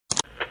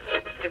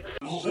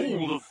Hold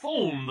the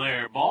phone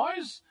there,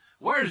 boys.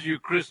 Where's your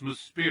Christmas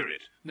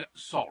spirit?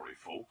 Sorry,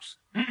 folks.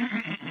 The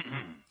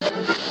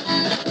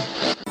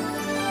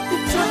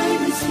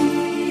time is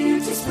here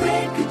to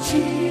spread good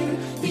cheer,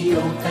 the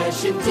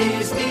old-fashioned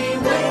Disney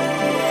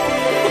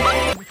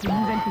way.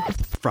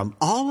 From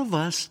all of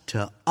us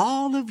to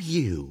all of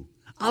you,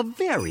 a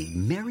very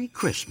Merry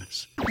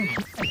Christmas.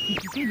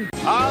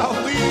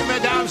 Ah oui,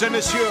 mesdames et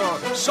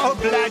messieurs, so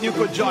glad you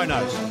could join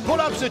us. Pull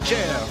up the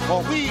chair,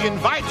 for we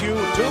invite you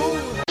to...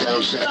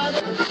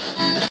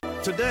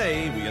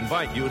 Today, we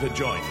invite you to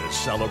join this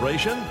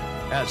celebration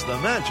as the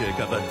magic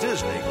of a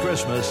Disney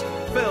Christmas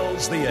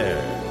fills the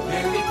air.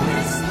 Merry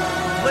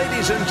Christmas.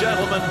 Ladies and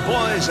gentlemen,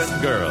 boys and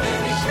girls,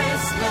 Merry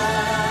Christmas.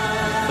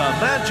 the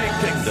Magic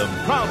Kingdom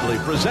proudly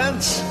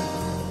presents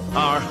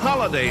our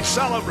holiday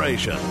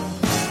celebration.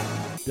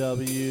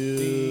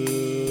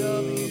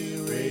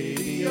 WDW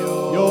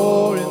Radio,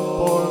 your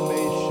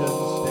information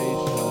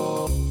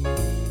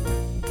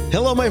station.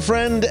 Hello, my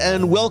friend,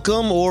 and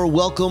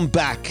welcome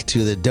back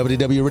to the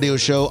WDW Radio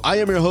Show. I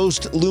am your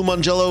host, Lou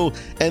Mangello,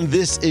 and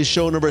this is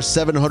show number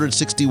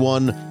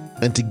 761.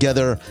 And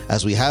together,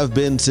 as we have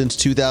been since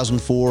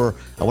 2004,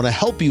 I want to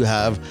help you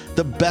have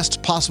the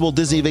best possible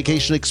Disney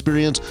vacation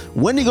experience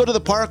when you go to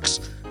the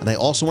parks. And I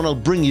also want to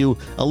bring you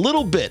a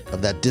little bit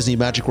of that Disney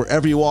magic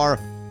wherever you are.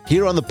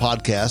 Here on the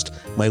podcast,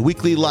 my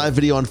weekly live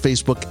video on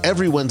Facebook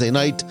every Wednesday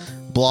night,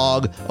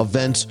 blog,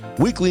 events,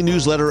 weekly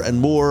newsletter, and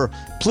more.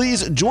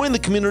 Please join the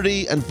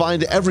community and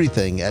find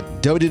everything at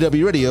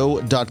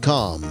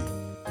WDWRadio.com.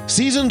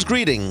 Season's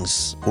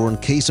greetings, or in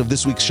case of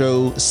this week's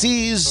show,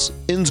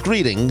 Season's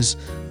greetings,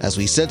 as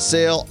we set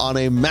sail on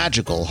a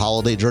magical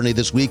holiday journey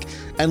this week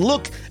and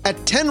look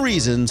at 10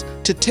 reasons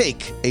to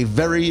take a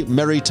very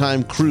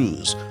Merrytime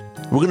cruise.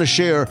 We're going to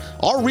share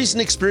our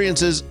recent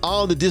experiences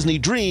on the Disney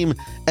Dream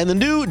and the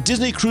new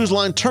Disney Cruise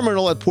Line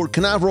terminal at Port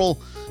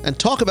Canaveral, and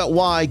talk about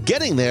why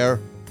getting there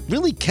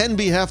really can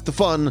be half the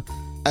fun,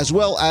 as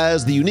well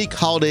as the unique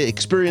holiday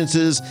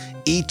experiences,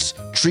 eats,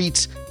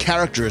 treats,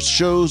 characters,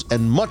 shows,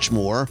 and much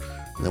more.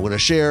 And I'm going to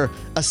share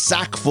a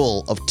sack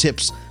full of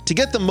tips to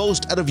get the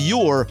most out of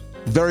your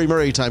very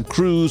Merrytime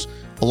cruise,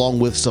 along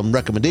with some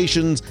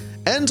recommendations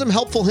and some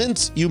helpful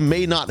hints you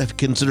may not have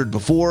considered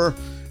before.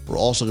 We're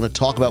also going to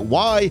talk about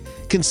why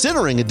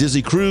considering a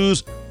Disney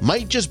cruise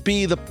might just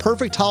be the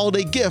perfect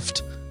holiday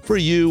gift for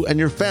you and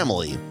your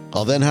family.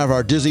 I'll then have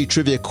our Disney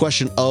trivia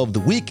question of the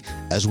week,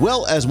 as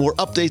well as more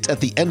updates at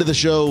the end of the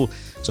show.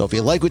 So if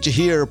you like what you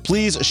hear,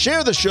 please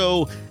share the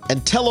show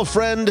and tell a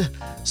friend.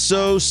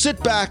 So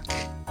sit back,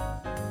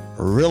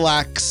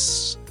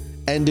 relax,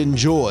 and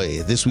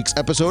enjoy this week's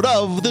episode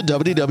of the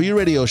WDW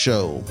Radio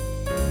Show.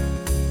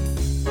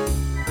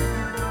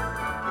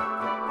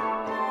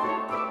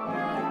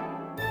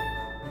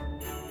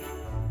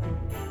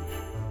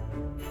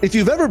 If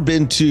you've ever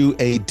been to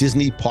a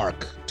Disney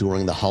park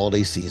during the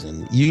holiday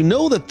season, you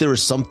know that there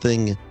is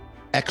something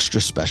extra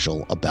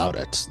special about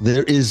it.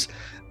 There is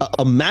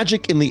a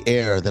magic in the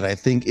air that I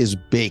think is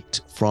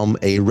baked from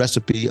a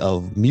recipe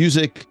of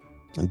music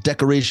and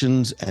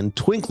decorations and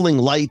twinkling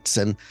lights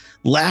and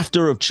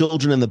laughter of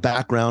children in the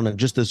background and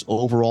just this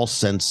overall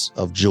sense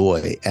of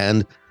joy.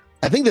 And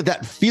I think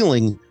that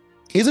feeling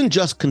isn't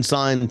just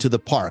consigned to the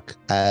park,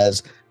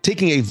 as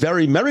taking a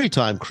very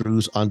Merrytime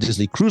cruise on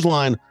Disney Cruise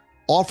Line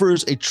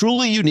offers a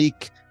truly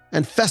unique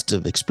and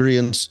festive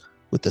experience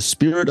with the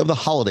spirit of the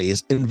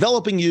holidays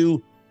enveloping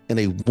you in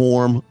a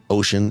warm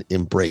ocean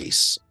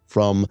embrace.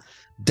 From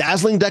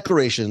dazzling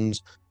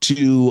decorations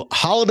to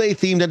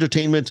holiday-themed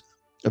entertainment,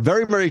 a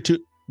very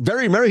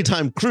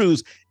Merrytime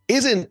cruise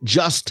isn't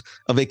just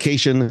a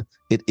vacation,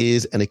 it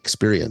is an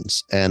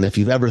experience. And if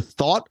you've ever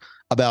thought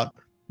about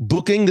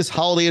booking this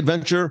holiday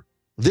adventure,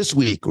 this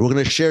week we're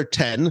going to share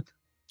 10,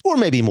 or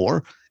maybe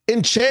more,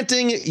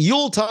 enchanting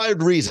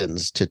Yuletide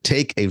reasons to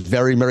take a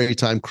very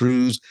Merrytime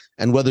cruise.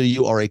 And whether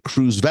you are a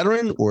cruise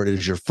veteran or it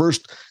is your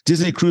first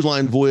Disney Cruise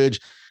Line voyage,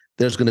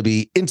 there's going to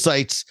be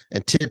insights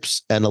and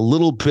tips and a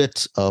little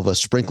bit of a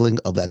sprinkling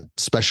of that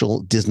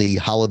special Disney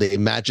holiday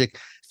magic,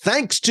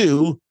 thanks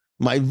to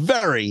my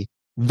very,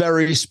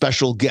 very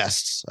special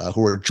guests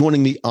who are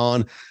joining me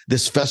on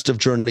this festive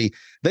journey.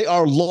 They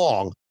are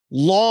long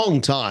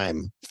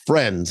time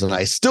friends, and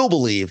I still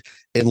believe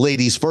in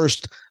ladies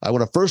first. I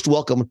want to first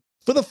welcome,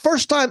 for the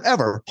first time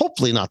ever,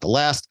 hopefully not the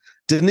last,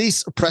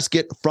 Denise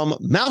Prescott from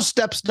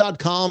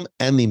mousesteps.com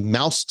and the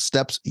Mouse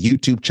Steps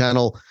YouTube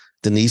channel.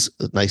 Denise,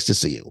 nice to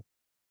see you.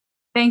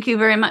 Thank you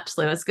very much,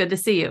 Lou. It's good to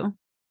see you.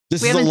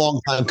 This is a long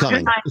time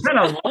coming. It's been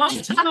a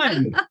long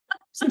time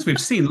since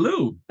we've seen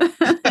Lou. It's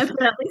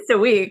been at least a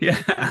week.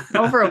 Yeah.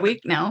 Over a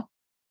week now.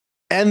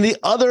 And the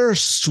other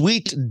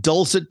sweet,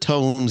 dulcet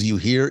tones you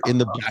hear in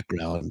the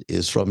background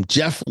is from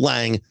Jeff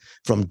Lang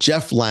from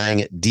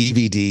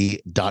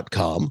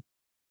jefflangdvd.com.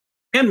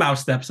 And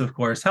Mouse Steps, of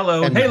course.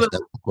 Hello. And hey, Mouse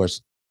Steps, of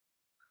course.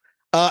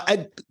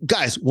 And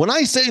guys, when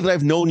I say that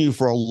I've known you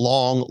for a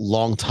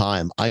long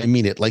time, I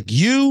mean it. Like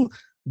you,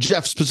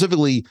 Jeff,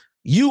 specifically,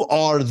 you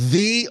are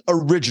the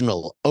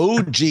original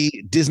OG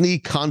Disney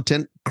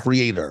content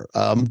creator.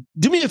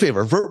 Do me a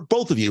favor, for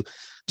both of you,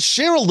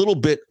 share a little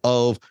bit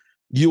of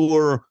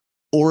your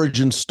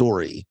origin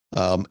story,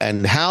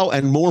 and how,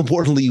 and more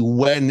importantly,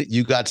 when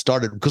you got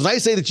started. Because I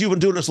say that you've been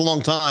doing this a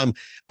long time,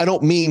 I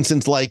don't mean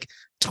since like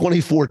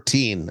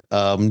 2014.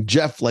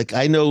 Jeff, like,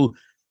 I know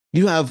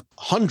you have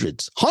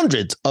hundreds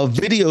of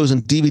videos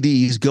and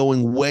DVDs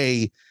going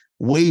way,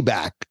 way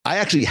back. I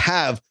actually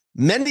have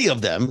many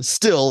of them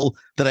still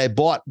that I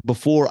bought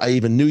before I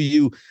even knew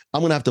you.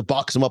 I'm going to have to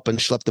box them up and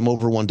schlep them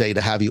over one day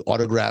to have you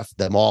autograph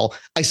them all.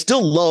 I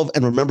still love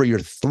and remember your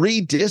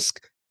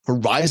 3-disc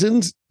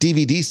Horizons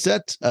DVD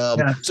set.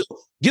 So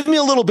give me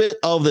a little bit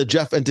of the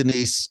Jeff and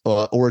Denise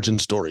origin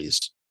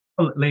stories.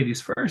 Well,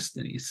 ladies first,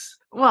 Denise.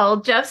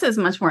 Well, Jeff's is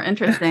much more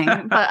interesting.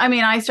 But I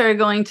mean, I started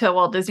going to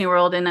Walt Disney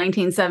World in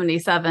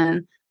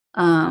 1977.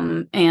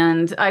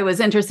 And I was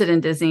interested in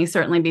Disney,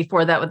 certainly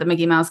before that with the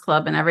Mickey Mouse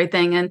Club and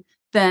everything. And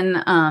then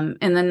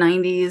in the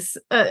 90s,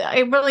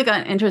 I really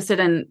got interested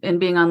in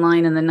being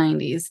online in the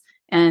 90s.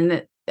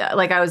 And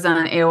like I was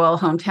on AOL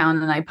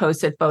Hometown and I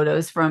posted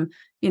photos from,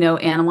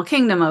 Animal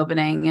Kingdom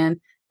opening and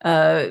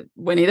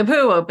Winnie the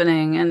Pooh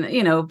opening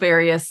and,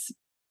 various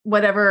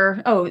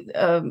whatever.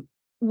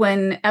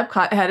 When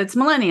Epcot had its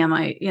millennium,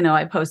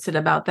 I posted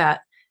about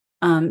that.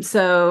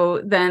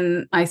 So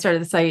then I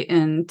started the site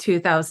in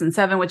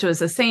 2007, which was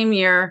the same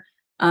year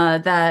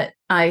that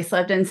I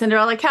slept in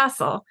Cinderella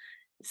Castle.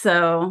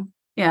 So,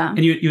 yeah.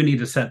 And you need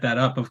to set that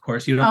up, of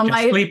course. You don't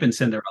just sleep in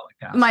Cinderella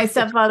Castle. My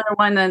stepfather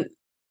won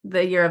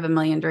the Year of a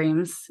Million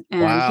Dreams.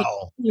 And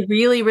wow. He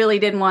really, really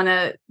didn't want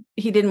to.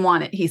 He didn't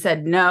want it. He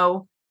said,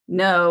 no.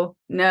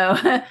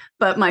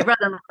 But my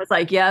brother was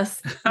like,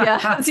 yes.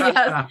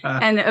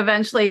 And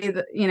eventually,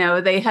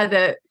 they had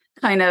to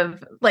kind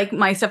of, like,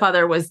 my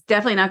stepfather was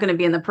definitely not going to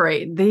be in the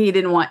parade. He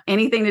didn't want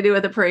anything to do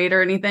with the parade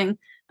or anything.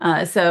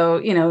 So,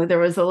 there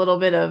was a little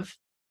bit of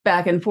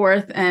back and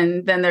forth.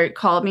 And then they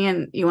called me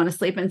and, you want to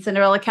sleep in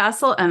Cinderella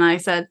Castle? And I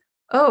said,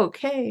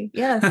 okay,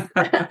 yes.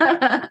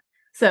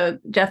 So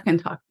Jeff can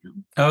talk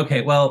now.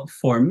 Okay. Well,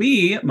 for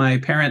me, my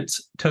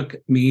parents took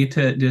me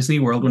to Disney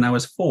World when I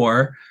was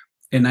 4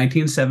 in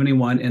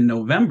 1971 in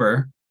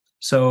November.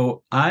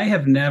 So I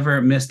have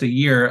never missed a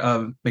year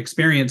of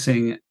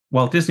experiencing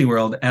Walt Disney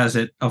World as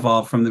it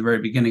evolved from the very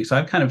beginning. So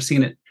I've kind of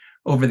seen it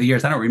over the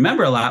years. I don't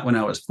remember a lot when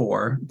I was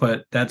 4,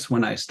 but that's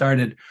when I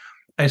started.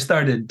 I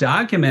started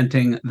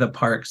documenting the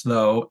parks,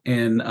 though,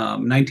 in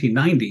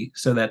 1990.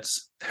 So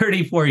that's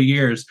 34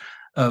 years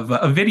of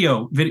a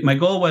video. My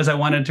goal was I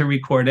wanted to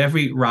record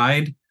every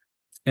ride,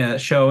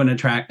 show, and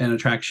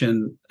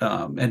attraction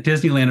at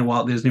Disneyland and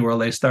Walt Disney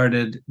World. I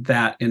started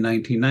that in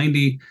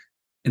 1990.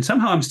 And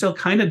somehow I'm still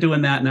kind of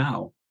doing that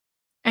now.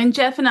 And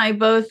Jeff and I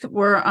both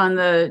were on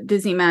the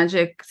Disney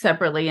Magic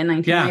separately in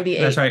 1998.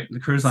 Yeah, that's right. The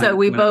cruise line. So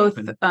we both,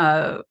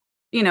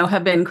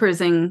 have been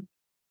cruising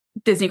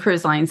Disney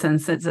Cruise Line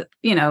since it's,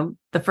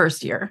 the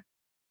first year.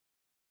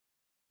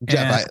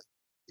 Jeff,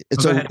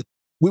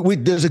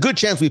 there's a good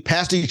chance we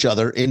passed each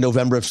other in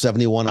November of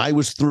 71. I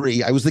was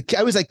 3. I was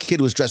that kid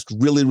who was dressed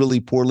really, really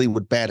poorly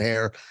with bad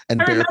hair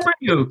and I remember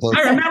you.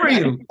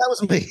 That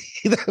was me.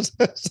 That was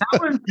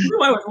you.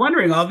 I was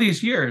wondering all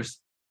these years.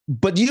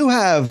 But you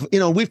have,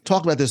 we've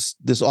talked about this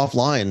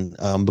offline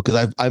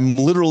because I'm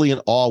literally in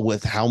awe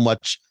with how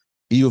much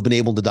you have been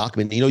able to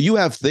document. You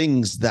have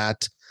things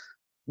that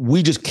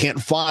we just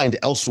can't find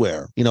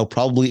elsewhere,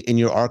 probably in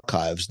your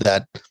archives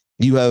that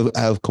you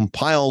have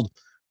compiled,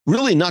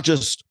 really not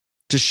just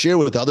to share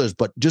with others,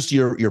 but just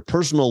your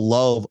personal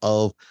love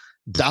of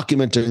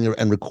documenting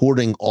and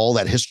recording all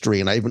that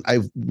history. And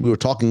we were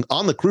talking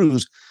on the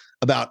cruise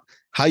about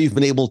how you've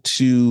been able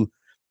to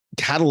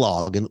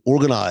catalog and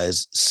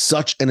organize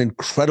such an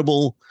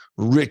incredible,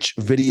 rich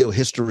video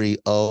history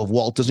of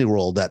Walt Disney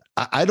World that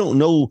I don't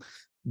know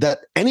that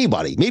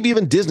anybody, maybe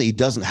even Disney,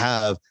 doesn't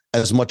have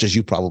as much as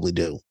you probably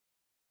do.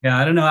 Yeah,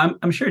 I don't know.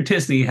 I'm sure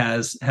Disney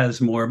has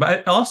more,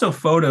 but also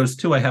photos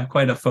too. I have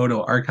quite a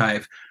photo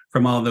archive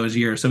from all those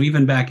years. So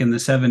even back in the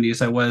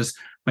 70s,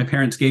 my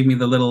parents gave me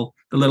the little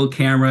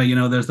camera,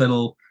 those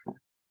little,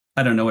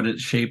 I don't know what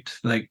it's shaped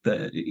like.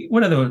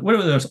 What are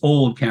those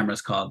old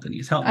cameras called,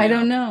 Denise? Help me. I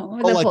don't know.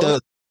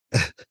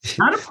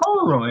 Not a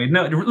Polaroid.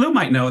 No, Lou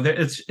might know.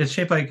 It's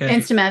shaped like a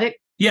Instamatic.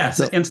 Yes,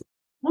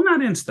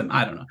 not instant.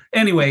 I don't know.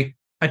 Anyway,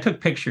 I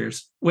took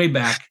pictures way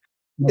back.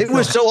 It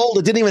was so old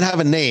it didn't even have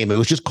a name. It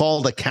was just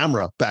called a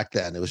camera back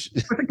then. It was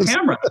with a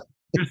camera.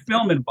 There's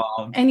film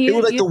involved. And it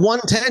was like the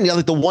 110. Yeah,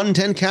 like the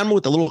 110 camera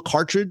with the little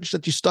cartridge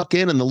that you stuck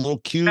in and the little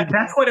cube.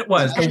 That's what it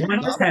was. The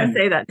 110.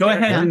 Say that. Go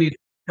ahead and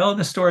tell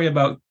the story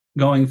about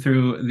going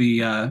through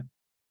the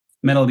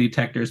metal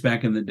detectors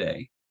back in the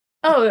day.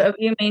 Oh,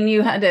 you mean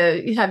you had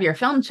to have your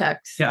film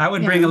checks? Yeah, I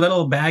would bring a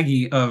little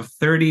baggie of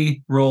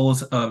 30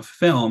 rolls of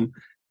film,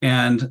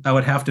 and I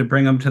would have to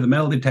bring them to the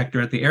metal detector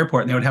at the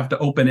airport, and they would have to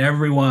open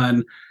every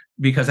one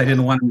because I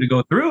didn't want them to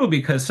go through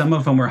because some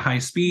of them were high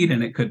speed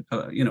and it could,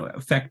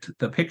 affect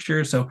the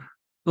picture. So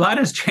a lot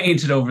has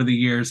changed over the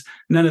years.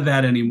 None of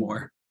that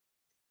anymore.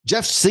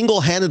 Jeff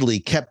single-handedly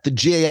kept the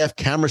GAF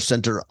Camera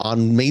Center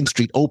on Main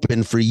Street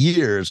open for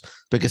years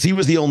because he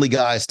was the only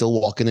guy still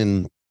walking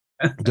in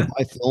to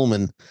buy film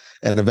and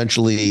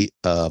eventually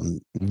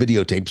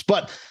videotapes.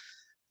 But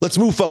let's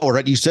move forward.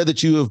 Right? You said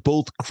that you have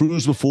both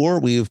cruised before.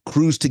 We have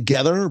cruised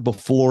together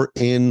before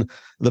in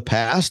the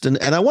past. And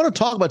I want to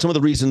talk about some of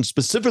the reasons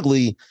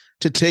specifically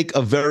to take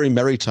a very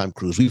Merrytime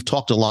cruise. We've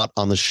talked a lot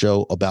on the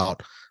show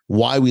about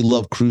why we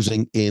love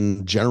cruising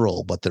in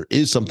general, but there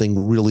is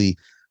something really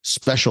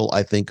special,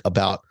 I think,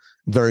 about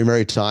very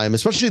Merrytime,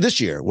 especially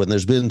this year when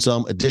there's been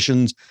some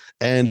additions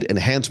and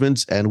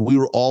enhancements, and we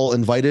were all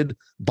invited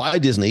by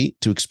Disney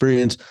to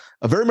experience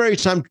a very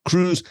Merrytime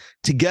cruise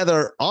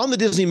together on the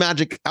Disney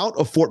Magic out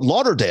of Fort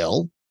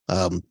Lauderdale,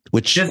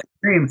 which Disney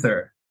Dream,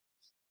 sir.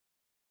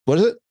 What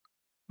is it?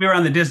 We were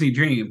on the Disney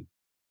Dream.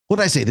 What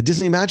did I say? The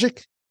Disney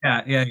Magic?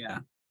 Yeah.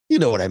 You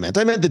know what I meant.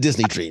 I meant the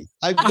Disney Dream.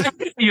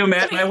 You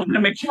meant. I want to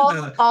make sure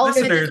the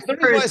listeners.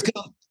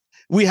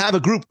 We have a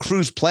group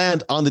cruise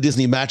planned on the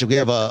Disney Magic. We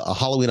have a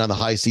Halloween on the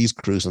High Seas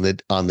cruise on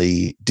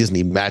the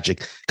Disney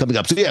Magic coming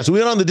up. So we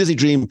went on the Disney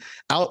Dream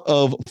out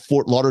of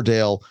Fort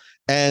Lauderdale.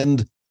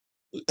 And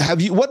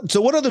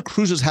what other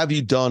cruises have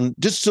you done?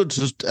 Just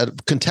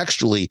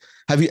contextually,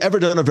 have you ever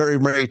done a very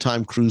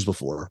Merrytime cruise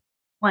before?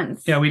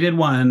 Once. Yeah, we did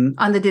one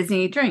on the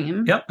Disney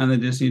Dream. Yep, on the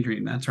Disney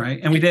Dream. That's right.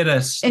 And we did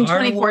a Star in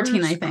 2014,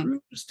 Wars I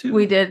think. Too.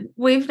 We did.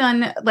 We've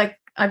done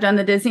I've done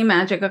the Disney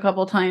Magic a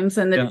couple times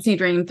and the Disney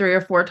Dream 3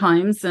 or 4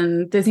 times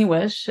and Disney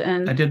Wish.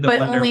 And I did the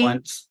Wonder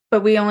once.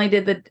 But we only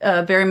did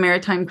the very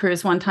Merrytime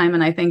cruise one time.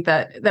 And I think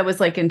that was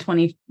like in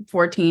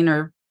 2014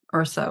 or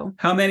so.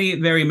 How many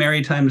very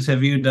Merrytimes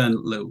have you done,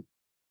 Lou?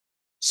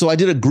 So I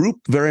did a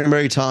group very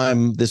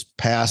Merrytime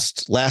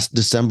last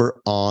December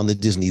on the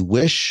Disney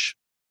Wish.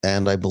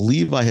 And I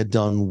believe I had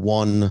done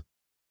one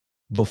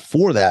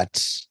before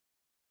that,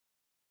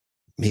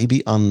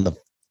 maybe on the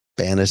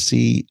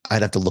Fantasy.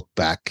 I'd have to look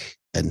back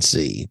and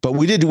see. But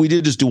we did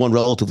just do one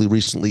relatively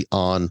recently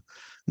on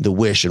the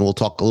Wish, and we'll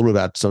talk a little bit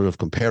about sort of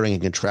comparing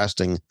and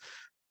contrasting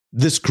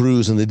this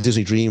cruise and the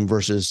Disney Dream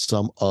versus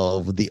some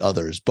of the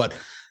others. But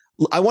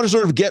I want to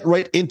sort of get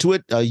right into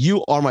it.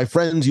 You are my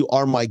friends. You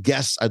are my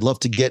guests. I'd love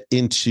to get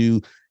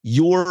into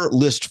your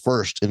list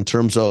first in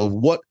terms of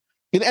what,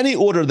 in any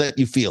order that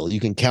you feel. You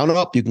can count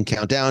up, you can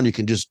count down, you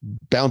can just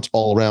bounce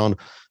all around.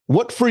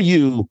 What for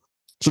you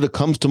sort of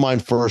comes to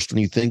mind first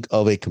when you think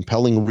of a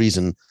compelling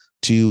reason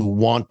to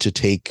want to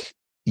take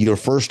your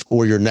first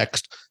or your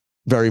next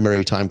very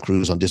Merrytime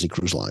cruise on Disney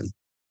Cruise Line?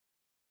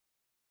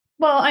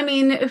 Well, I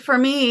mean, for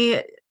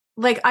me,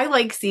 I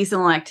like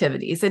seasonal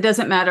activities. It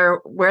doesn't matter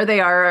where they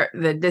are,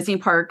 the Disney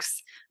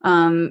parks,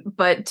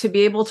 but to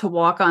be able to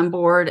walk on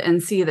board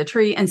and see the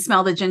tree and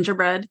smell the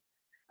gingerbread,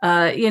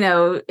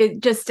 it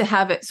just to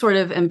have it sort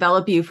of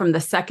envelop you from the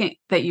second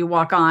that you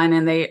walk on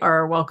and they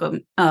are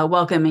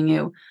welcoming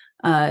you.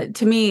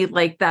 To me,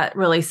 that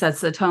really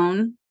sets the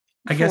tone.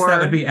 I guess that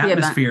would be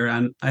atmosphere.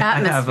 I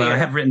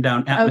have written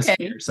down atmosphere.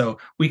 Okay. So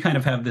we kind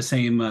of have the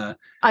same.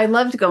 I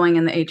loved going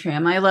in the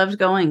atrium. I loved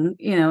going,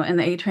 in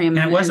the atrium.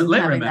 And it wasn't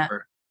lit,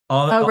 remember?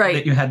 All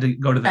that you had to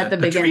go to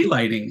the tree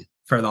lighting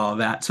for all of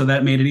that. So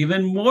that made it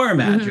even more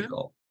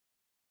magical.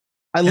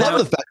 I love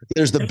the fact that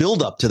there's the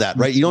build up to that,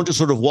 right? You don't just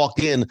sort of walk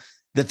in,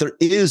 that there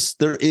is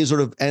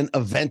sort of an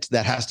event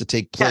that has to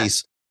take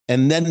place. Yeah.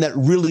 And then that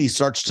really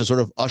starts to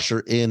sort of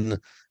usher in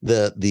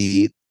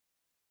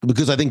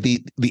because I think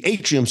the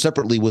atrium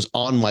separately was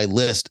on my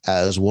list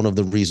as one of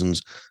the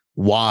reasons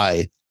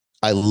why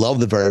I love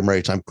the very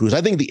Merrytime cruise.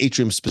 I think the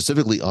atrium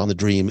specifically on the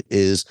Dream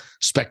is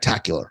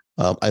spectacular.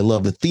 I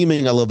love the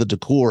theming. I love the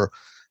decor,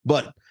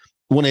 but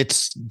when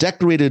it's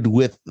decorated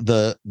with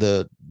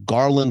the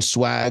garland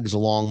swags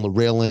along the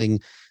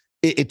railing,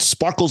 it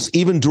sparkles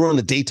even during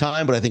the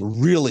daytime, but I think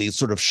really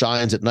sort of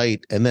shines at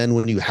night. And then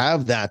when you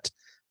have that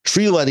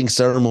tree lighting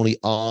ceremony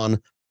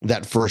on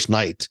that first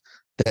night,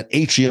 that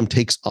atrium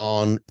takes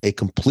on a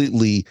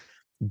completely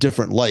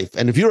different life.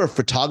 And if you're a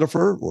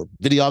photographer or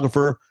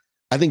videographer,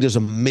 I think there's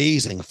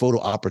amazing photo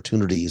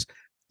opportunities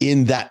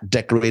in that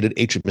decorated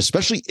atrium,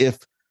 especially if,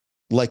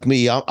 like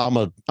me, I'm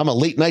a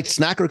late night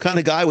snacker kind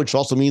of guy, which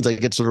also means I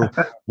get sort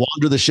of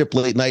wander the ship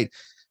late night.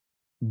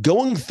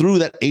 Going through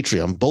that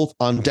atrium, both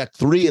on deck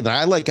 3, and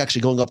I like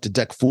actually going up to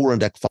deck 4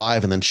 and deck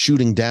 5 and then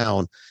shooting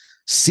down,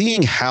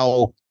 seeing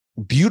how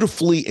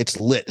beautifully it's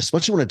lit,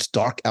 especially when it's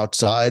dark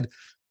outside.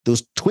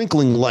 Those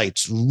twinkling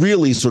lights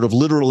really sort of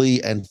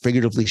literally and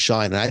figuratively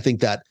shine. And I think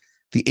that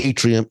the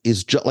atrium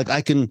is just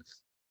I can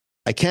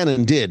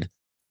and did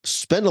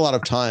spend a lot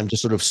of time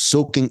just sort of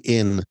soaking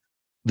in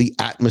the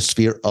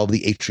atmosphere of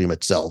the atrium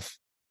itself.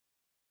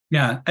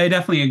 Yeah, I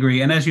definitely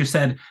agree. And as you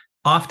said,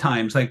 off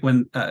times, like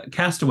when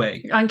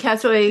Castaway,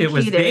 it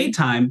was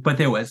daytime, but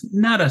there was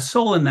not a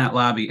soul in that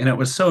lobby. And it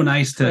was so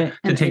nice to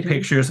take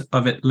pictures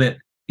of it lit.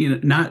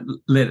 Not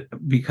lit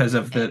because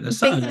of the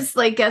sun. Because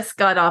guests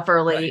got off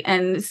early. Right.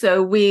 And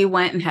so we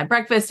went and had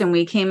breakfast and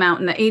we came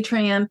out in the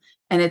atrium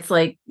and it's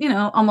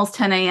almost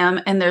 10 a.m.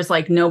 and there's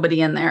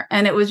nobody in there.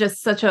 And it was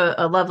just such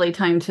a lovely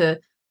time to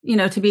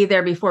be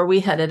there before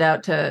we headed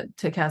out to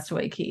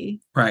Castaway Cay.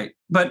 Right.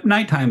 But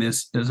nighttime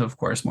is of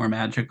course more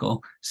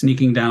magical.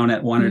 Sneaking down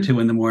at 1 or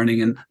 2 in the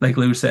morning, and like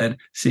Lou said,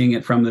 seeing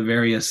it from the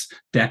various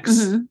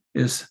decks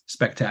is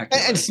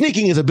spectacular. And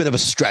sneaking is a bit of a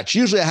stretch.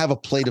 Usually, I have a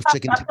plate of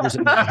chicken tenders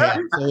in my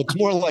hand, so it's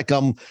more like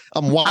I'm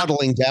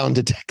waddling down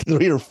to deck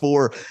 3 or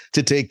 4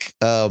 to take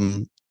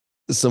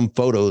some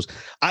photos.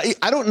 I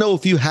don't know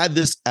if you had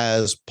this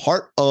as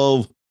part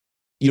of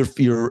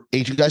your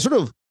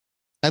atrium.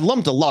 I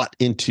lumped a lot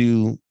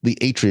into the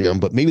atrium,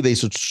 but maybe they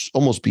should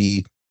almost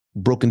be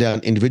broken down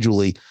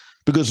individually,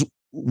 because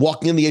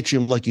walking in the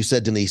atrium, like you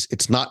said, Denise,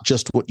 it's not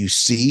just what you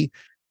see,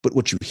 but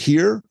what you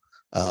hear,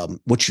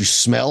 what you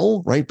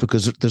smell, right?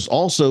 Because there's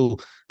also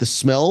the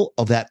smell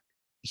of that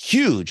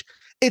huge.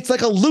 It's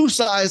like a Lou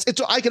size.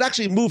 I could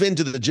actually move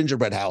into the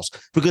gingerbread house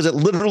because it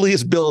literally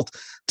is built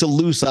to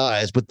Lou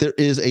size, but there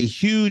is a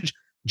huge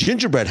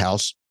gingerbread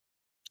house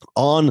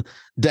on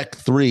deck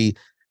 3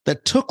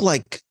 that took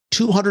like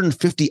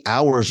 250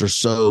 hours or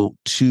so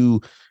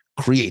to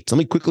create. So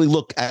let me quickly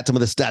look at some of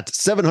the stats.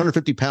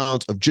 750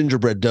 pounds of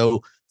gingerbread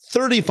dough,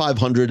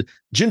 3,500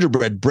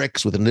 gingerbread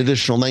bricks with an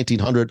additional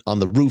 1,900 on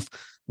the roof,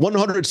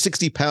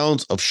 160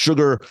 pounds of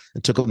sugar.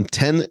 It took them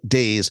 10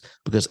 days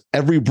because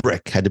every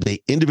brick had to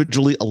be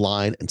individually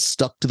aligned and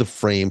stuck to the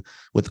frame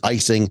with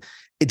icing.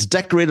 It's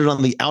decorated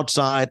on the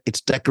outside.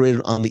 It's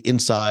decorated on the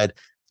inside.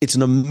 It's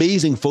an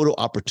amazing photo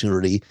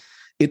opportunity.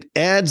 It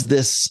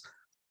adds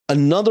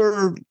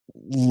another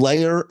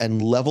layer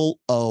and level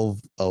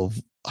of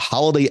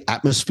holiday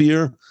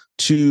atmosphere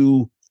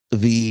to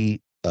the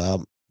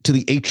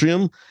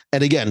atrium.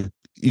 And again,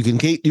 you can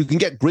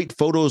get great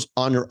photos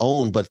on your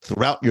own, but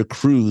throughout your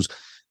cruise,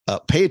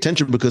 pay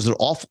attention because there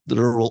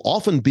will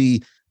often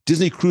be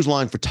Disney Cruise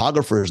Line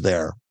photographers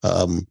there,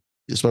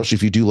 especially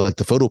if you do like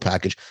the photo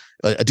package.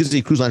 A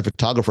Disney Cruise Line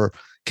photographer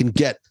can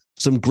get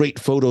some great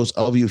photos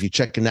of you. If you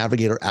check your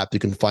Navigator app, you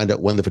can find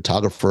out when the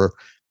photographer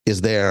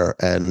is there.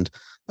 And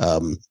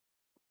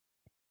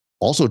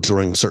also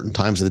during certain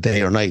times of the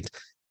day or night,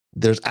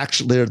 there's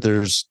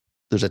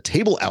a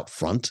table out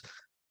front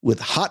with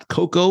hot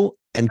cocoa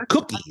and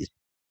cookies.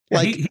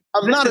 I'm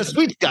not a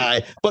sweet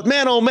guy, but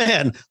man, oh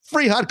man,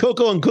 free hot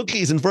cocoa and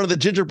cookies in front of the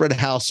gingerbread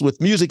house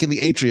with music in the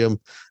atrium.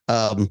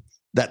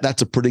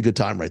 That's a pretty good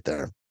time right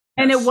there.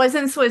 And it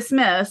wasn't Swiss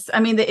Miss.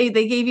 I mean, they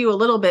gave you a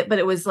little bit, but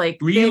it was like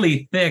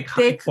really thick,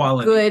 high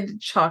quality,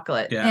 good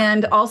chocolate. Yeah.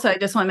 And also, I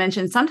just want to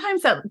mention,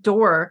 sometimes that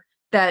door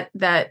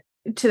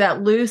to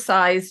that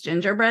Lou-sized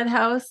gingerbread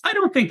house, I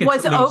don't think it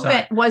was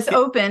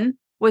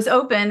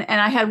open,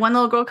 and I had one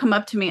little girl come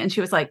up to me and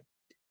she was like,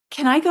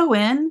 "Can I go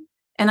in?"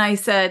 And I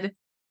said,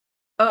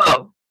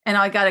 "Oh," and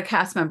I got a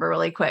cast member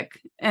really quick,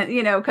 and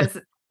because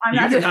I'm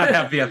not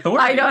have the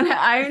authority.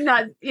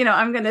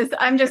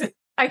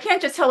 I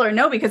can't just tell her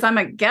no because I'm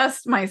a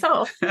guest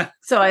myself.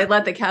 So I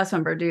let the cast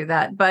member do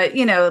that. But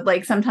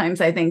like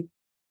sometimes I think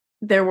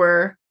there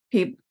were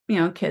people,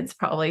 kids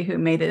probably who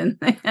made it in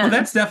the end. Well,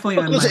 that's definitely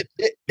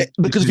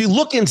because if you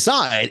look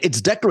inside,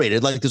 it's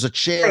decorated. Like there's a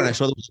chair, and I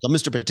saw there was a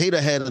Mr. Potato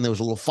Head, and there was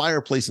a little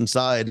fireplace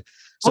inside.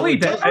 So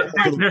there's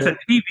a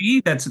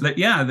TV there's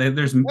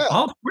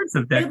all sorts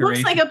of decoration. It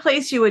looks like a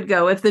place you would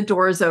go if the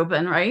door's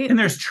open, right? And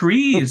there's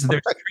trees.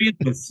 There's trees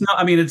with snow.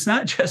 I mean, it's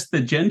not just the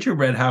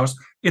gingerbread house.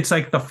 It's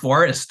like the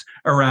forest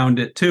around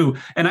it too.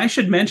 And I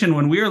should mention,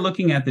 when we are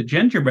looking at the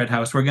gingerbread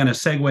house, we're going to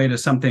segue to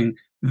something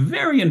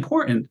very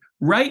important.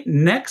 Right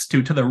next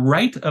to the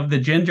right of the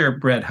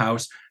gingerbread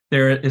house,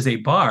 there is a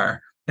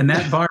bar. And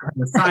that bar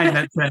has a sign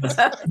that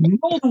says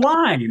mulled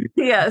wine.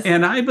 Yes.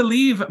 And I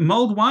believe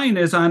mulled wine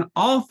is on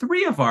all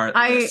 3 of our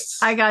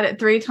lists. I got it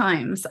 3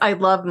 times. I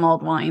love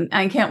mulled wine.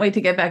 I can't wait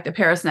to get back to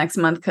Paris next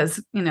month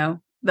because,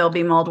 there'll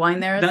be mulled wine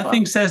there as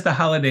Nothing says the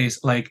holidays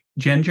like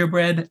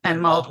gingerbread and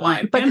mulled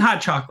wine. And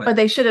hot chocolate. But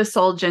they should have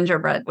sold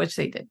gingerbread, which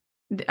they did.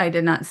 I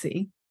did not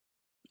see.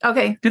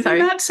 Okay. Did they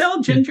not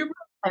sell gingerbread?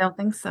 I don't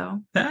think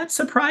so. That's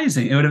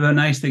surprising. It would have been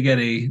nice to get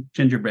a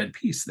gingerbread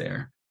piece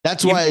there.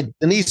 That's why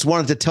Denise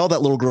wanted to tell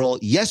that little girl,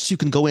 yes, you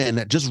can go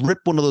in, just rip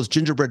one of those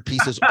gingerbread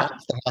pieces off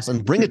the house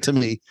and bring it to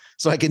me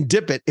so I can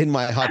dip it in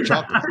my hot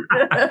chocolate.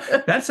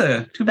 That's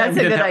a good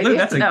idea.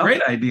 That's a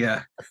great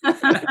idea.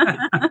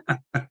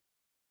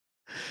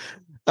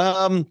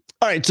 All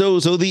right. So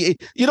you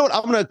know what?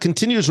 I'm going to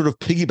continue to sort of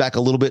piggyback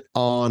a little bit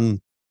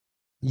on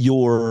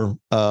your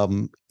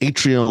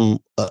atrium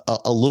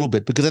a little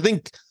bit, because I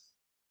think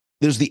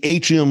there's the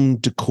atrium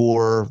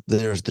decor,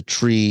 there's the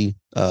tree,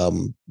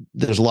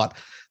 there's a lot.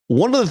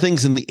 One of the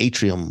things in the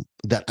atrium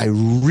that I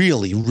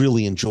really,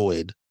 really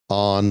enjoyed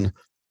on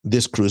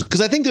this cruise,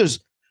 because I think there's,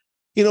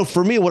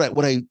 for me, what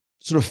I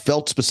sort of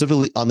felt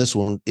specifically on this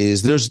one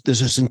is there's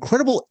this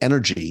incredible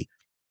energy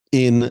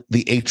in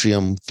the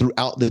atrium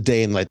throughout the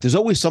day and night. There's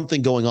always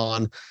something going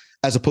on,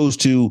 as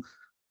opposed to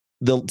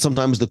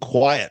sometimes the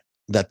quiet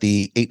that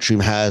the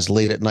atrium has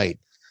late at night.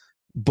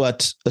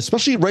 But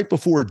especially right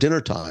before dinner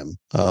time,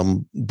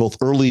 both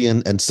early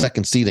and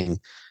second seating,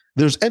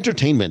 there's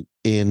entertainment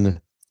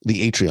in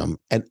the atrium.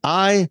 And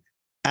I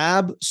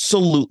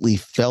absolutely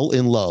fell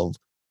in love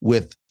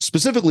with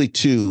specifically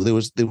two. There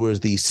was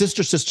the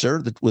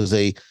sister that was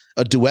a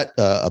duet,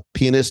 a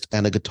pianist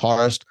and a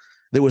guitarist.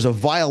 There was a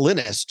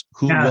violinist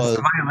who was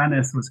the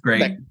violinist was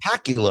great,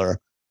 spectacular.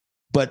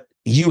 But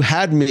you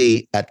had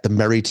me at the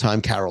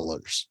Merrytime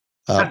Carolers.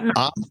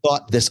 I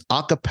thought this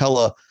a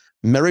cappella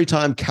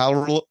Merrytime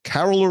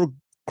caroler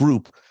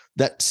group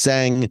that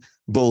sang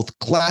both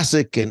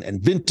classic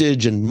and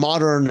vintage and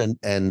modern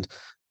and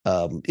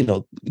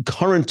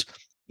current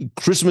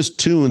Christmas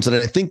tunes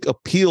that I think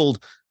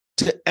appealed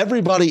to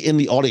everybody in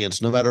the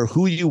audience, no matter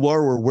who you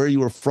were or where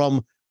you were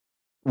from,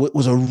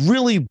 was a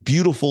really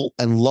beautiful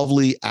and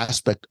lovely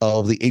aspect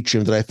of the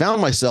atrium that I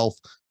found myself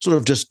sort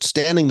of just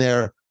standing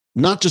there,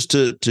 not just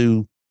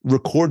to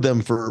record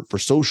them for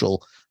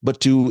social, but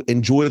to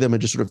enjoy them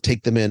and just sort of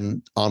take them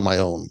in on my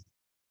own.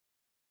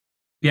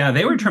 Yeah,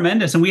 they were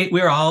tremendous. And we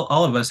were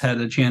all of us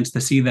had a chance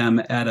to see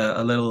them at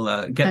a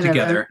little get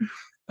together,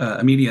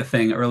 a media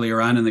thing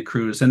earlier on in the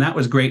cruise. And that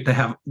was great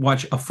to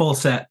watch a full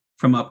set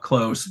from up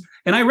close.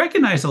 And I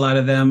recognized a lot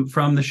of them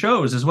from the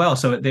shows as well.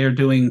 So they're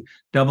doing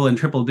double and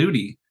triple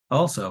duty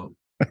also.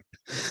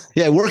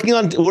 Yeah, working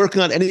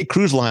on any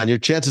cruise line, your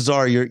chances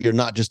are you're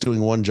not just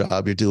doing one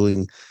job, you're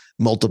doing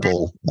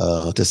multiple,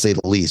 to say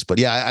the least. But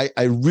yeah,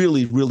 I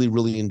really, really,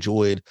 really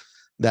enjoyed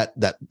that.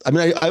 I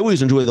mean, I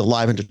always enjoy the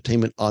live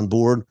entertainment on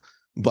board,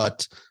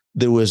 but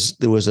there was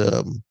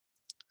the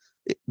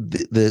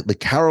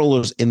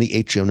carolers in the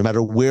atrium, no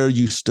matter where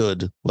you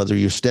stood, whether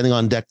you're standing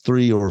on deck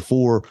 3 or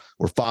 4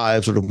 or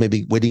 5, sort of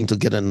maybe waiting to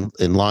get in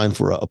line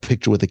for a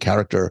picture with the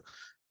character,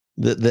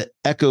 the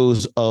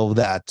echoes of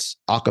that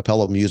a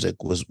cappella music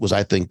was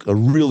I think a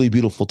really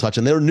beautiful touch.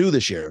 And they were new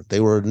this year. They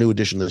were a new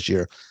addition this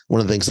year.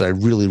 One of the things that I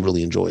really,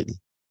 really enjoyed.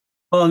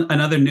 Well,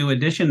 another new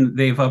addition,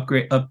 they've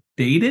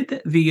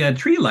updated the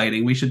tree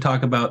lighting. We should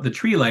talk about the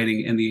tree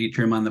lighting in the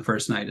atrium on the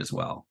first night as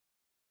well.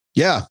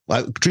 Yeah,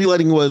 tree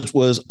lighting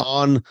was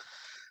on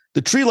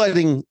the tree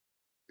lighting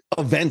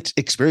event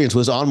experience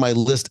was on my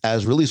list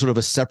as really sort of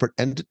a separate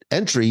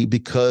entry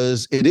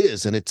because it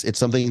is, and it's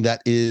something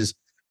that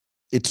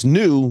it's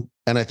new,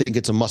 and I think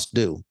it's a must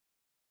do.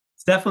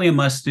 It's definitely a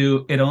must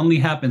do. It only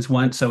happens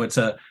once, so it's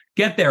a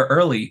get there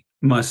early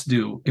must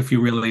do if you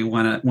really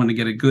want to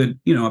get a good,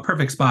 a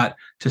perfect spot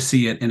to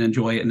see it and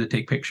enjoy it and to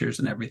take pictures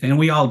and everything. And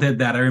we all did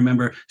that. I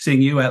remember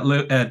seeing you at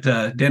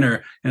dinner,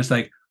 and it's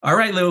like, all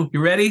right, Lou,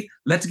 you ready?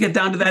 Let's get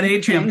down to that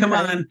atrium. Come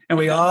on. And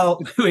we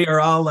all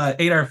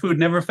ate our food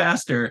never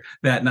faster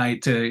that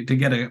night to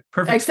get a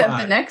perfect spot.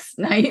 Except the next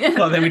night.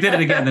 Well, then we did it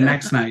again the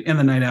next night and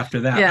the night after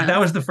that. Yeah. But that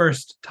was the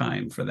first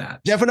time for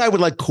that. Jeff and I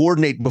would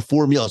coordinate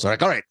before meals.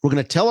 Like, all right, we're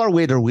going to tell our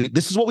waiter,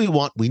 this is what we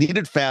want. We need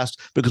it fast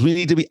because we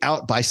need to be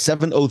out by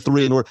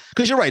 7:03 in order.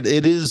 Because you're right.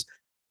 It is,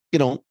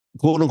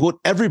 quote unquote,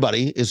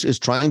 everybody is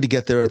trying to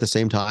get there at the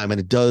same time. And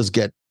it does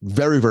get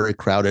very, very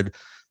crowded.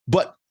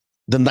 But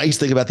the nice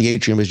thing about the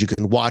atrium is you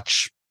can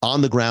watch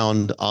on the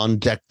ground on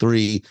deck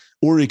 3,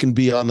 or you can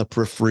be on the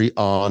periphery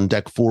on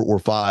deck 4 or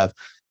 5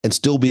 and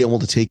still be able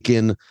to take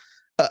in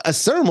a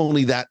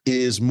ceremony that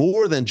is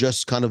more than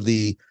just kind of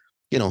the,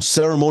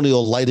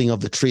 ceremonial lighting of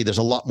the tree. There's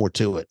a lot more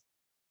to it.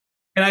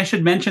 And I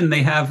should mention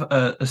they have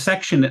a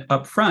section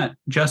up front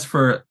just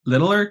for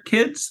littler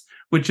kids,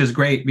 which is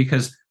great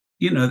because,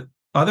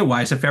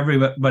 otherwise, if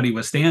everybody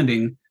was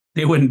standing,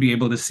 they wouldn't be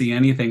able to see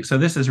anything. So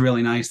this is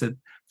really nice that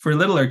for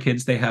littler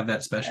kids, they have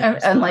that special.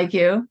 Unlike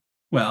you.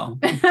 Well,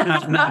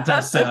 not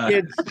just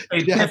kids.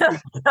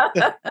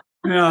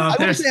 No, I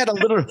wish they had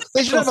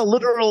they should have a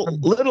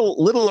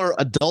littler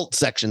adult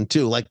section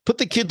too. Like put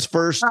the kids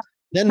first,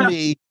 then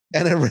me,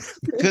 and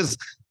because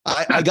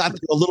I got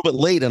a little bit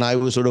late and I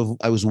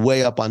was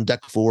way up on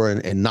deck 4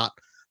 and not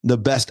the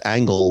best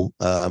angle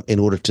in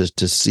order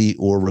to see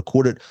or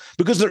record it,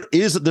 because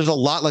there's a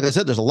lot, like I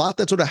said, there's a lot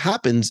that sort of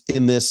happens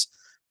in this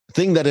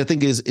thing that I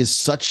think is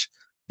such,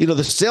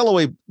 the sail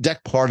away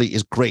deck party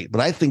is great,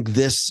 but I think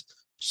this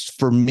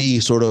for me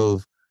sort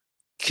of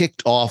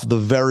kicked off the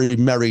very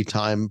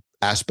Merrytime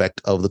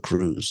aspect of the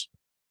cruise.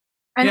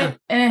 And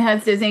it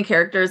has Disney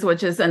characters,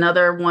 which is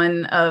another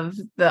one of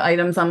the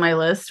items on my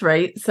list,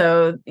 right?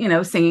 So,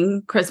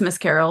 singing Christmas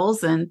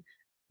carols and,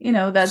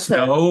 that's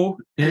Snow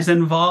is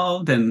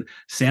involved, and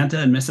Santa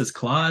and Mrs.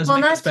 Claus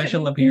make a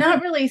special appearance.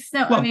 Not really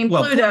snow. Well,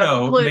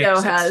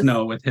 Pluto has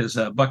snow with his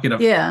bucket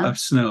of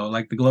snow,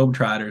 like the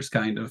Globetrotters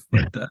kind of.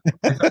 But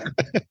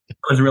it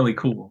was really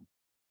cool.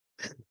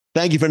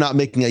 Thank you for not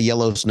making a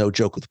yellow snow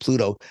joke with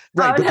Pluto.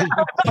 Right.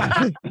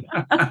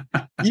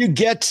 You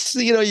get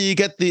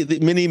the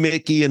mini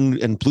Mickey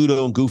and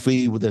Pluto and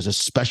Goofy. There's a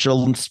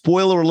special,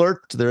 spoiler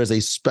alert, there is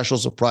a special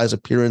surprise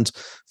appearance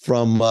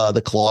from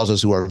the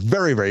Clauses, who are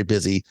very, very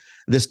busy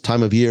this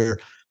time of year.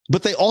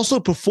 But they also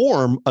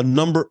perform a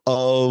number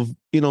of,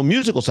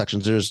 musical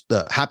sections. There's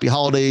the Happy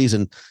Holidays,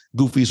 and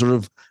Goofy sort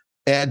of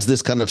adds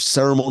this kind of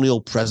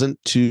ceremonial present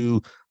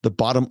to the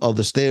bottom of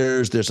the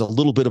stairs. There's a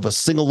little bit of a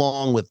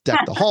sing-along with Deck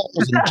the Halls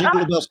and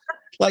Jingle Bells.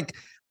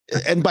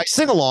 And by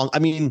sing-along, I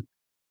mean,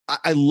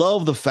 I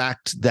love the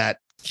fact that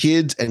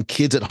kids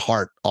at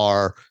heart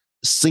are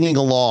singing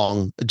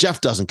along.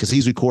 Jeff doesn't because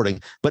he's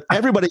recording, but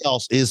everybody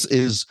else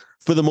is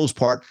for the most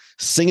part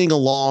singing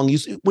along.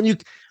 It's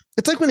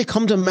like when you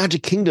come to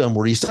Magic Kingdom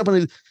where you step on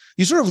it,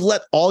 you sort of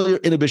let all your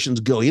inhibitions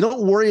go. You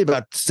don't worry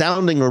about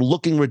sounding or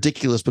looking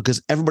ridiculous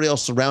because everybody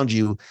else around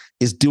you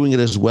is doing it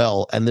as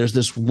well. And there's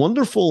this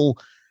wonderful,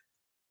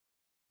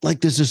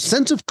 there's a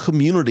sense of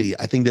community,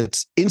 I think,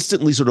 that's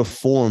instantly sort of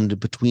formed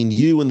between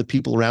you and the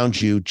people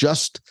around you,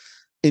 just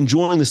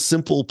enjoying the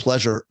simple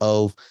pleasure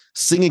of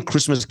singing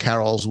Christmas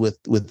carols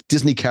with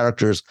Disney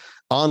characters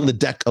on the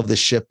deck of the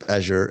ship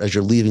as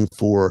you're leaving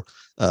for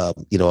a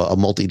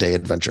multi-day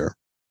adventure.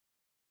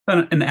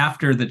 And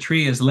after the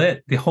tree is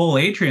lit, the whole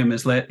atrium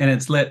is lit, and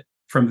it's lit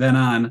from then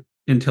on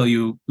until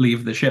you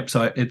leave the ship.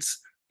 So it's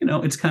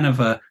kind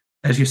of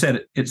as you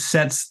said, it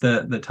sets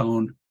the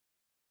tone.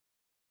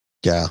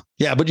 Yeah.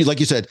 But like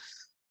you said,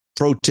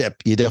 pro tip,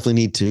 you definitely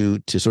need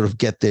to sort of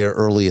get there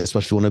early,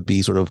 especially if you want to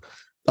be sort of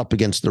up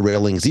against the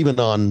railings, even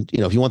on,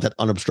 if you want that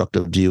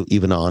unobstructed view,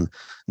 even on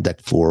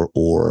deck 4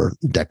 or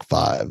deck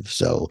 5.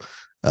 So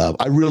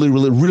I really,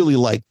 really, really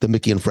like the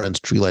Mickey and Friends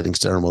tree lighting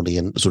ceremony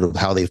and sort of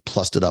how they've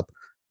plussed it up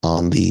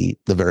on the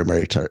very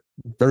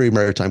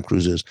Merrytime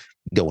cruises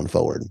going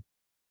forward.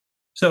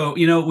 So,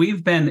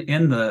 we've been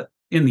in the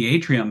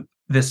atrium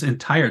this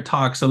entire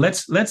talk. So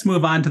let's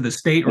move on to the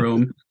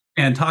stateroom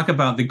and talk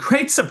about the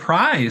great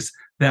surprise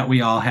that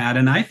we all had.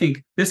 And I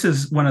think this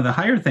is one of the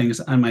higher things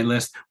on my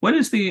list. What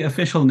is the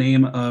official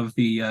name of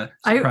the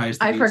surprise?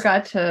 I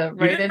forgot to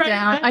write it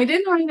down. I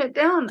didn't write it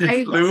down.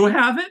 Did Lou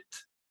have it?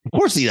 Of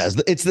course he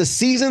does. It's the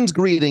Season's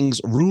Greetings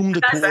room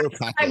decor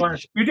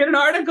package. You did an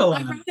article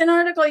on it. I wrote an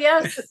article,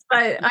 yes,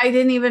 but I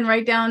didn't even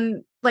write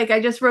down, I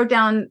just wrote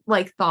down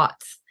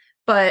thoughts.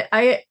 But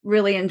I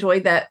really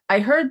enjoyed that. I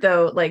heard,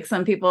 though,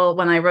 some people,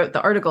 when I wrote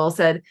the article,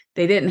 said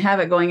they didn't have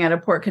it going out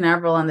of Port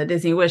Canaveral on the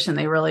Disney Wish, and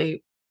they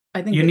really,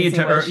 I think you need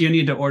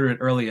to order it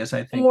early, as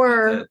I think,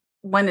 or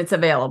when it's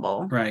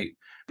available, right?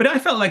 But I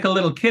felt like a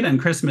little kid on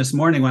Christmas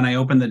morning when I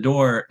opened the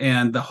door,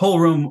 and the whole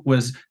room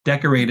was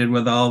decorated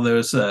with all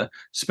those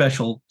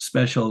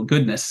special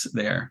goodness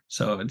there.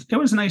 So it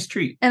was a nice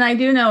treat. And I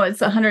do know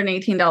it's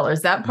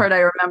 $118. That part I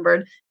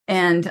remembered,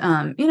 and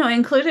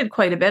included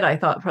quite a bit, I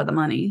thought, for the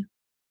money.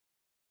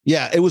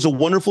 Yeah, it was a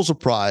wonderful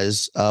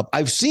surprise.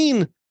 I've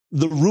seen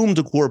the room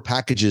decor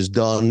packages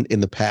done in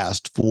the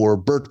past for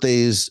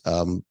birthdays.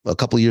 A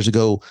couple of years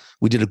ago,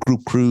 we did a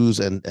group cruise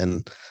and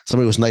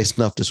somebody was nice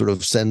enough to sort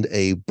of send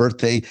a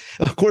birthday.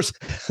 Of course,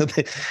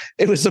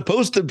 it was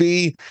supposed to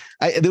be,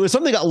 there was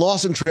something that got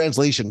lost in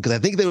translation because I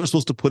think they were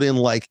supposed to put in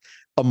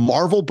a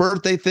Marvel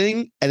birthday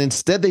thing. And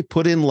instead they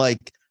put in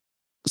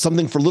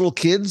something for little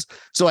kids.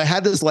 So I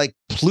had this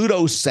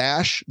Pluto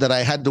sash that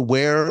I had to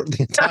wear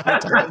the entire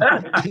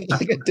time.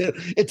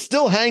 It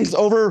still hangs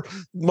over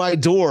my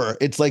door.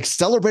 It's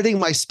celebrating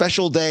my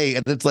special day.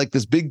 And it's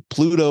this big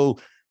Pluto.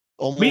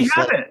 We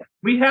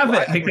have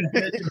it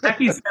because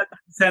Becky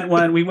sent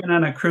one. We went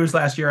on a cruise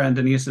last year on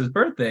Denise's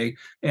birthday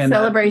and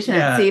celebration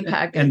at sea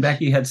package. And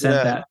Becky had sent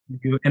that.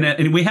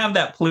 And we have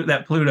that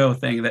Pluto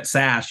thing, that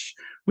sash,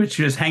 which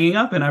is hanging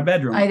up in our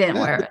bedroom. I didn't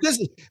wear it. This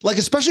is,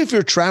 especially if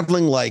you're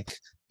traveling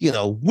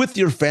with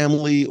your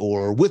family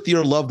or with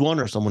your loved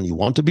one or someone you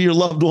want to be your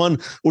loved one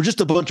or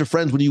just a bunch of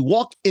friends, when you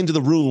walk into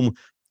the room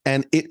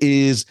and it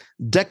is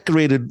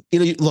decorated,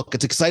 look,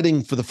 it's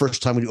exciting for the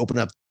first time when you open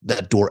up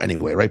that door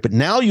anyway, right? But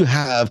now you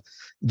have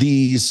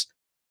these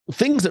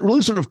things that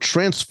really sort of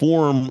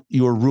transform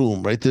your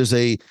room, right? There's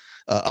a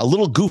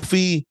little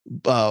goofy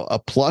a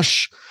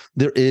plush.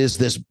 There is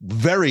this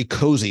very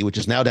cozy, which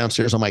is now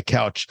downstairs on my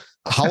couch,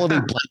 holiday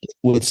blanket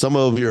with some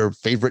of your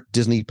favorite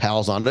Disney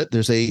pals on it.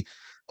 There's a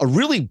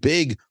really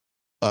big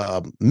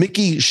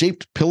Mickey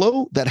shaped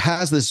pillow that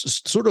has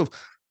this sort of,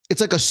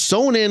 it's like a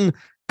sewn in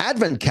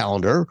advent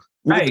calendar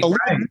with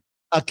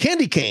a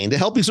candy cane to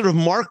help you sort of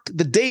mark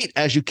the date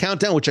as you count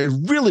down, which I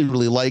really,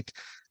 really like.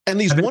 And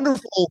these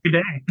wonderful,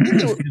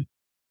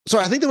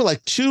 I think they were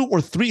 2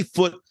 or 3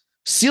 foot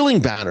ceiling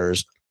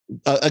banners.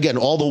 Again,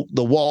 all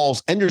the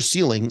walls and your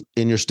ceiling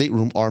in your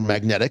stateroom are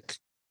magnetic.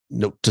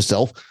 Note to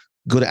self,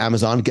 go to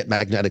Amazon, get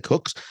magnetic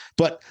hooks.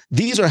 But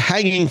these are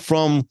hanging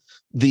from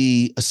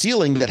the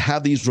ceiling that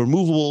have these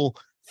removable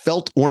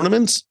felt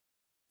ornaments.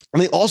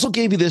 And they also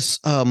gave you this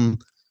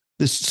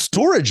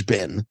storage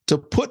bin to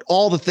put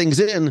all the things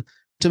in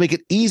to make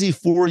it easy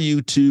for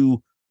you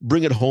to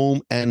bring it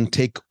home and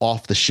take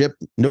off the ship.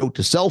 Note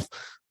to self,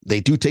 they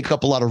do take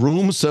up a lot of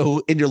room.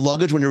 So in your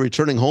luggage when you're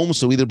returning home,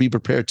 so either be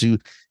prepared to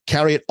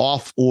carry it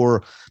off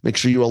or make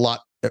sure you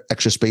allot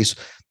extra space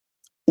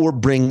or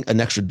bring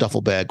an extra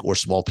duffel bag or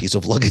small piece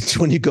of luggage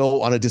when you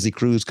go on a Disney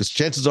cruise, because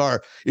chances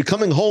are you're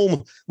coming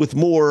home with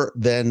more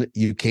than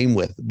you came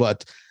with.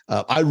 But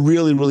I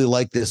really, really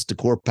like this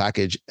decor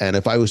package. And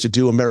if I was to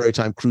do a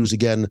Merrytime cruise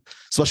again,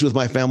 especially with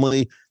my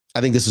family,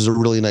 I think this is a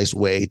really nice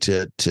way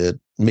to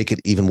make it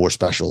even more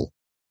special.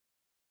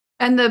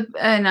 And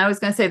I was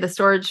going to say the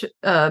storage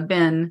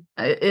bin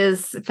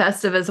is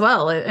festive as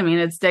well.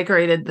 It's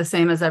decorated the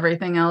same as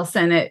everything else,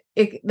 and it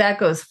that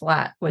goes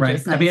flat, which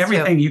is nice.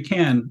 Everything you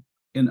can,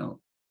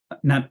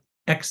 not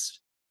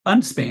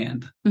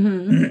unspanned.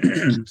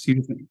 Mhm.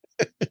 Excuse me.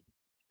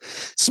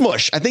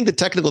 Smush. I think the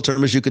technical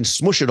term is you can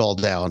smush it all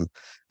down,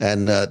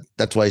 and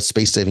that's why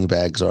space-saving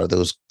bags are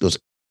those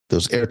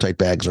airtight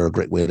bags are a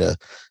great way to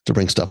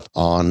bring stuff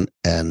on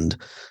and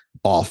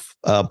off.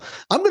 I'm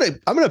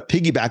gonna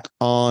piggyback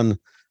on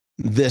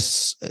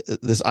this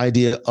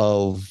idea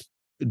of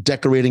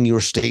decorating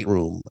your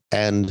stateroom,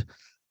 and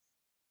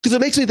because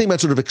it makes me think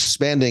about sort of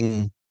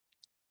expanding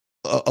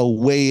a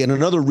way and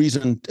another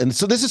reason. And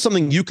so this is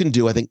something you can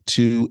do, I think,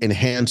 to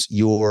enhance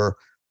your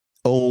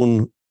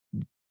own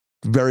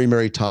very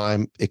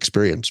Merrytime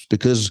experience,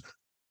 because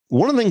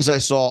one of the things I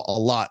saw a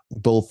lot,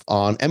 both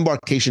on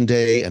embarkation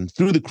day and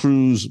through the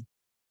cruise,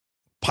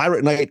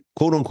 pirate night,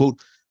 quote unquote,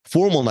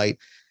 formal night,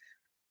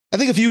 I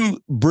think if you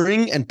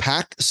bring and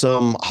pack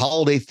some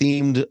holiday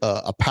themed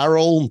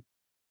apparel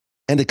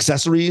and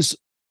accessories,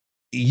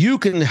 you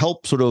can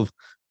help sort of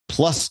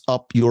plus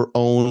up your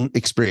own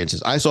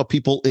experiences. I saw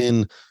people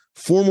in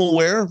formal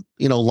wear,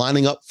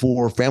 lining up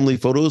for family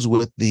photos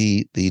with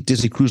the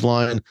Disney Cruise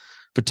Line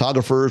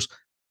photographers,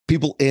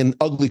 people in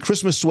ugly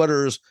Christmas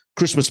sweaters,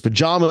 Christmas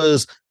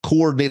pajamas,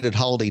 coordinated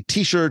holiday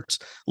t-shirts,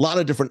 a lot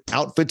of different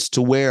outfits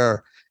to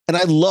wear. And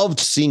I loved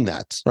seeing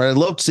that, right? I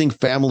loved seeing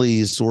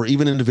families or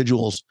even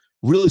individuals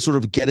really sort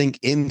of getting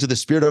into the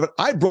spirit of it.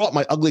 I brought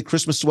my ugly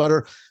Christmas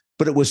sweater,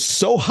 but it was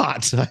so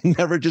hot. I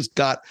never just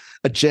got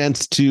a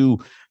chance to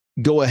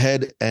go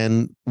ahead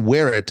and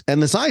wear it.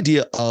 And this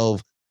idea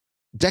of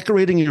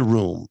decorating your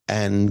room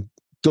and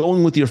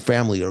going with your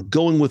family or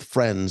going with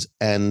friends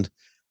and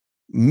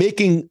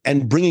making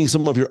and bringing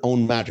some of your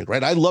own magic,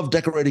 right? I love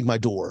decorating my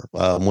door.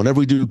 Whenever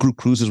we do group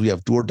cruises, we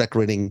have door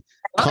decorating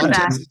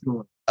contests.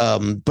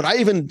 But I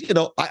even,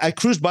 I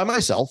cruised by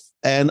myself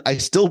and I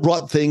still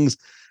brought things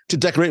to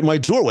decorate my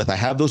door with. I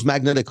have those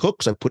magnetic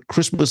hooks. I put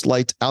Christmas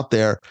lights out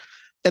there.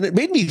 And it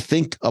made me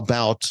think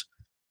about,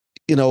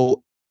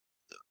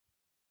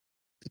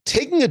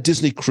 taking a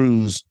Disney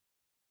cruise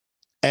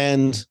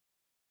and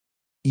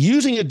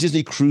using a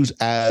Disney cruise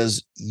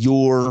as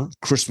your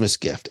Christmas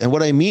gift. And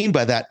what I mean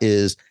by that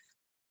is,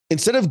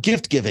 instead of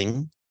gift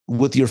giving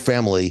with your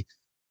family,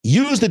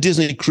 use the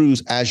Disney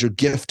cruise as your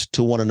gift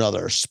to one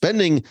another,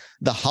 spending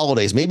the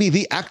holidays, maybe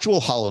the actual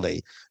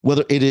holiday,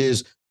 whether it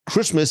is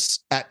Christmas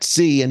at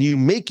sea and you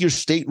make your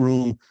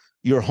stateroom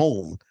your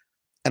home.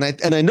 And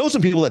I know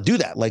some people that do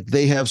that. Like,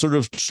 they have sort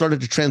of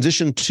started to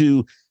transition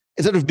to,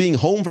 instead of being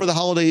home for the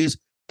holidays,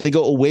 they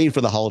go away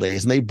for the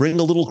holidays and they bring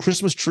a little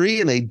Christmas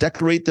tree and they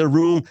decorate their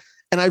room.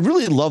 And I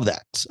really love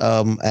that.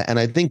 And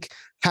I think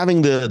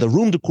having the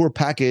room decor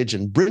package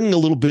and bringing a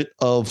little bit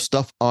of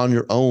stuff on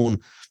your own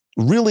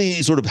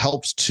really sort of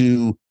helps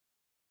to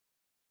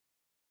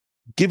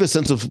give a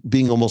sense of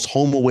being almost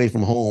home away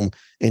from home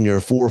in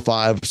your 4,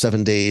 5,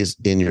 7 days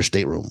in your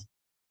stateroom.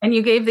 And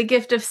you gave the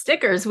gift of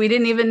stickers. We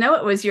didn't even know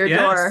it was your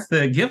door.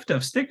 The gift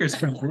of stickers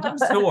from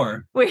Lou's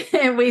door.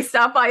 We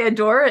stopped by a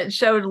door. It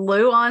showed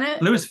Lou on it.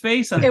 Lou's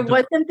face on it. It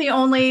wasn't the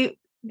only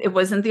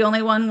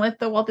one with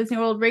the Walt Disney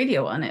World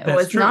radio on it. It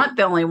was true. Not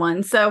the only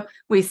one. So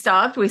we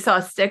stopped, we saw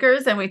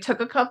stickers and we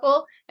took a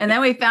couple and then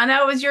we found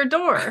out it was your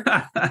door.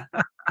 I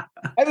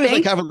was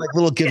like having like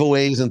little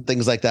giveaways and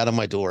things like that on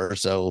my door.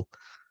 So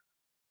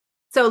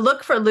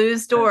look for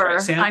Lou's door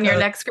right, on your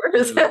next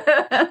cruise.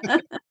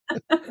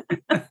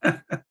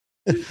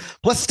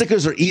 Plus,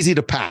 stickers are easy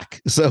to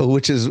pack, so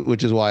which is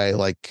why I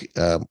like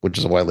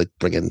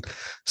bringing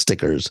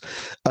stickers.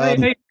 I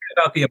think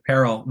about the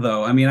apparel,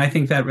 though. I mean, I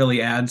think that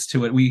really adds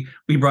to it. We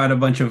brought a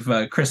bunch of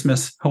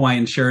Christmas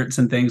Hawaiian shirts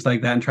and things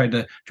like that, and tried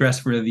to dress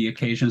for the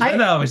occasions. That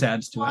always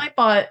adds to it.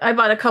 I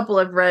bought a couple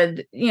of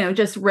red,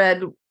 just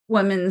red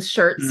women's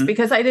shirts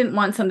because I didn't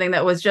want something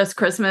that was just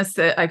Christmas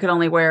that I could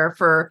only wear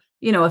for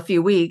a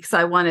few weeks.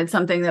 I wanted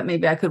something that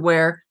maybe I could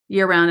wear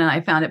year round, and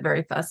I found it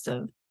very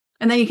festive.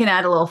 And then you can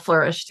add a little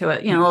flourish to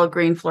it, a little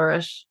green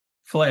flourish.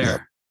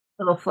 Flair.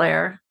 A little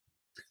flair.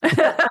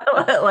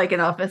 Like an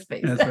Office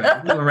Space. That's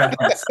right. Little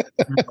reference.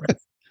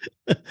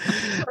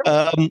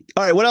 All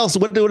right. What else?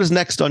 What is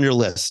next on your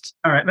list?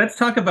 All right. Let's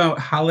talk about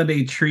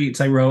holiday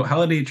treats. I wrote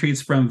holiday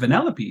treats from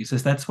Vanellope's.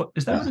 Is that what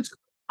it's called?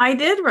 I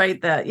did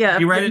write that. Yeah.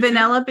 You write it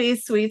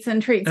Vanellope's sweets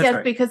and treats. That's yes,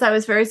 right. Because I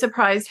was very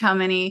surprised how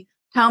many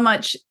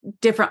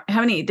different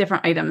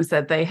items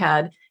that they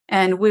had.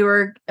 And we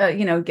were,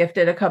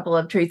 gifted a couple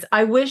of treats.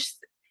 I wish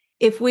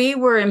if we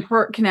were in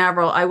Port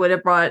Canaveral, I would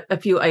have brought a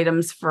few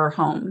items for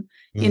home.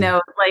 They're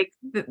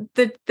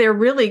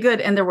really good.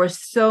 And there were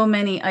so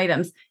many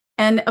items.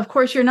 And of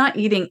course, you're not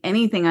eating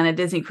anything on a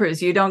Disney cruise.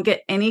 You don't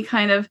get any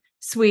kind of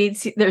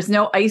sweets. There's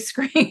no ice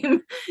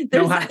cream.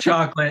 No hot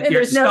chocolate.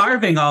 You're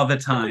starving all the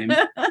time.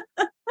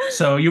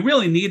 So you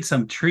really need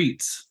some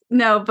treats.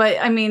 No, but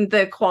I mean,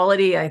 the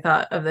quality, I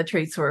thought, of the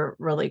treats were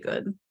really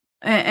good.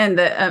 And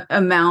the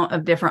amount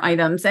of different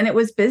items. And it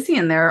was busy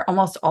in there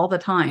almost all the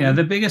time. Yeah,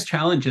 the biggest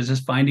challenge is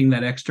just finding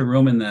that extra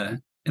room in the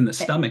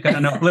stomach. I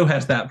don't know if Lou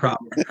has that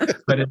problem,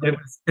 but it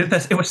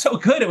was so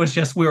good. It was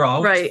just, we were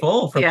always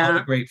full from all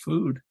the great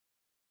food.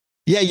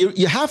 Yeah,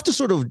 you have to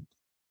sort of,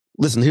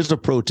 listen, here's a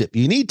pro tip.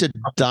 You need to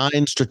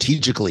dine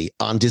strategically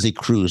on Disney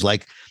Cruise.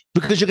 Like,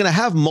 because you're going to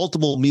have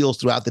multiple meals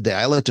throughout the day.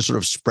 I like to sort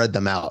of spread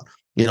them out.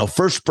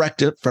 First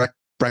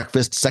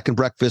breakfast, second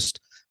breakfast,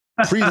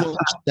 pre-lunch,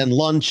 then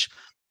lunch.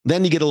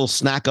 Then you get a little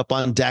snack up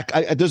on deck.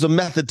 There's a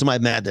method to my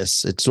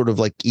madness. It's sort of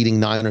like eating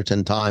 9 or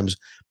 10 times.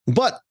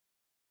 But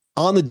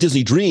on the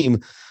Disney Dream,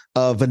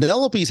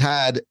 Vanellope's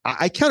had,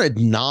 I counted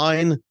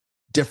 9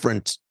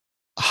 different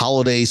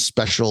holiday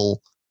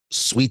special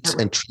sweets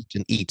and treats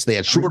and eats. They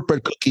had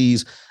shortbread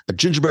cookies, a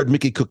gingerbread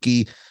Mickey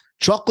cookie,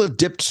 chocolate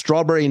dipped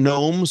strawberry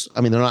gnomes.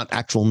 I mean, they're not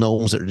actual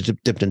gnomes that are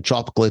dipped in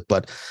chocolate,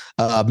 but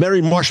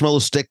merry marshmallow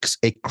sticks,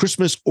 a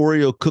Christmas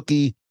Oreo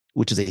cookie,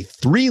 which is a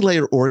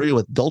 3-layer Oreo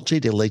with dulce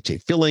de leche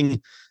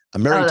filling, a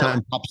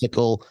Merrytime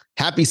popsicle,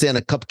 Happy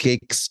Santa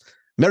cupcakes,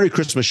 Merry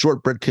Christmas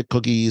shortbread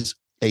cookies,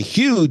 a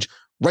huge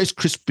Rice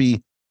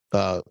Krispie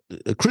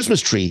Christmas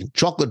tree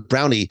chocolate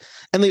brownie,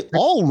 and they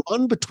all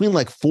run between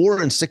like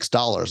 $4 and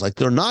 $6. Like,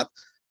 they're not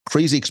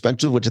crazy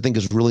expensive, which I think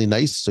is really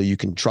nice. So you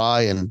can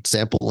try and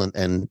sample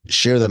and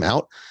share them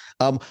out.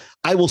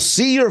 I will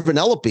see your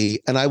Vanellope,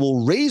 and I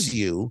will raise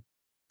you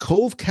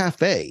Cove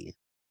Cafe.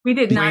 We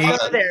did not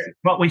go there,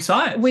 but we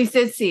saw it. We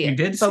did see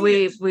it, but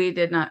we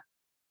did not.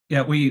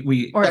 Yeah,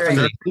 we order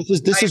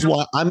it. This is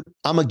why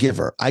I'm a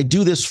giver. I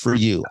do this for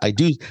you.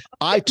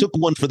 I took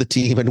one for the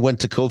team and went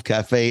to Cove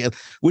Cafe,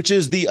 which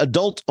is the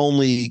adult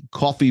only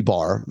coffee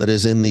bar that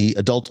is in the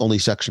adult only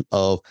section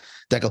of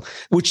Deco,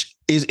 which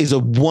is a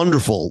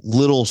wonderful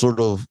little sort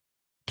of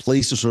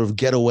place to sort of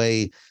get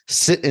away,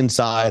 sit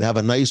inside, have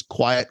a nice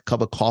quiet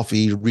cup of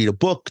coffee, read a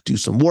book, do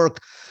some work.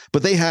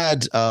 But they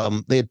had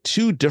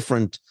 2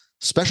 different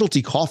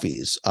specialty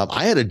coffees.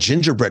 I had a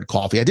gingerbread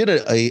coffee. I did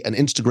an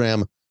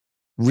Instagram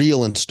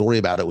reel and story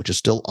about it, which is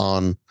still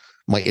on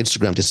my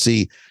Instagram to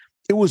see.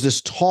 It was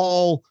this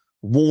tall,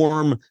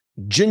 warm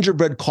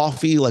gingerbread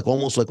coffee, like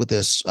almost like with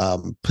this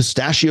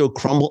pistachio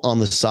crumble on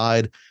the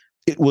side.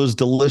 It was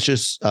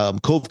delicious.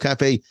 Cove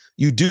Cafe,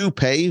 you do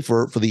pay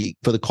for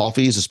the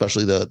coffees,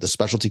 especially the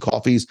specialty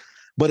coffees,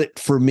 but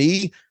for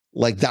me,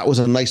 like, that was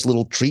a nice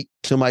little treat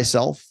to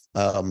myself.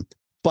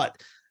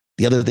 But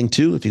the other thing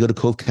too, if you go to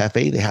Cove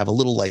Cafe, they have a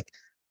little like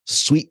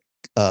sweet,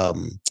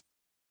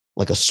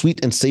 like a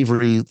sweet and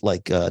savory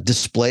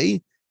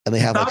display, and they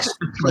have like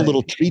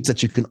little treats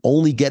that you can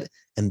only get,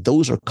 and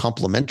those are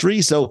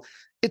complimentary. So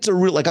it's a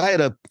real, I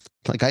had a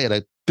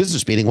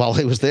business meeting while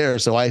I was there,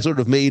 so I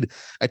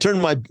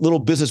turned my little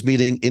business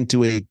meeting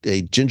into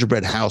a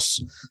gingerbread house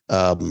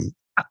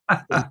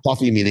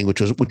coffee meeting,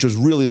 which was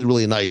really,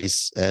 really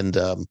nice. And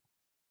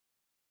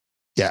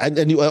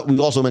we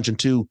also mentioned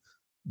too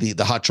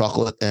the hot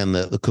chocolate and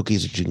the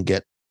cookies that you can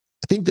get.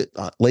 I think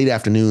that late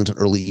afternoons and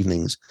early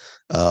evenings,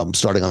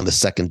 starting on the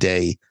second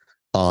day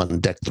on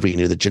deck 3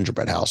 near the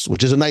gingerbread house,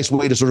 which is a nice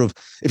way to sort of,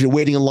 if you're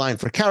waiting in line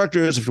for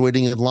characters, if you're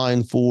waiting in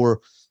line for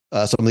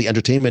some of the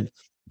entertainment,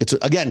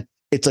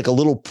 it's like a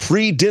little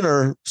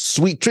pre-dinner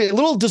sweet treat, a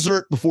little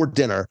dessert before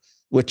dinner,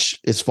 which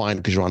is fine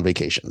because you're on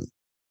vacation.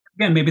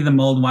 Again, maybe the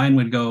mulled wine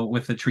would go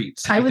with the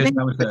treats. I think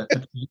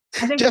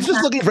Jeff's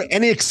just looking for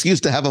any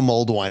excuse to have a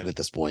mulled wine at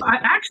this point.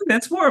 Actually,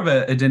 that's more of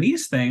a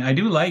Denise thing. I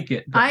do like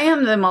it. I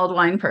am the mulled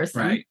wine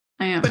person. Right.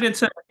 I am. But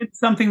it's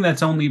something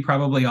that's only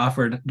probably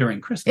offered during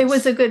Christmas. It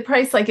was a good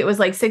price. Like, it was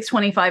like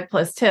 $6.25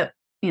 plus tip,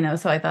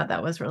 so I thought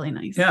that was really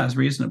nice. Yeah, it's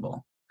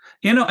reasonable.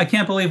 I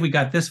can't believe we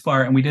got this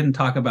far and we didn't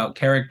talk about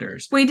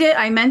characters. We did.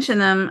 I mentioned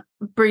them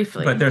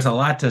briefly. But there's a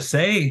lot to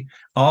say.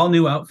 All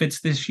new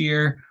outfits this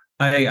year.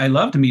 I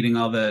loved meeting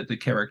all the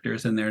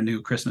characters in their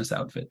new Christmas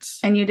outfits.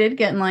 And you did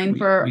get in line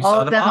for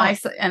all of them.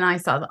 I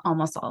saw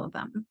almost all of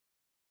them.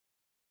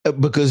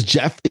 Because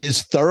Jeff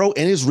is thorough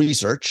in his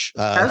research.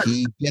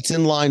 He gets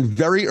in line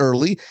very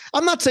early.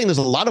 I'm not saying there's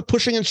a lot of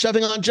pushing and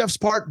shoving on Jeff's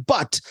part,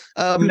 but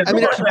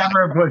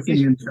never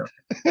pushing and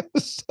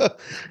shoving.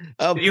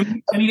 Did you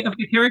meet any of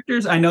the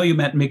characters? I know you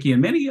met Mickey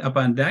and Minnie up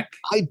on deck.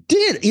 I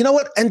did. You know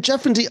what? And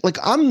Jeff and Dee,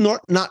 I'm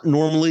not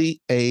normally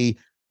a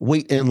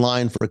wait in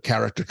line for a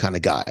character kind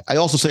of guy. I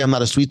also say I'm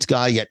not a sweets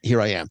guy, yet here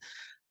I am.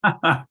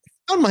 I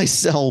found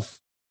myself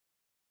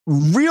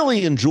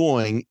really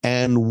enjoying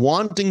and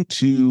wanting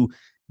to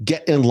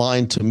get in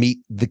line to meet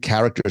the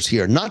characters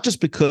here, not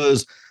just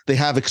because they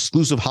have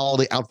exclusive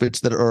holiday outfits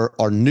that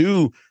are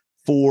new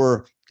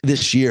for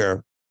this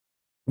year,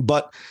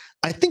 but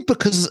I think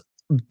because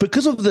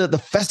of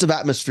the festive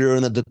atmosphere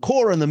and the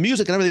decor and the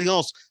music and everything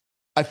else,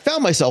 I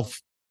found myself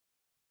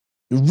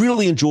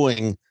really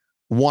enjoying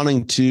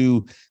wanting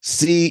to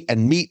see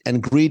and meet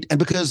and greet. And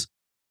because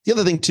the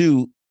other thing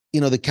too,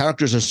 the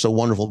characters are so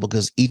wonderful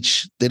because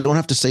they don't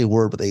have to say a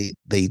word, but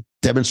they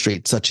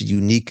demonstrate such a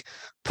unique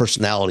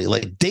personality.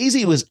 Like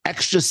Daisy was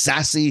extra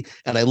sassy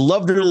and I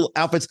loved her little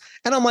outfits.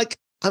 And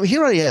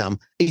here I am,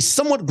 a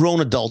somewhat grown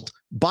adult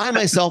by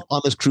myself on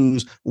this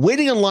cruise,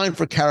 waiting in line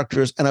for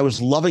characters. And I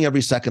was loving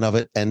every second of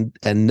it and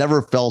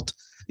never felt,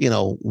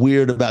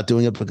 weird about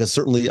doing it, because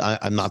certainly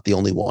I'm not the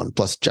only one.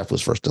 Plus Jeff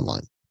was first in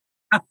line.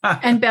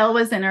 And Belle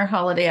was in her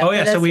holiday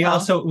outfit. Oh yeah,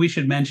 so we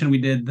should mention we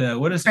did the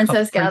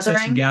Princess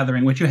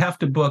Gathering, which you have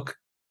to book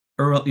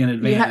early in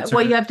advance.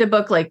 You have to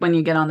book like when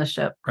you get on the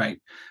ship. Right.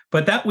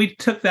 But that we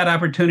took that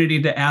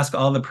opportunity to ask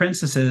all the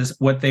princesses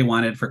what they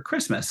wanted for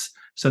Christmas.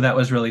 So that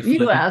was really fun.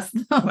 You asked.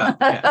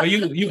 Well,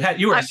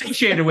 you were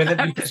associated with it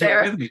because you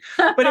were with me.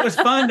 But it was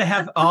fun to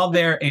have all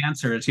their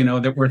answers,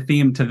 that were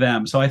themed to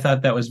them. So I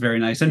thought that was very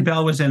nice. And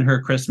Belle was in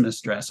her Christmas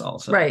dress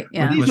also. Right.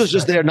 Yeah. Denise was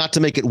just there not to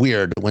make it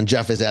weird when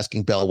Jeff is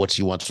asking Belle what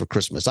she wants for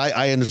Christmas.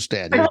 I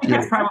understand.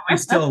 It's probably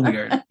still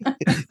weird.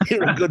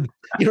 You're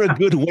a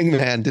good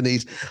wingman,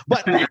 Denise.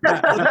 But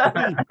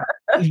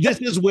this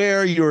is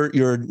where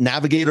your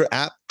Navigator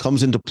app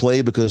comes into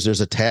play, because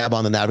there's a tab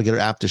on the Navigator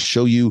app to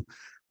show you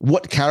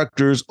what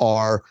characters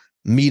are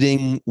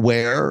meeting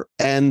where.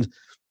 And,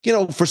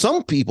 for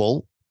some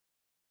people,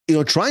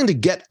 trying to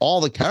get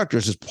all the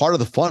characters is part of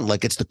the fun.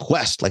 Like, it's the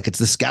quest, like it's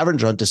the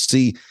scavenger hunt to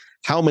see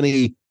how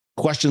many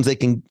questions they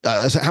can,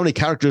 how many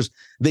characters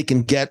they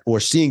can get, or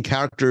seeing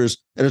characters.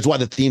 And it's why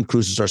the theme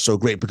cruises are so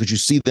great, because you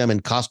see them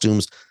in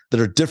costumes that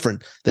are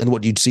different than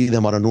what you'd see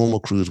them on a normal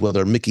cruise,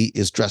 whether Mickey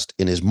is dressed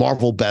in his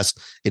Marvel best,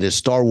 in his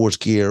Star Wars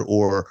gear,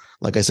 or,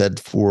 like I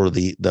said, for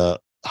the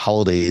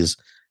holidays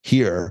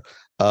here.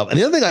 And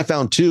the other thing I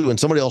found too, and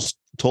somebody else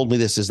told me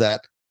this, is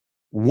that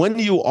when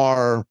you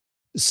are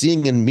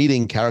seeing and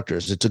meeting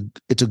characters, it's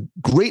a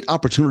great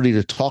opportunity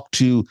to talk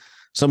to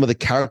some of the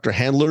character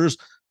handlers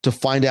to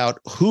find out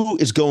who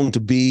is going to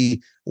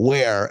be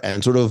where,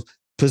 and sort of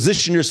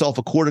position yourself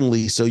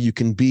accordingly so you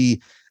can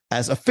be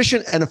as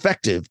efficient and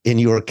effective in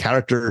your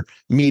character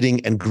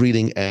meeting and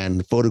greeting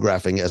and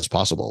photographing as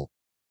possible.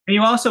 And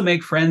you also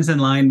make friends in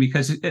line,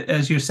 because,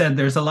 as you said,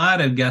 there's a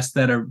lot of guests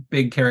that are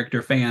big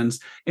character fans,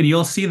 and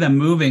you'll see them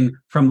moving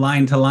from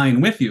line to line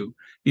with you,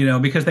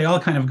 because they all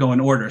kind of go in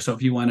order. So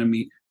if you want to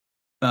meet,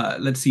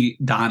 let's see,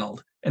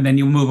 Donald, and then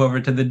you move over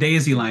to the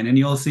Daisy line, and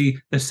you'll see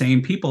the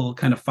same people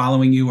kind of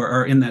following you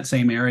or in that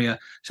same area.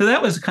 So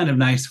that was kind of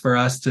nice for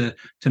us to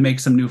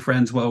make some new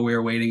friends while we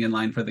were waiting in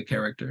line for the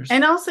characters.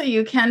 And also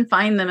you can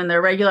find them in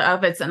their regular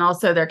outfits and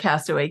also their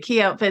Castaway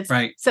Key outfits.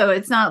 Right. So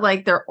it's not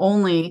like they're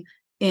only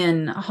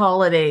in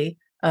holiday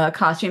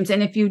costumes.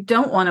 And if you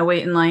don't want to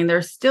wait in line,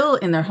 they're still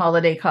in their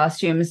holiday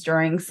costumes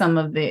during some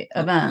of the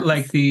events.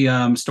 Like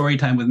the story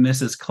time with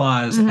Mrs.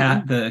 Claus,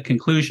 at the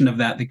conclusion of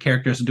that, the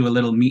characters do a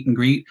little meet and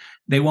greet.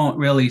 They won't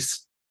really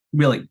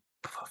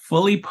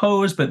fully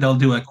pose, but they'll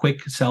do a quick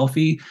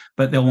selfie,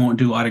 but they won't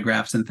do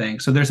autographs and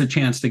things. So there's a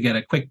chance to get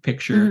a quick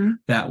picture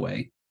that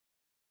way.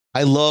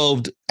 I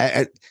loved...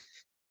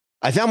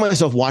 I found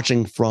myself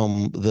watching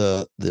from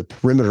the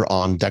perimeter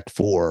on deck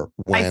 4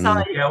 when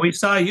we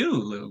saw you,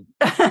 Lou.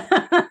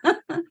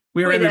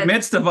 We were in the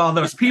midst of all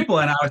those people,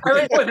 and I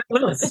was a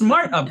little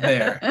smart up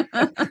there.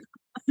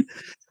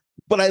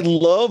 But I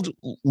loved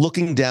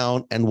looking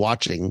down and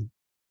watching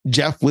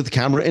Jeff with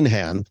camera in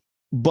hand,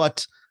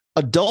 but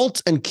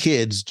adults and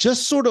kids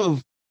just sort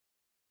of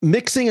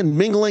mixing and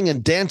mingling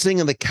and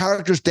dancing, and the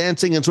characters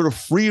dancing and sort of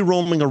free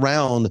roaming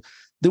around.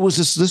 There was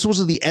this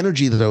was the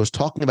energy that I was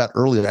talking about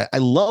earlier. I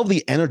love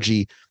the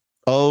energy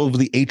of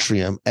the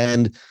atrium,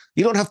 and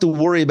you don't have to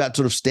worry about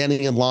sort of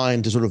standing in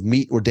line to sort of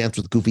meet or dance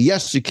with Goofy.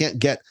 Yes, you can't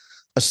get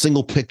a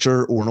single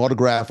picture or an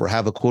autograph or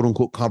have a quote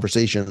unquote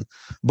conversation,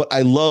 but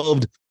I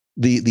loved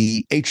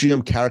the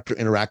atrium character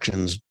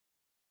interactions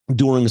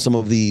during some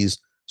of these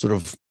sort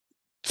of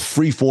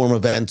free form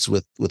events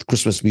with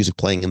Christmas music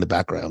playing in the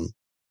background.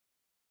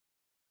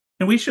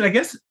 And I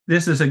guess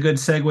this is a good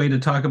segue to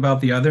talk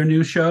about the other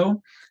new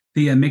show,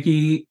 the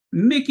Mickey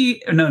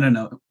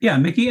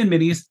and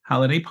Minnie's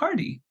Holiday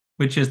Party,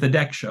 which is the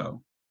deck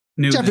show.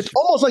 Jeff, it's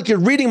almost like you're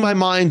reading my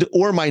mind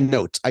or my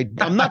notes.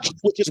 I'm not sure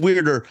which is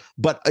weirder,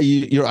 but I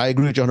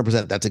agree with you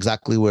 100%. That's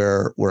exactly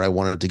where I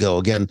wanted to go.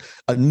 Again,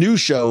 a new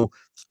show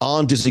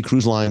on Disney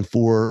Cruise Line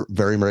for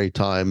Very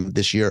Merrytime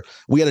this year.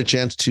 We had a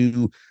chance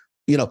to,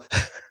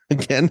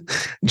 again,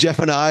 Jeff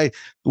and I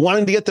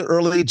wanting to get there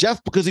early.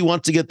 Jeff, because he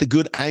wants to get the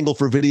good angle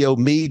for video.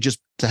 Me, just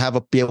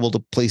to be able to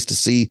place to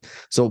see.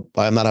 So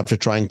I'm not after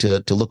trying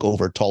to look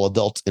over tall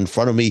adults in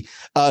front of me.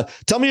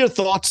 Tell me your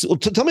thoughts.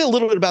 Tell me a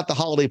little bit about the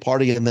holiday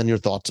party and then your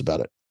thoughts about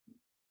it.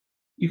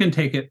 You can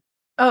take it.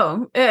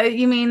 Oh,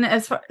 you mean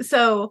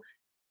so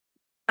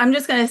I'm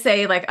just going to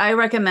say, I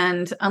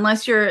recommend,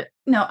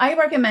 I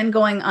recommend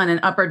going on an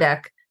upper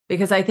deck,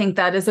 because I think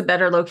that is a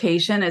better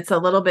location. It's a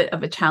little bit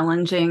of a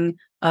challenging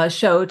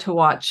show to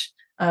watch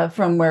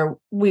from where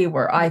we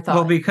were, I thought.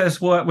 Well, because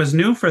what was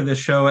new for this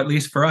show, at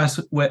least for us,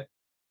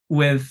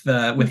 with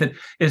it,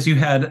 is you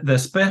had the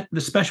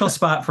special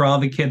spot for all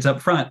the kids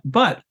up front,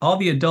 but all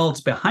the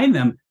adults behind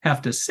them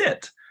have to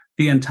sit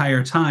the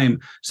entire time.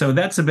 So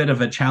that's a bit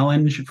of a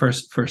challenge for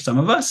some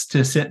of us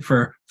to sit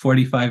for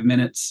 45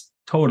 minutes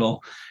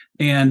total.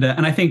 And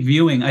I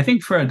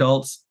think for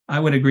adults, I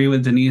would agree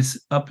with Denise,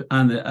 up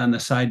on the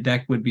side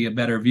deck would be a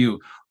better view.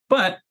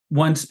 But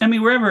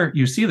wherever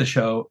you see the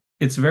show,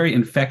 it's very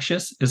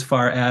infectious as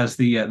far as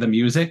the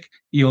music.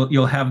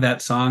 You'll have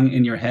that song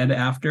in your head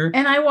after.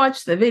 And I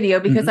watched the video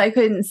because I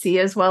couldn't see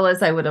as well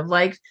as I would have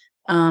liked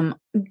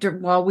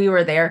while we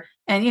were there.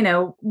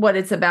 And what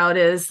it's about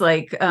is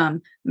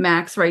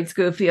Max writes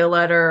Goofy a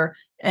letter,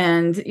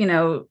 and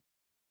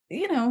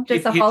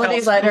just a He holiday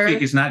tells letter. Goofy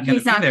he's not going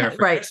to be there for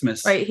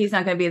Christmas. Right. He's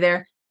not going to be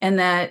there. And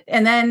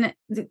then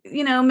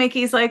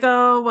Mickey's like,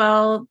 oh,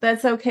 well,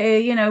 that's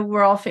okay.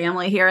 We're all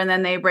family here. And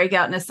then they break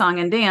out in a song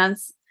and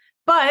dance.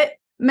 But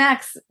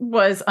Max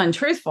was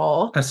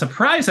untruthful. A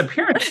surprise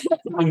appearance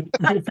from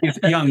Goofy's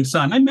young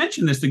son. I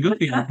mentioned this to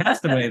Goofy and he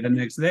passed away the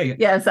next day.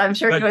 Yes, I'm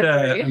sure he was.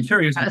 I'm sure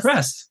he was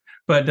impressed.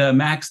 But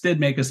Max did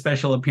make a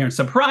special appearance,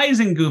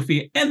 surprising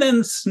Goofy. And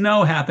then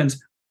snow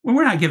happens. Well,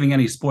 we're not giving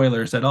any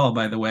spoilers at all,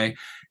 by the way.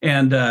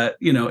 And,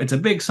 it's a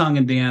big song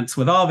and dance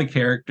with all the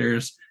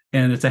characters.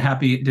 And it's a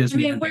happy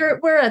Disney. I mean,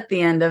 we're at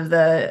the end of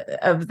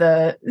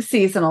the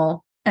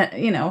seasonal,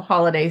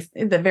 holidays,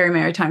 the Very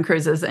Merrytime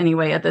cruises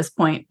anyway at this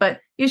point. But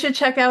you should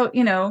check out,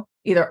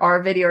 either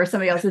our video or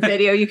somebody else's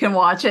video. You can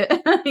watch it,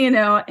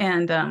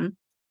 And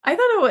I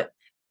thought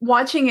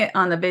watching it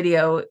on the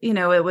video,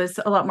 it was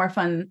a lot more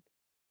fun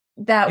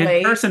that way.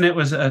 In person, it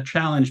was a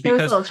challenge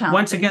because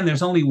once again,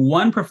 there's only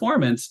one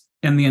performance,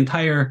 and the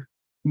entire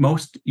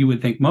you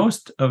would think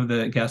most of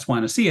the guests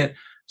want to see it.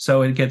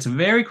 So it gets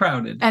very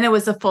crowded. And it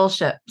was a full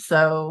ship.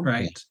 So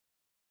right.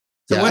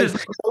 So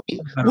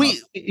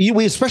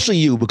we especially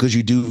you, because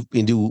you do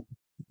video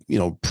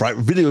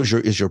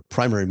is your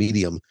primary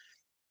medium.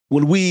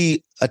 When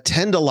we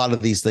attend a lot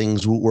of these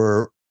things,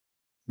 we're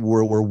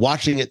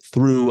watching it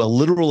through a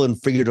literal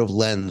and figurative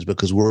lens,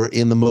 because we're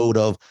in the mode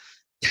of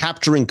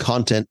capturing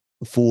content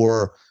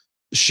for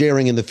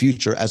sharing in the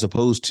future, as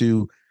opposed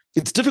to,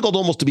 it's difficult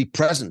almost to be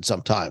present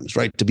sometimes,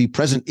 right? To be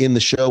present in the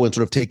show and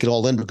sort of take it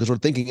all in, because we're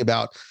thinking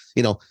about,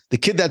 the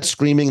kid that's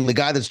screaming, the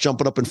guy that's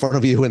jumping up in front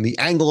of you, and the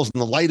angles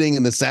and the lighting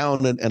and the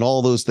sound and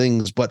all those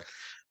things. But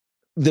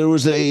there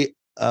was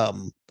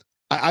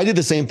I did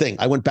the same thing.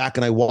 I went back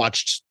and I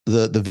watched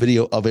the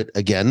video of it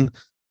again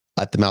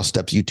at the Mouse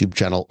Steps YouTube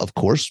channel, of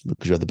course,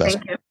 because you're the best.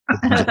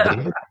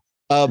 Thank you.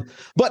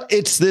 But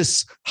it's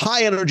this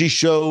high energy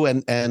show,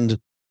 and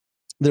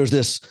there's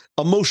this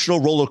emotional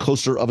roller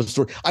coaster of a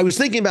story. I was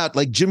thinking about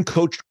like Jim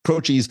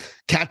Croce's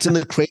Cats in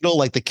the Cradle,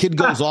 like the kid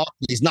goes off,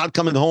 he's not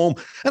coming home.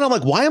 And I'm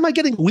like, why am I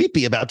getting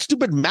weepy about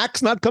stupid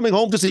Max not coming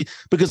home to see?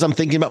 Because I'm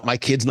thinking about my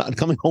kids not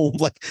coming home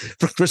like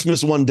for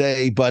Christmas one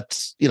day. But,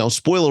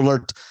 spoiler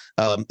alert,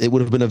 it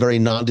would have been a very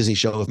non-Disney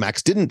show if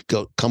Max didn't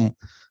come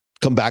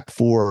back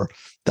for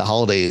the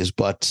holidays.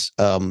 But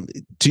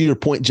to your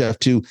point, Jeff,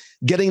 too,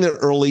 getting there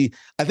early.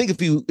 I think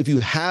if you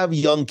have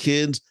young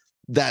kids,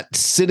 that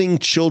sitting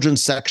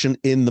children's section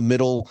in the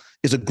middle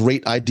is a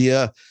great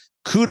idea.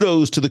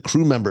 Kudos to the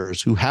crew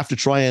members who have to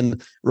try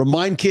and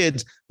remind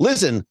kids,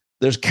 listen,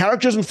 there's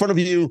characters in front of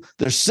you,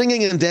 they're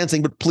singing and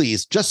dancing, but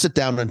please just sit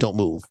down and don't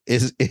move. They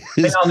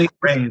all need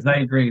praise. I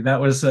agree. That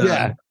was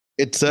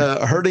it's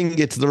herding.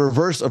 It's the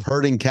reverse of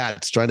herding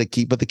cats, trying to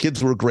keep, but the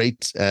kids were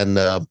great. And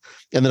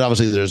then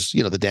obviously there's,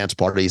 the dance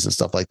parties and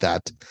stuff like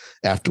that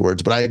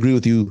afterwards. But I agree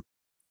with you,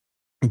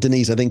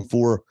 Denise. I think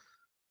for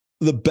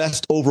the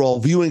best overall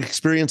viewing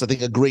experience, I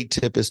think a great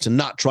tip is to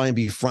not try and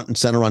be front and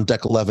center on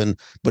deck 11,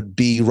 but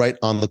be right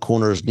on the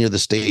corners near the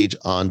stage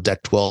on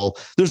deck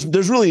 12.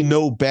 There's really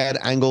no bad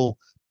angle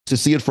to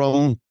see it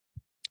from,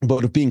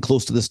 but if being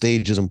close to the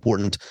stage is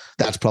important,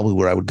 that's probably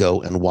where I would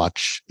go and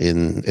watch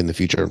in the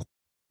future.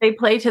 They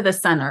play to the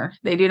center.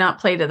 They do not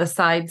play to the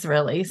sides,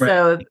 really. Right.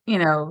 So,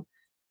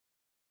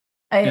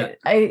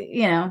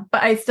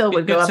 but I still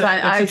would go up.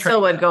 I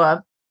still would go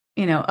up.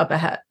 Up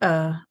ahead,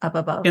 up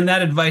above. And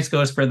that advice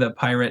goes for the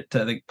pirate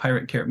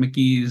character,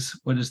 Mickey's.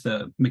 What is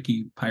the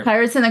Mickey pirate?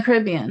 Pirates in the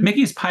Caribbean.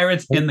 Mickey's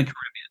Pirates in the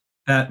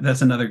Caribbean.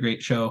 That's another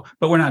great show.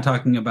 But we're not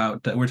talking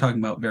about. We're talking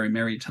about Very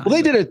Merrytime. Well,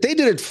 they did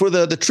it for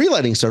the tree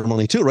lighting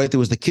ceremony too, right?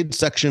 There was the kids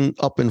section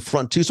up in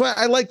front too. So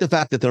I like the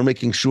fact that they're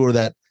making sure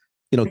that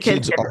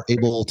kids are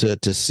able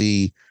to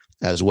see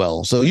as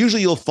well. So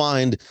usually you'll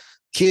find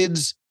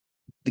kids.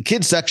 The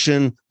kids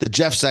section, the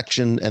Jeff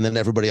section, and then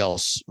everybody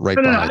else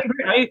behind. I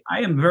agree. I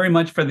am very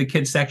much for the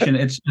kids section.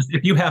 It's just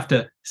if you have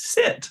to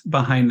sit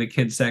behind the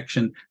kids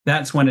section,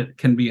 that's when it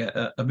can be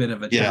a bit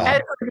of a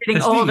challenge.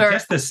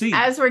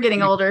 As we're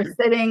getting older,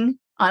 sitting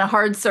on a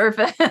hard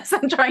surface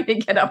and trying to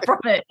get up from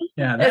it,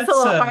 it's a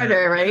little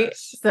harder, right?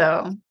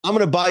 So I'm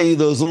going to buy you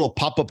those little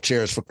pop-up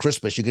chairs for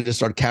Christmas. You can just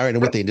start carrying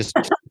them with you.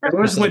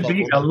 Those would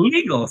be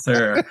illegal,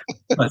 sir.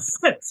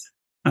 Sit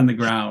on the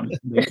ground.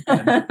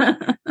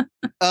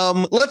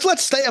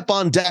 Let's stay up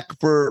on deck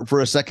for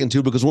a second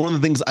too, because one of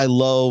the things I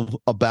love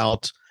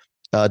about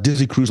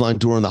Disney Cruise Line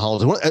during the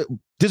holidays,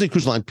 Disney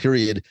Cruise Line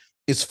period,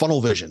 is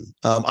funnel vision.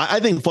 I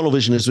think funnel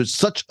vision is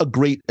such a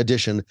great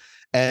addition,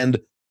 and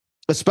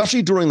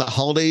especially during the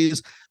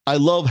holidays, I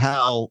love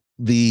how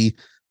the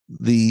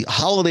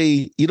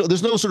holiday,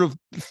 there's no sort of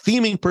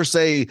theming per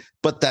se,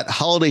 but that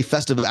holiday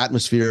festive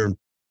atmosphere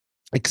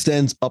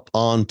extends up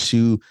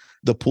onto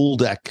the pool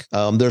deck.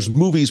 There's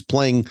movies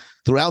playing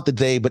throughout the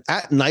day, but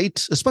at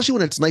night, especially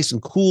when it's nice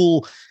and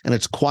cool and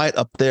it's quiet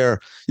up there,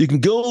 you can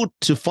go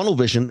to Funnel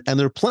Vision and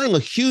they're playing a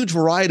huge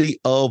variety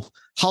of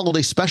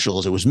holiday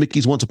specials. It was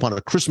Mickey's Once Upon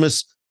a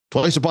Christmas,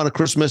 Twice Upon a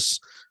Christmas,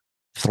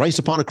 Thrice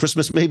Upon a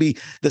Christmas, maybe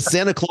the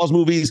Santa Claus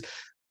movies.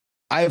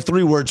 I have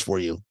 3 words for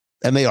you,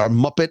 and they are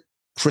Muppet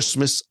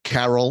Christmas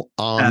Carol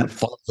on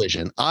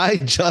Funvision. I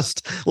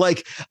just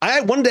like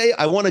one day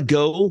I want to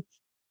go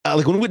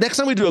like next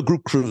time we do a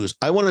group cruise,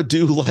 I want to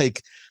do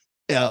like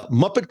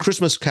Muppet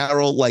Christmas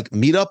Carol like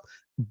meetup,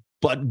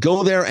 but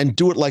go there and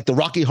do it like the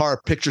Rocky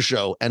Horror Picture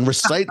Show and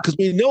recite because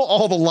we know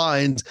all the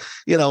lines,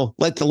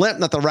 like the lamp,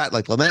 not the rat,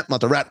 like the lamp,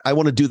 not the rat. I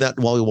want to do that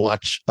while we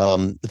watch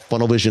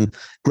Funnelvision,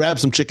 grab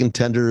some chicken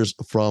tenders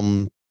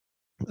from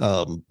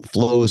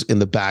Flo's in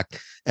the back.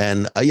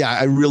 And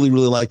I really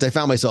liked. I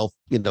found myself,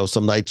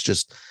 some nights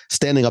just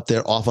standing up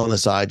there off on the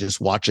side, just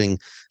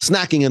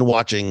snacking and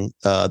watching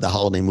the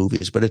holiday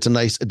movies. But it's a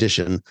nice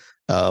addition.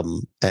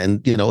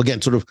 And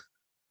again, sort of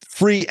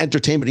free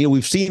entertainment.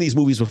 We've seen these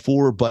movies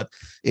before, but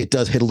it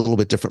does hit a little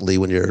bit differently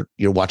when you're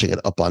watching it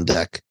up on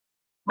deck.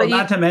 Well,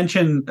 not to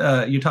mention,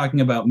 you're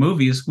talking about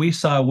movies. We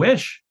saw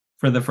Wish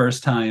for the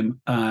first time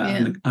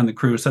on the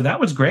cruise, so that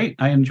was great.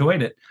 I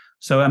enjoyed it.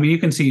 So, I mean, you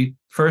can see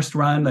first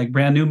run, like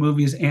brand new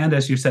movies, and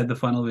as you said, the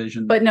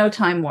Funnelvision. But no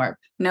Time Warp,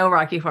 no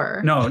Rocky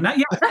Horror. No, not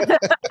yet.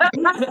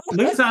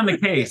 Lou's on the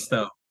case,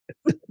 though.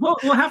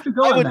 We'll have to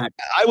go on that.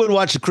 I would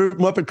watch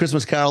Muppet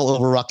Christmas Carol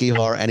over Rocky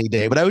Horror any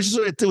day, but it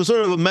was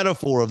sort of a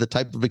metaphor of the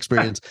type of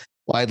experience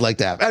I'd like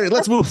to have. Anyway,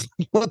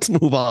 let's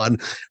move on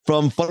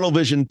from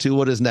Funnelvision to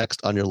what is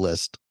next on your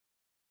list.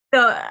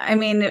 So, I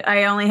mean,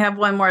 I only have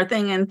one more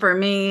thing, and for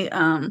me,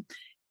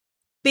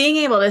 being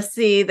able to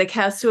see the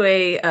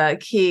Castaway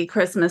Key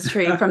Christmas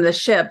tree from the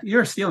ship.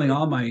 You're stealing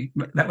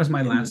that was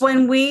my last.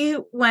 When we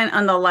went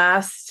on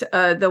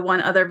the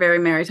one other very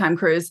Merrytime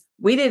cruise,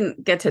 we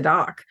didn't get to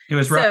dock. It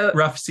was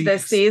rough seas. The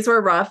seas were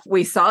rough.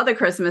 We saw the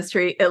Christmas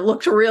tree. It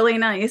looked really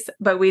nice,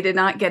 but we did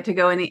not get to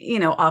go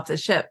off the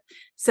ship.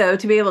 So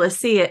to be able to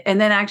see it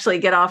and then actually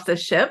get off the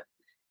ship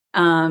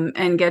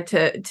and get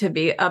to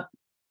be up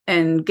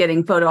and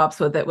getting photo ops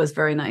with it was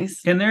very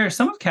nice. And there's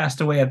some of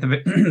Castaway at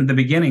the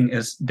beginning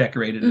is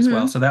decorated as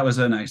well. So that was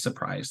a nice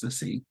surprise to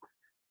see.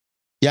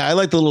 Yeah, I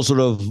like the little sort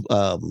of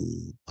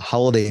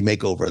holiday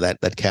makeover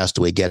that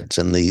Castaway gets,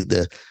 and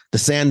the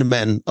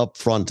Sandmen up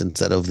front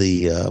instead of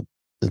the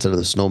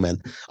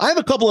snowmen. I have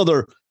a couple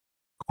other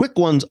quick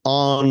ones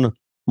on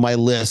my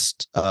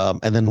list,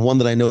 and then one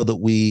that I know that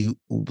we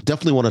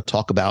definitely want to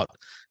talk about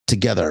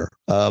together.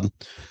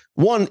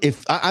 One,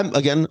 if I'm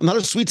not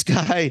a sweets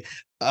guy.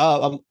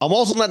 I'm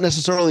also not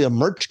necessarily a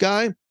merch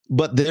guy,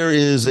 but there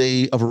is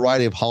a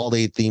variety of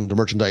holiday themed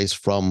merchandise,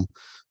 from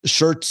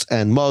shirts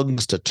and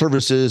mugs to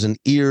turvises and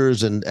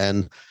ears and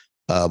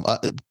a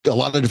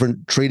lot of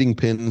different trading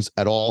pins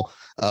at all.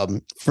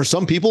 For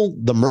some people,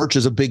 the merch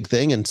is a big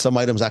thing, and some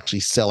items actually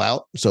sell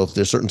out. So if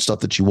there's certain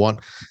stuff that you want,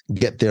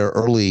 get there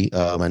early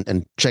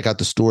and check out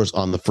the stores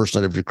on the first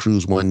night of your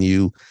cruise when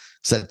you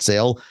set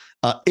sail.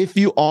 If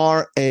you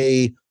are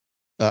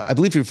I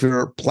believe if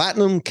you're a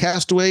Platinum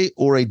Castaway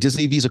or a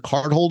Disney Visa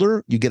card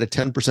holder, you get a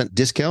 10%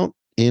 discount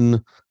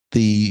in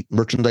the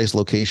merchandise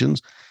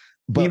locations.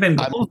 But even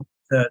gold,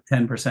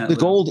 10%. The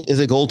gold is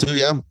a gold too,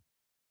 yeah.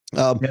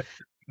 Right.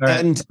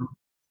 And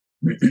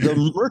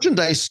the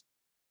merchandise,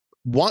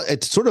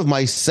 it's sort of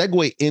my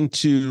segue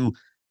into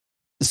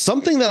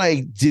something that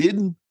I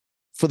did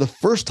for the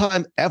first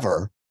time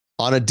ever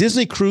on a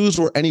Disney cruise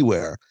or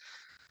anywhere.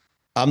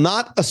 I'm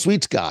not a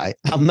sweets guy.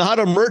 I'm not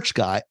a merch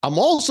guy. I'm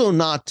also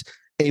not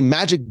a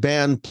Magic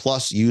Band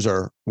Plus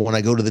user when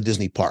I go to the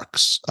Disney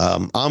parks.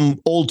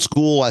 I'm old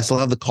school. I still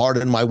have the card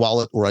in my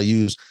wallet, or I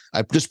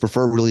just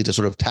prefer really to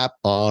sort of tap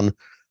on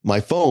my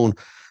phone.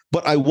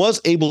 But I was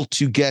able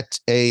to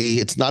get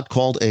it's not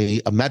called a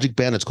Magic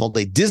Band, it's called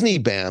a Disney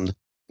Band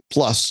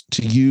Plus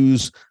to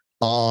use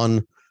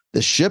on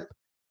the ship.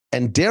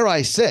 And dare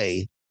I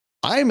say,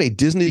 I am a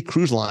Disney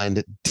Cruise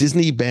Line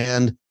Disney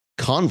Band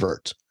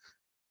convert,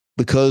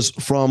 because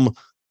from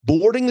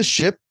boarding the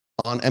ship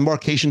on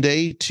embarkation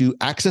day to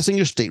accessing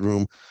your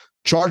stateroom,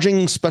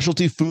 charging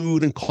specialty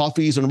food and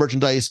coffees and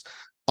merchandise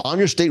on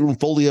your stateroom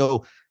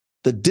folio,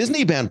 the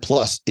Disney Band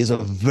Plus is a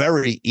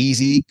very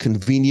easy,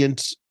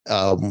 convenient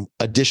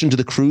addition to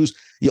the cruise.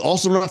 You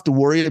also don't have to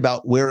worry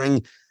about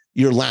wearing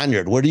your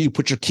lanyard. Where do you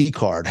put your key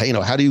card?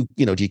 How do you,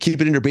 do you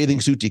keep it in your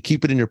bathing suit? Do you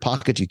keep it in your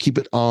pocket? Do you keep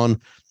it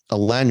on a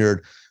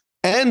lanyard?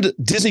 And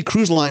Disney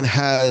Cruise Line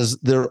has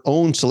their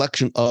own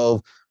selection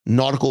of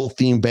nautical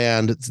themed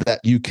bands that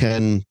you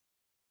can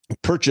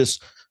purchase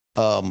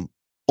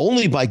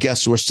only by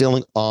guests who are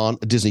sailing on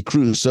a Disney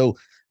cruise. So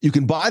you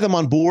can buy them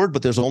on board,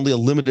 but there's only a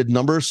limited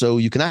number. So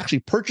you can actually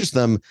purchase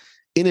them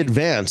in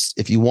advance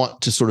if you want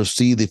to sort of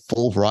see the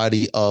full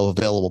variety of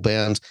available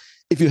bands.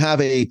 If you have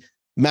a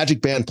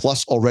Magic Band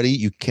Plus already,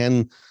 you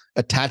can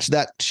attach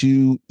that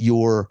to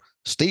your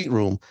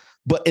stateroom.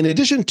 But in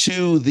addition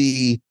to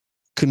the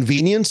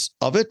convenience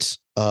of it,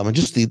 and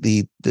just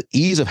the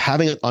ease of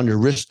having it on your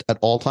wrist at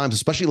all times,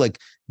 especially like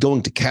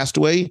going to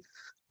Castaway,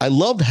 I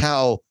loved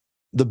how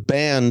the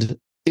band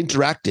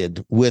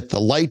interacted with the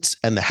lights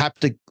and the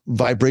haptic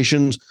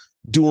vibrations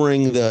in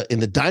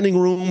the dining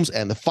rooms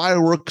and the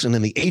fireworks and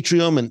in the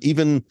atrium, and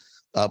even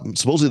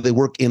supposedly they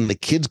work in the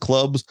kids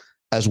clubs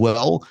as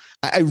well.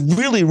 I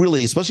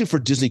really, especially for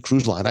Disney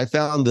Cruise Line, I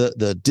found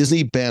the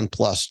Disney Band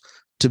Plus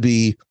to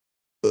be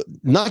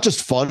not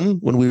just fun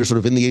when we were sort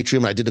of in the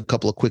atrium. I did a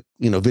couple of quick,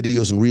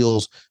 videos and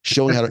reels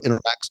showing how to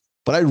interact,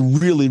 but I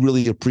really,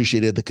 really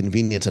appreciated the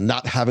convenience and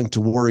not having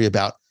to worry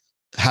about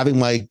having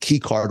my key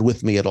card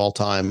with me at all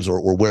times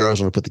or where I was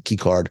going to put the key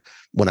card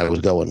when I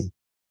was going.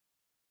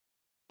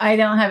 I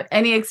don't have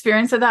any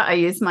experience with that. I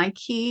use my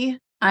key.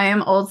 I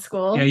am old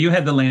school. Yeah, you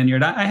had the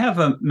lanyard. I have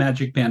a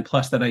Magic Band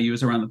Plus that I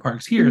use around the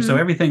parks here. So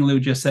everything Lou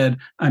just said,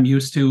 I'm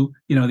used to,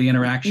 the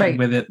interaction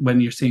with it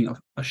when you're seeing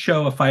a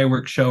show, a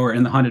fireworks show, or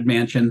in the Haunted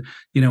Mansion,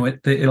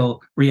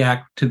 it'll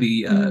react to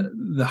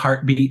the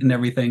heartbeat and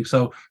everything.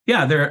 So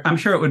yeah, I'm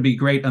sure it would be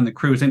great on the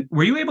cruise. And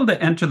were you able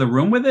to enter the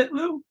room with it,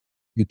 Lou?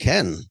 You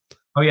can.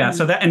 Oh yeah.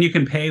 So and you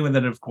can pay with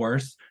it, of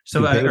course.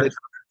 So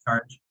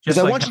because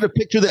I want you to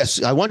picture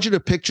this. I want you to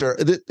picture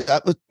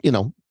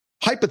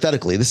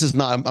hypothetically, this is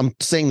not, I'm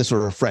saying this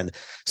for a friend.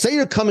 Say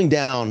you're coming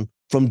down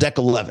from deck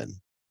 11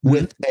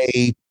 with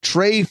a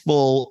tray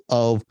full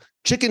of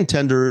chicken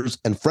tenders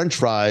and French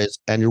fries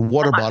and your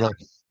water bottle,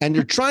 and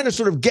you're trying to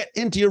sort of get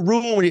into your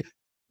room where you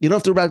don't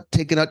have to about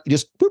take it out. You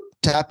just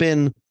tap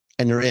in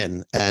and you're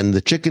in, and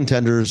the chicken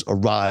tenders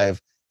arrive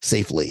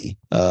safely.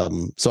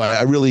 So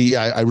I really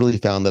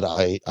found that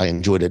I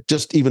enjoyed it,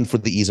 just even for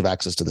the ease of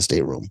access to the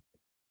stateroom.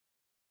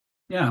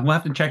 Yeah, we'll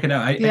have to check it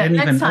out.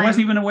 I wasn't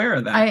even aware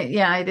of that.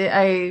 I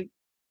did.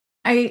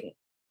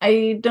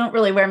 I don't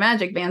really wear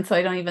Magic Bands, so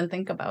I don't even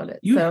think about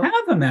it. You have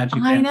a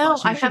Magic Band. I know.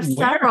 I have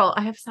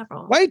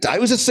several. Right. I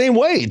was the same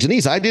way,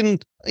 Denise. I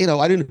didn't.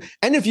 And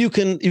if you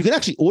can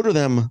actually order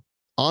them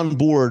on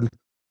board.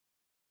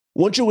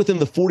 Once you're within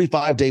the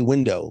 45-day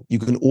window, you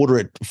can order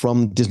it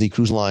from Disney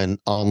Cruise Line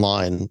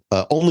online,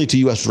 only to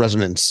U.S.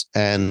 residents.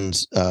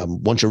 And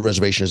once your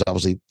reservation is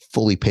obviously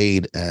fully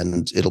paid,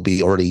 and it'll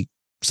be already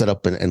set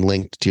up and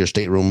linked to your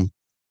stateroom.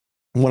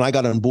 When I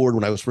got on board,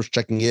 when I was first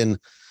checking in,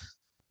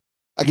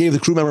 I gave the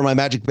crew member my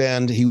Magic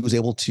Band. He was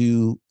able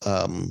to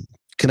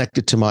connect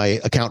it to my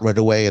account right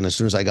away. And as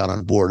soon as I got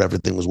on board,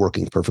 everything was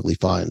working perfectly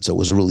fine. So it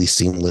was a really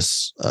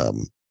seamless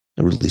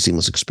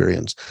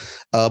experience.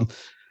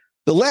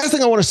 The last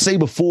thing I want to say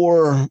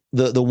before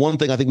the one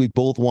thing I think we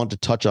both want to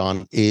touch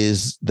on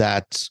is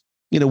that,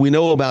 we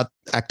know about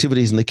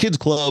activities in the kids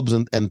clubs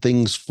and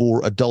things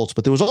for adults,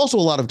 but there was also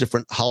a lot of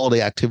different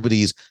holiday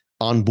activities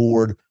on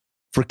board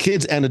for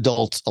kids and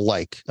adults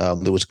alike.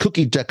 There was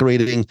cookie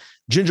decorating,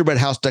 gingerbread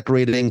house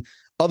decorating,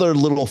 other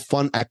little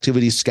fun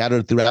activities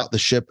scattered throughout the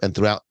ship and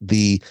throughout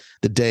the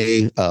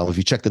day. If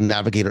you check the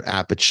Navigator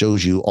app, it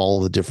shows you all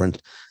the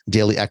different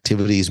daily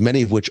activities,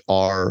 many of which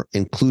are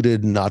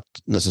included, not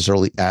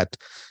necessarily at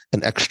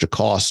an extra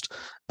cost.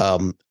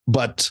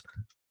 But,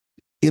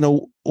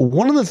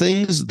 one of the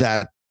things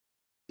that,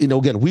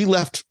 again, we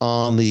left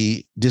on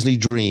the Disney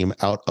Dream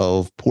out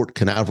of Port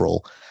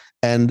Canaveral,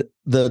 and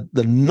the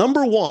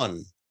number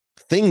one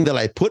thing that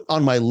I put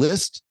on my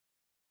list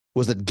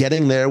was that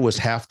getting there was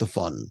half the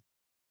fun.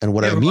 And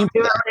what I mean,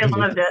 I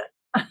loved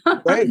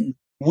it. Right?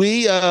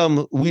 We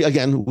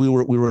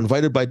were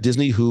invited by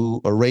Disney,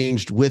 who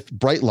arranged with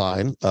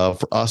Brightline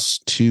for us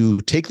to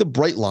take the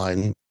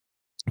Brightline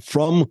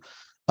from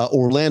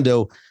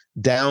Orlando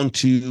down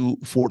to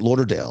Fort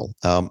Lauderdale.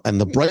 And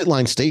the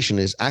Brightline station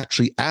is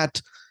actually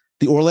at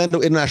the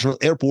Orlando International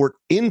Airport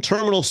in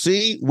Terminal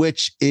C,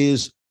 which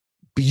is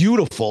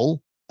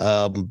beautiful.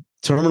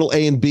 Terminal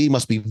A and B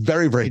must be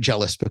very, very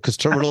jealous, because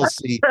Terminal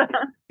C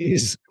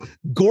is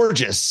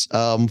gorgeous,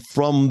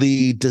 from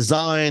the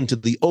design to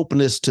the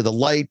openness to the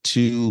light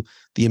to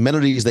the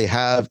amenities they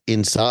have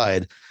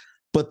inside.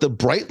 But the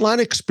Brightline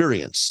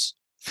experience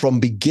from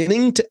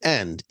beginning to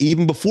end,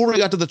 even before we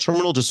got to the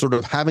terminal, just sort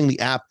of having the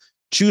app,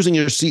 choosing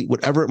your seat,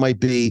 whatever it might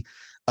be,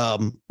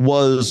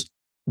 was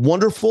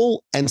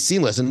wonderful and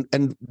seamless.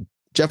 And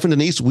Jeff and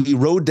Denise, we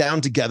rode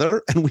down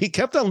together and we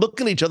kept on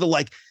looking at each other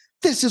like,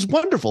 this is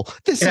wonderful.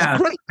 This is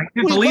great. I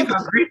can't believe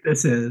how great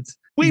this is.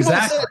 We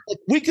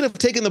could have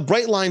taken the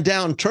Brightline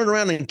down, turned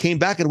around, and came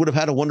back and would have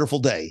had a wonderful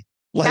day.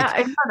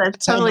 I know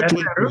that's totally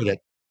true.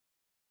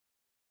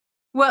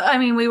 Well, I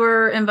mean, we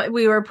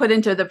were put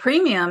into the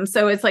premium,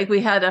 so it's like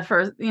we had the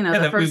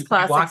first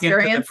class walk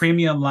experience. Into the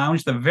premium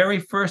lounge. The very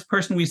first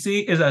person we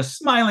see is a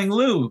smiling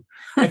Lou,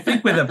 I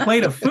think, with a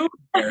plate of food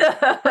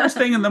there, first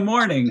thing in the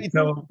morning.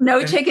 So,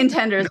 no chicken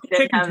tenders. No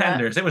chicken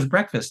tenders. It was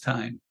breakfast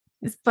time.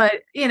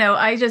 But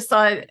I just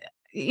thought,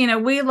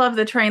 we love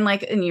the train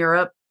like in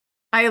Europe.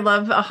 I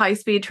love a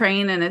high-speed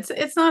train, and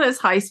it's not as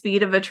high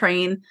speed of a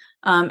train.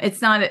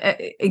 It's not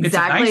exactly. It's a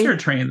nicer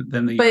train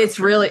than the. But it's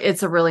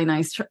a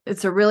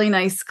really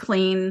nice,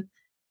 clean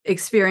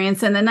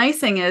experience. And the nice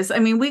thing is, I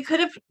mean, we could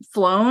have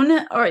flown,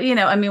 or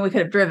we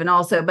could have driven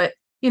also. But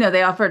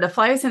they offered to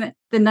fly us, and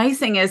the nice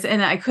thing is,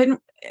 and I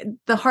couldn't.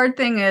 The hard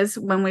thing is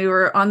when we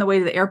were on the way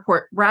to the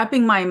airport,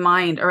 wrapping my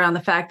mind around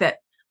the fact that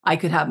I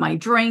could have my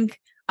drink,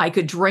 I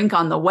could drink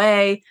on the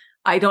way.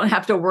 I don't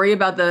have to worry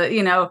about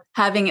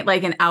having it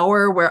like an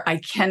hour where I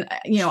can,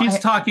 She's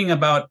talking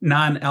about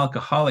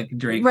non-alcoholic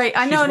drinks. Right.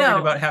 I know. She's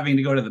worried about having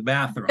to go to the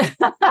bathroom.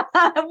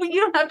 Well,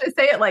 you don't have to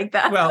say it like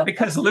that. Well,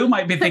 because Lou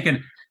might be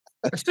thinking,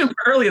 super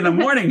early in the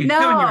morning. You're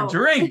having your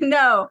drink.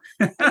 No,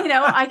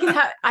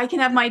 I can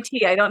have my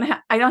tea. I don't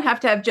have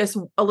to have just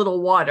a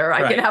little water.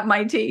 I can have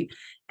my tea,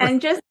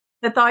 and just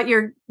the thought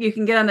you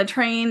can get on the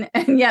train,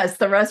 and yes,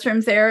 the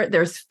restroom's there.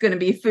 There's going to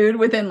be food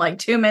within like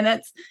 2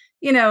 minutes.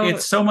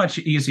 It's so much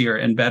easier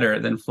and better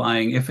than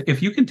flying.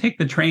 If you can take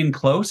the train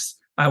close,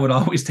 I would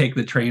always take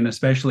the train,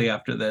 especially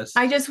after this.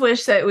 I just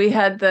wish that we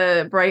had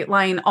the Bright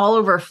Line all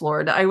over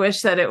Florida. I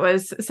wish that it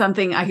was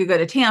something I could go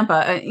to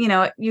Tampa.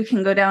 You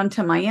can go down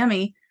to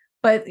Miami,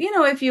 but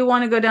if you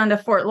want to go down to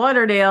Fort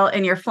Lauderdale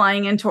and you're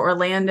flying into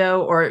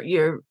Orlando, or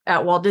you're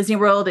at Walt Disney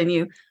World and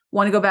you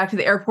want to go back to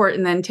the airport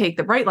and then take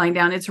the Bright Line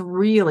down, it's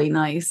really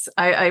nice.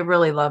 I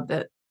really loved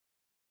it.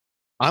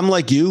 I'm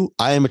like you.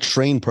 I am a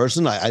train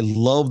person. I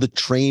love the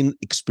train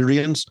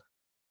experience.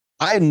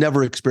 I have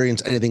never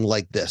experienced anything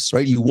like this,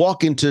 right? You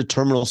walk into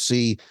Terminal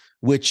C,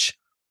 which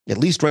at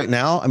least right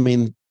now, I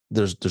mean,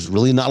 there's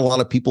really not a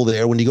lot of people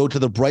there. When you go to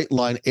the Bright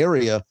Line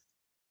area,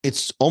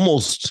 it's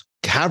almost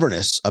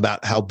cavernous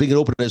about how big and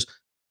open it is.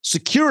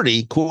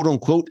 Security, quote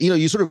unquote,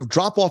 you sort of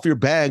drop off your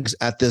bags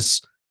at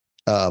this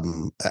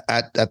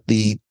at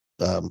the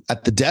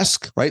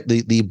desk, right?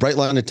 The Bright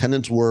Line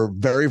attendants were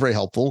very, very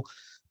helpful.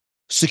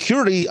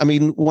 Security, I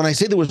mean, when I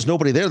say there was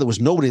nobody there was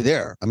nobody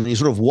there. I mean, you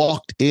sort of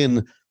walked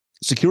in.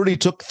 Security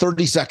took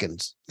 30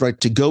 seconds, right,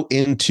 to go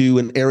into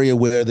an area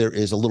where there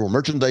is a little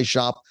merchandise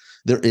shop.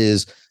 There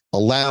is a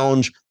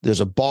lounge.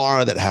 There's a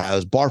bar that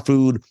has bar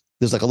food.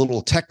 There's like a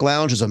little tech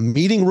lounge. There's a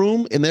meeting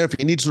room in there if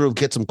you need to sort of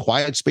get some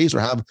quiet space or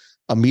have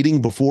a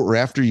meeting before or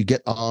after you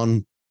get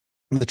on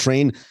the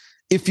train.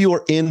 If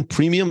you're in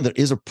premium, there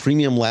is a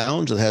premium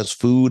lounge that has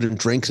food and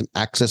drinks and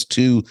access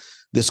to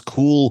this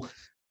cool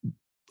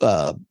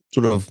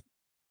sort of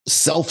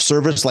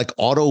self-service like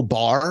auto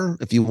bar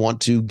if you want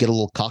to get a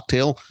little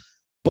cocktail.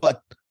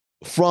 But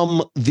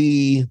from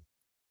the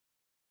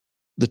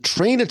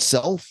train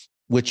itself,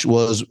 which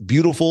was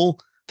beautiful,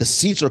 the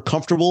seats are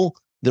comfortable.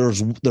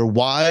 They're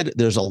wide.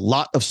 There's a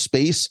lot of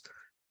space.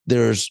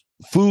 There's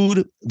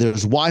food.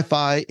 There's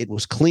Wi-Fi. It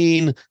was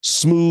clean,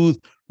 smooth,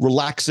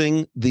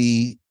 relaxing.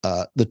 The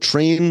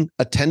train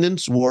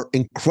attendants were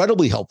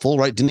incredibly helpful,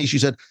 right? Denise, you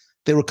said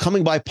they were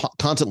coming by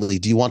constantly.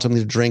 Do you want something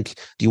to drink?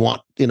 Do you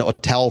want a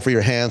towel for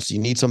your hands? Do you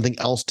need something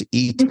else to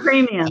eat?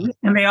 Premium.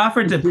 And they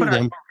offered to put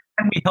our.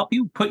 Can we help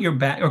you put your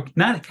bag, or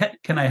not?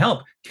 Can I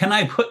help? Can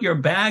I put your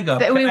bag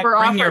up? We were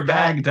bring your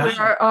bag down. We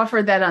were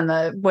offered that on the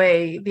other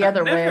way.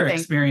 Never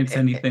experienced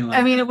anything like that.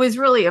 I mean, it was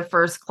really a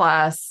first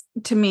class,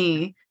 to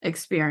me,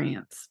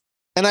 experience.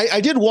 And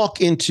I did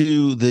walk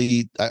into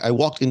the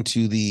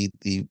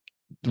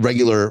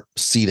regular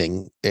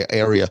seating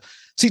area.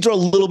 Seats are a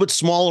little bit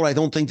smaller. I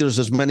don't think there's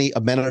as many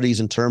amenities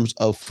in terms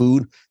of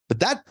food, but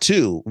that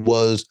too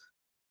was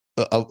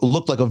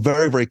looked like a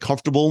very, very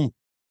comfortable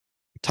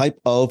type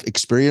of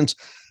experience.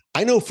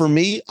 I know for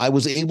me, I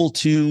was able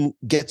to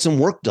get some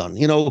work done.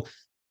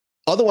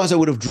 Otherwise I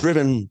would have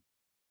driven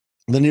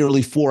the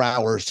nearly 4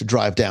 hours to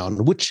drive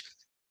down, which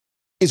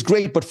is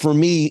great, but for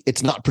me,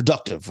 it's not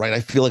productive, right? I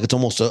feel like it's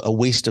almost a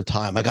waste of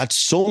time. I got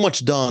so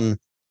much done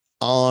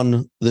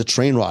on the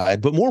train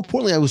ride, but more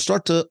importantly, I would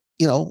start to,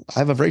 I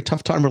have a very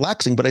tough time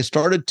relaxing, but I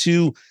started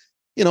to,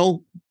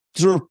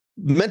 sort of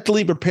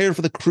mentally prepare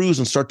for the cruise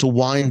and start to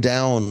wind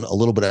down a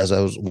little bit. As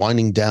I was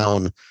winding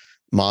down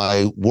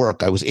my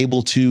work, I was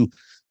able to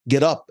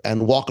get up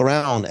and walk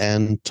around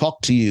and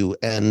talk to you.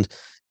 And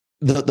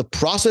the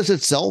process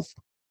itself,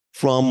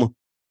 from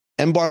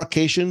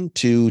embarkation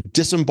to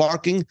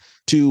disembarking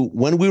to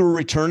when we were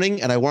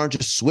returning and I wanted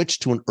to switch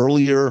to an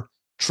earlier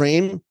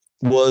train,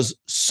 was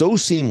so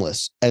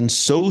seamless and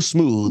so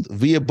smooth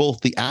via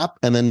both the app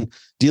and then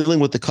dealing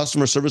with the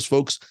customer service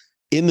folks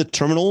in the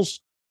terminals.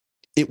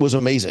 It was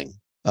amazing.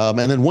 And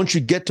then once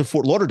you get to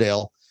Fort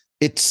Lauderdale,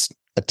 it's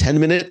a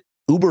 10-minute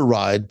Uber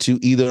ride to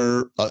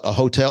either a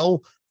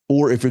hotel,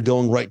 or if you're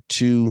going right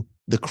to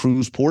the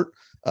cruise port,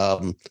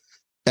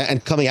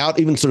 and coming out,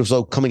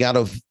 coming out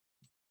of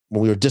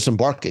when we were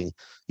disembarking,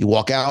 you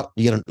walk out,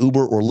 you get an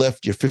Uber or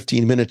Lyft, you're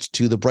 15 minutes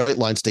to the Bright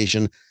Line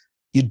station.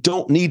 You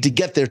don't need to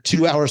get there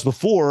 2 hours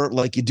before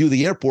like you do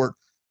the airport.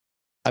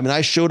 I mean,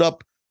 I showed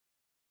up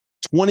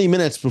 20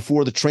 minutes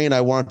before the train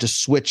I wanted to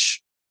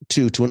switch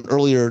to an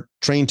earlier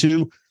train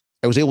to.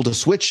 I was able to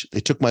switch. They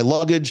took my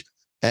luggage,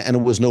 and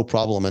it was no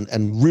problem.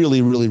 And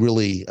really, really,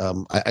 really,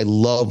 I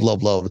love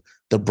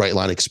the Bright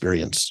Line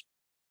experience.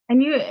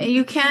 And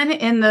you can,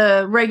 in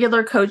the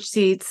regular coach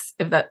seats,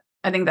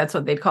 I think that's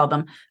what they'd call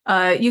them.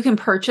 You can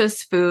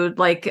purchase food,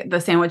 like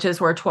the sandwiches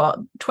were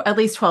at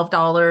least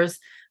 $12.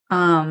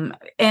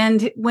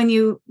 And when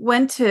you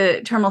went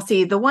to Terminal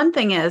C, the one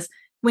thing is,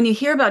 when you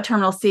hear about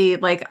Terminal C,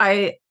 like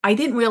I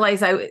didn't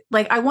realize I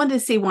wanted to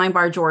see Wine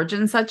Bar George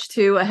and such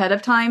too ahead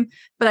of time,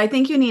 but I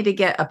think you need to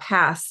get a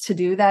pass to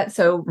do that.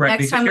 So right,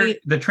 next time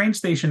the train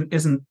station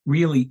isn't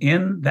really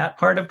in that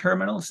part of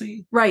Terminal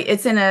C. Right.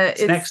 It's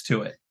next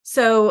to it.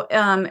 So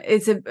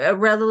it's a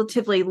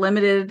relatively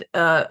limited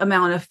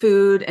amount of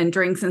food and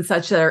drinks and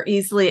such that are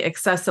easily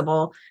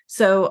accessible.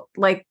 So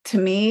like, to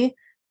me,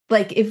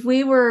 like if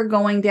we were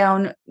going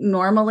down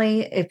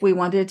normally, if we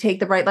wanted to take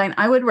the Brightline,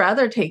 I would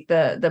rather take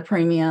the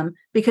premium,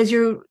 because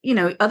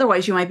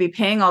otherwise you might be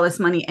paying all this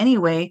money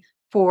anyway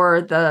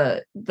for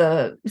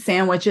the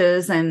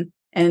sandwiches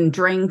and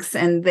drinks,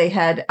 and they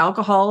had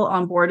alcohol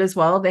on board as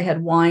well. They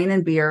had wine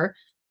and beer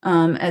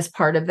as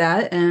part of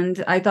that.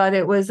 And I thought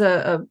it was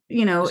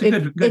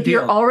if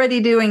you're already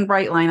doing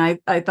Brightline,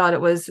 I thought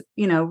it was,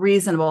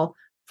 reasonable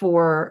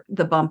for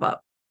the bump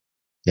up.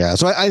 Yeah.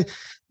 So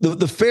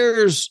the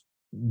fares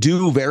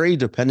do vary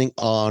depending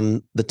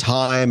on the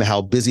time,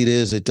 how busy it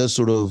is. It does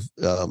sort of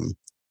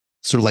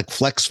like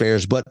flex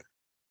fares, but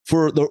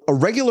for a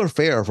regular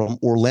fare from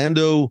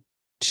Orlando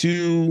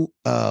to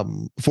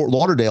Fort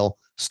Lauderdale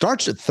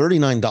starts at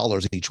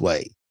 $39 each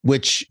way,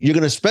 which you're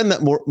going to spend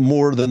that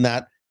more than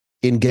that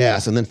in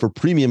gas. And then for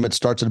premium, it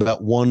starts at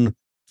about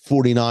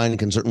 $149,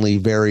 can certainly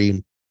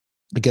vary,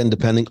 again,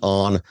 depending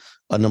on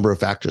a number of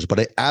factors. But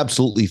I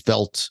absolutely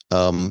felt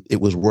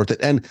it was worth it.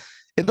 And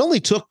it only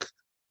took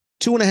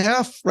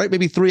 2.5, right?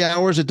 Maybe 3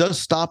 hours. It does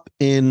stop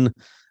in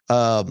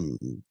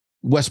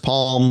West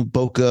Palm,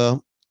 Boca,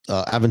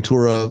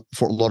 Aventura,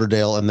 Fort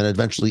Lauderdale, and then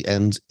eventually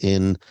ends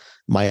in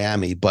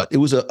Miami. But it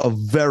was a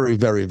very,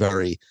 very,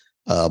 very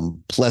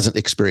pleasant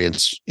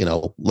experience.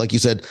 Like you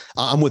said,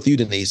 I'm with you,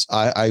 Denise.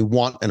 I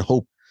want and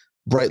hope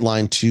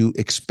Brightline to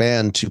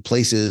expand to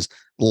places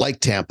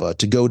like Tampa,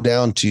 to go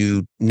down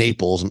to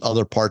Naples and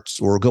other parts,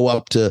 or go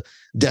up to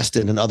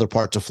Destin and other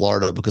parts of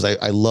Florida, because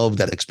I love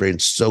that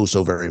experience so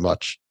very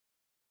much.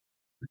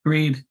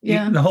 Agreed.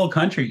 Yeah. The whole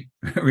country,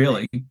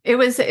 really. I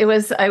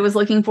was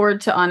looking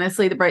forward to,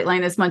 honestly, the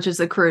Brightline as much as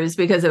the cruise,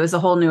 because it was a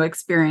whole new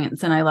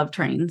experience, and I love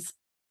trains.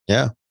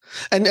 Yeah.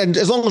 And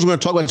as long as we're going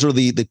to talk about sort of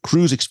the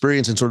cruise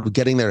experience and sort of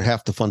getting there,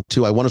 half the fun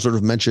too, I want to sort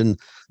of mention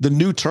the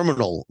new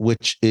terminal,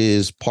 which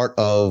is part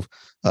of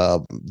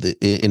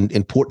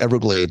in Port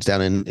Everglades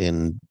down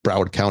in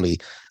Broward County.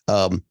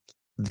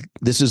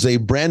 This is a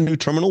brand new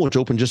terminal which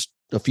opened just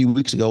a few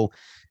weeks ago.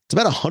 It's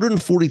about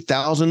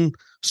 140,000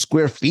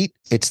 square feet.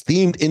 It's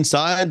themed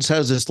inside. It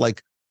has this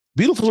like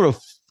beautiful sort of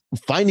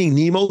Finding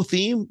Nemo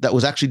theme that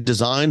was actually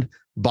designed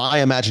by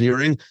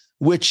Imagineering,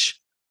 which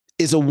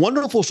is a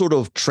wonderful sort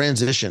of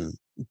transition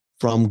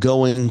from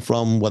going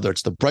from, whether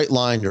it's the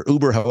Brightline or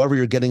Uber, however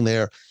you're getting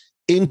there,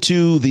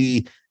 into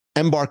the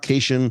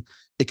embarkation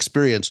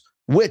experience,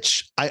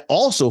 which I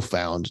also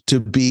found to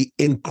be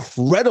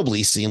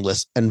incredibly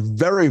seamless and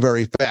very,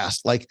 very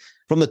fast. Like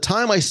from the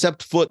time I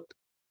stepped foot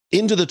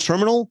into the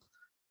terminal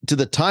to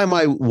the time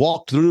I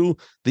walked through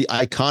the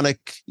iconic,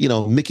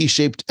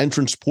 Mickey-shaped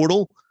entrance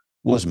portal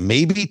was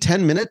maybe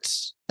 10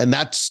 minutes. And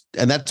that's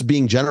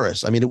being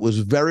generous. I mean, it was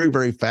very,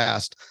 very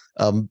fast,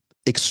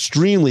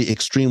 extremely,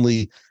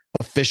 extremely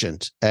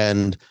efficient.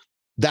 And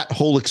that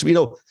whole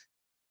experience,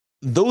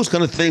 those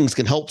kind of things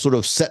can help sort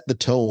of set the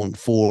tone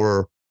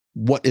for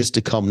what is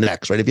to come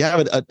next, right? If you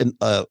have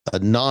a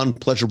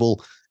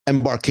non-pleasurable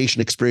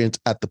embarkation experience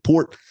at the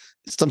port,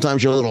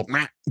 sometimes you're a little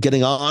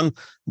getting on,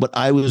 but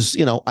I was,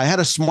 I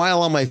had a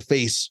smile on my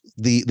face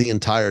the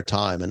entire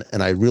time.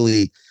 And I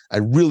really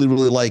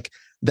like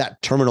that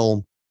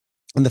terminal.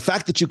 And the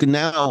fact that you can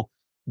now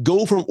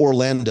go from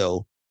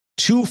Orlando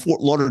to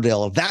Fort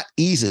Lauderdale that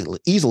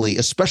easily,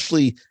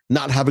 especially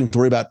not having to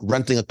worry about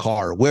renting a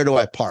car. Where do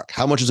I park?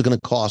 How much is it going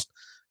to cost?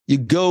 You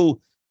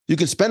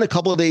can spend a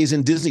couple of days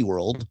in Disney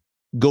World,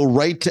 go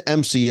right to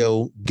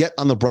MCO, get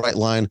on the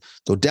Brightline,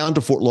 go down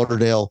to Fort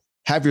Lauderdale,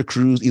 have your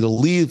cruise, either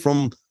leave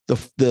from the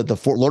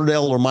Fort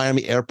Lauderdale or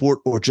Miami airport,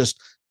 or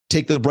just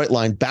take the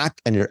Brightline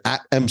back and you're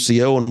at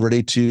MCO and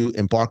ready to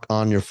embark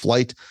on your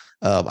flight.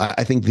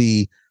 I think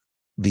the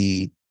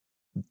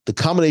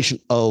combination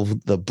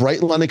of the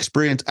Brightline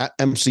experience at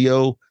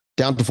MCO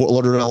down to Fort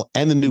Lauderdale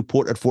and the new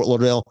port at Fort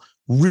Lauderdale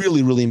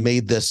really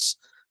made this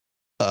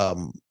a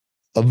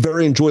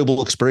very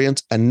enjoyable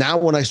experience. And now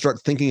when I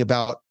start thinking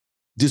about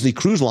Disney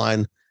Cruise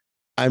Line,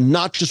 I'm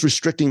not just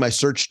restricting my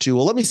search to,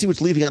 let me see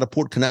what's leaving out of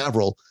Port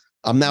Canaveral.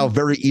 I'm now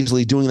very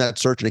easily doing that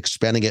search and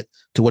expanding it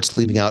to what's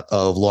leaving out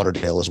of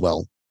Lauderdale as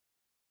well.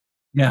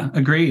 Yeah,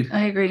 agreed.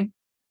 I agree.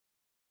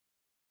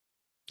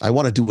 I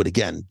want to do it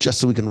again just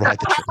so we can ride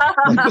the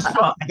train.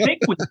 Well, I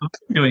think we're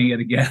doing it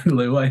again,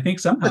 Lou. I think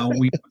somehow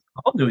we're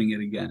all doing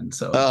it again.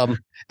 So,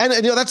 and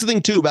that's the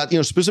thing too about,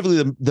 specifically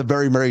the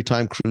very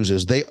Merrytime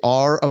cruises. They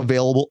are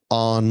available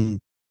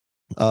on,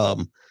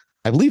 I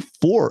believe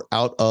 4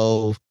 out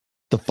of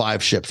the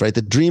 5 ships, right?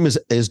 The Dream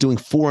is doing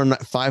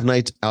 5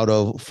 nights out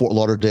of Fort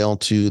Lauderdale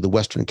to the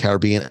Western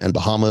Caribbean and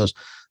Bahamas.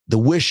 The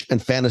Wish and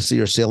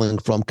Fantasy are sailing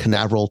from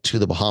Canaveral to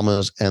the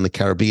Bahamas and the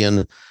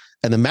Caribbean.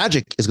 And the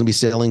Magic is going to be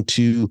sailing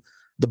to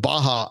the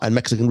Baja and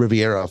Mexican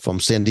Riviera from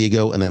San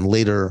Diego, and then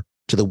later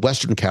to the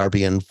Western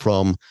Caribbean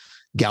from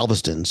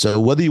Galveston. So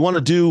whether you want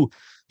to do,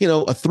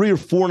 a 3 or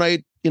 4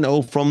 night,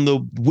 from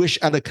the Wish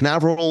out of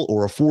Canaveral,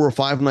 or a 4 or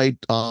 5 night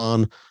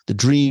on the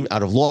Dream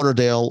out of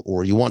Lauderdale,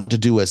 or you want to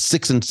do a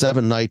 6 and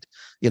 7 night,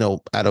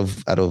 out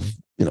of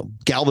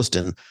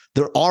Galveston,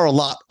 there are a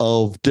lot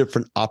of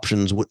different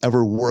options,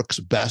 whatever works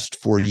best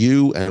for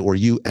you or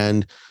you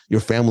and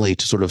your family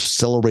to sort of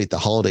celebrate the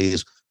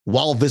holidays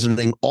while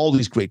visiting all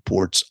these great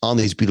ports on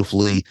these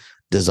beautifully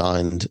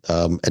designed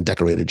and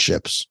decorated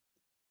ships.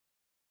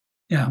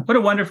 Yeah, what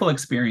a wonderful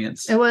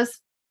experience. It was.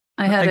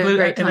 I had a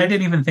great time. And I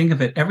didn't even think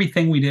of it.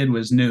 Everything we did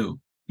was new.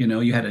 You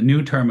know, you had a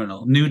new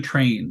terminal, new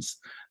trains,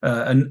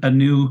 a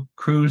new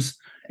cruise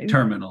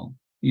terminal.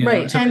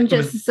 Right. So and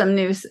just some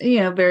new,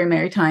 very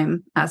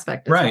maritime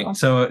aspect as right. well.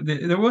 So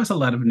there was a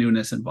lot of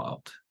newness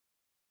involved.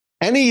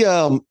 Any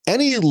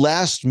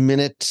last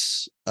minute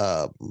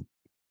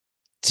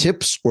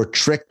tips or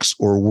tricks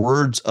or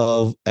words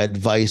of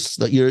advice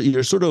that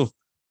your sort of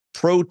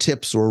pro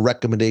tips or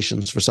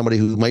recommendations for somebody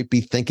who might be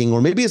thinking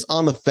or maybe is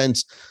on the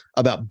fence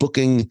about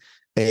booking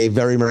a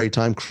Very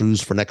Merrytime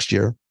cruise for next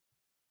year?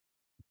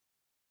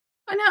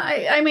 No,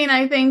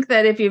 I think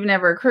that if you've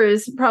never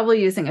cruised,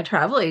 probably using a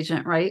travel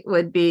agent, right,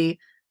 would be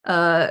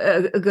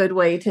a good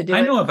way to do it.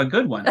 I know of a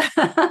good one. Who?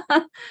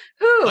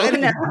 I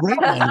know a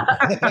great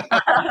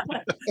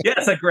one.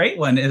 Yes, a great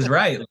one is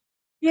right.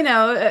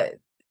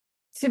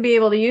 To be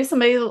able to use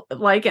somebody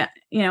like,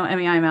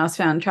 MEI Mouse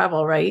Found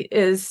Travel, right,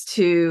 is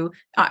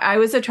I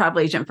was a travel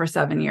agent for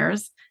 7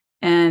 years.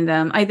 And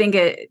I think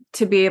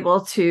to be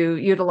able to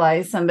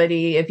utilize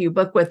somebody, if you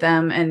book with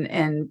them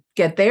and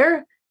get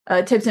their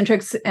tips and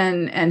tricks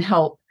and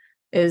help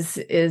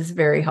is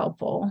very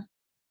helpful.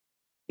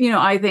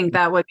 I think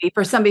that would be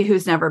for somebody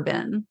who's never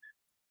been.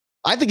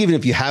 I think even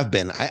if you have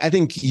been, I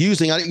think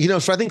using,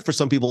 so I think for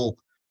some people,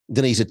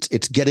 Denise,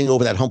 it's getting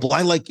over that hump.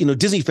 I like,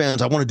 Disney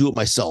fans, I want to do it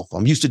myself.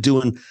 I'm used to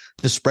doing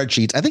the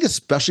spreadsheets. I think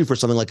especially for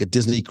something like a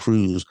Disney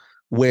cruise,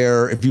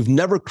 where if you've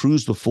never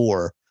cruised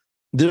before,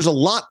 there's a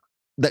lot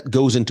that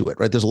goes into it,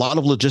 right? There's a lot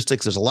of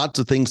logistics. There's lots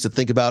of things to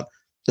think about,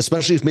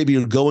 especially if maybe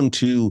you're going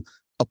to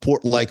a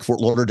port like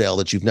Fort Lauderdale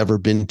that you've never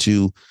been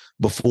to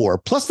before.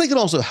 Plus, they can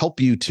also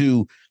help you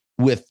too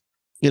with,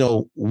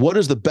 what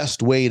is the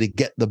best way to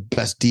get the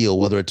best deal,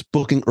 whether it's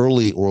booking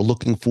early or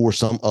looking for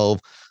some of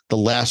the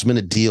last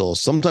minute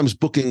deals, sometimes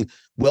booking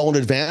well in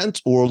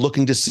advance or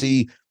looking to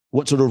see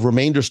what sort of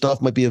remainder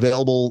stuff might be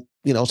available,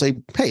 say,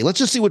 hey, let's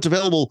just see what's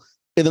available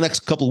in the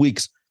next couple of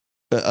weeks.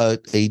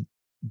 A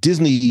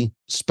Disney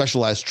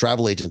specialized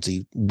travel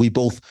agency we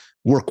both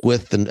work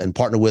with and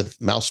partner with,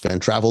 Mouse Fan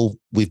Travel.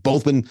 We've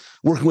both been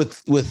working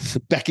with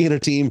Becky and her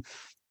team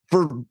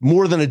for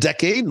more than a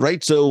decade,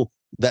 right? So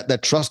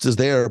that trust is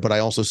there. But I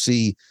also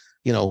see,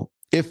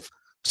 if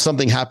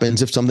something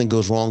happens, if something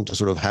goes wrong, to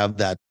sort of have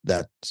that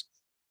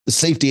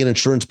safety and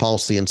insurance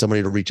policy and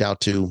somebody to reach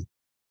out to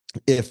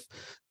if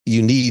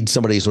you need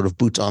somebody sort of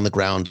boots on the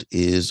ground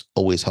is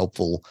always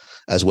helpful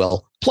as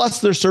well.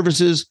 Plus, their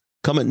services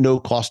come at no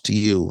cost to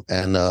you,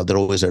 and they're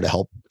always there to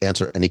help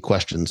answer any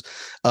questions.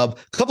 A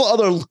couple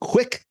other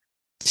quick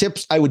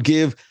tips I would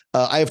give.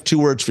 I have 2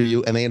 words for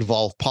you, and they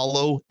involve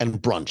Palo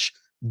and brunch.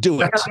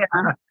 Do it.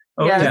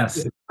 Oh,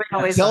 yes.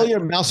 Tell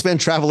your Mouse Fan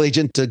Travel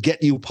agent to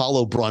get you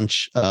Palo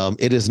brunch.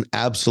 It is an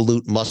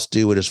absolute must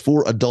do. It is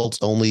for adults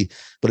only,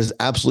 but it's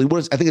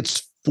absolutely, I think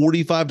it's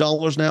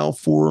 $45 now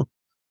for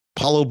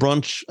Palo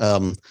brunch.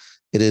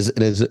 It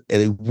is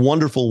a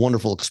wonderful,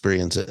 wonderful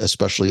experience,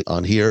 especially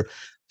on here.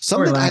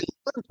 Something I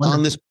learned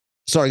on this.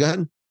 Sorry, go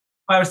ahead.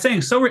 I was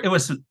saying, it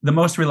was the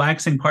most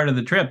relaxing part of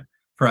the trip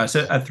for us,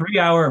 a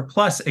 3-hour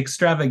plus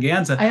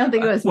extravaganza. I don't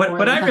think it was.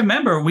 What I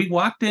remember, we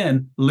walked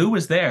in, Lou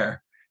was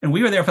there, and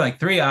we were there for like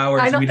 3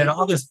 hours. And we did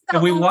all this,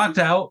 and we walked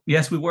out.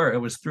 Yes, we were. It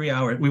was 3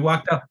 hours. We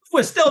walked out. Lou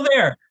was still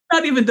there,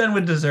 not even done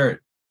with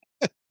dessert.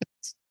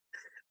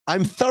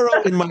 I'm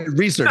thorough in my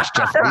research,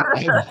 Jeffrey.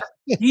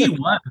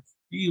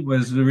 He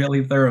was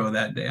really thorough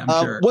that day, I'm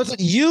sure. Was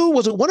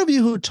it one of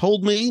you who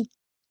told me,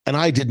 and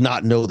I did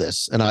not know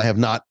this, and I have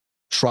not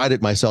tried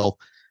it myself,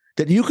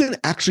 that you can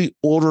actually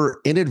order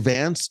in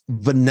advance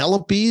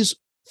Vanellope's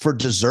for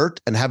dessert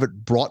and have it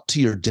brought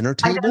to your dinner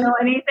table? I don't know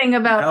anything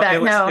about that.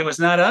 It was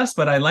not us,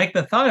 but I like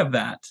the thought of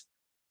that.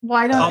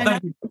 Why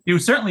don't you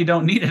certainly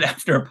don't need it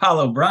after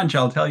Apollo brunch,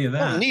 I'll tell you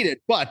that. I don't need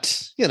it,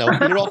 but you're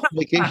off on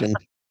vacation.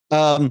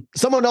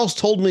 Someone else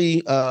told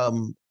me,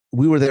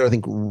 we were there, I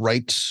think,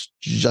 right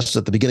just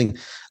at the beginning,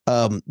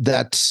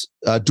 that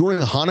during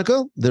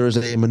Hanukkah, there is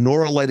a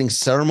menorah lighting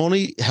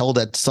ceremony held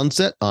at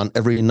sunset on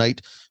every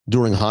night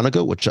during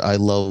Hanukkah, which I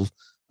love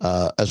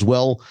as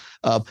well.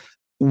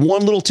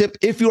 One little tip,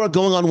 if you are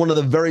going on one of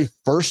the very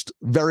first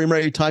Very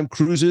Merrytime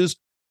cruises,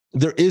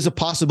 there is a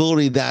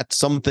possibility that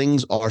some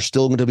things are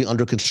still going to be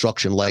under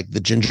construction, like the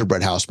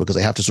gingerbread house, because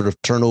they have to sort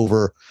of turn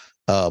over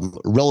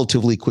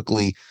relatively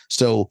quickly.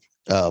 So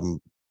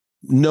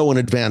know in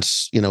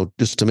advance,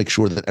 just to make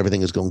sure that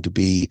everything is going to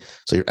be,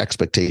 so your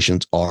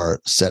expectations are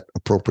set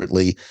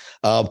appropriately.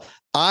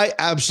 I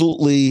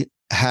absolutely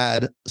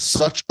had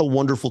such a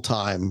wonderful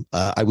time.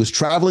 I was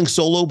traveling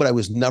solo, but I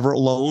was never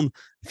alone,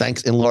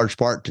 thanks in large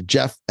part to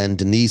Jeff and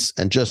Denise,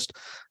 and just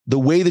the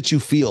way that you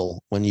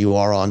feel when you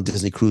are on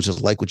Disney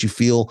cruises, like what you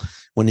feel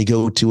when you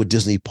go to a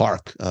Disney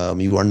park.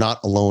 You are not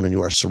alone, and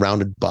you are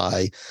surrounded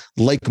by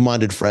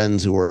like-minded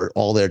friends who are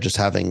all there just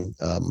having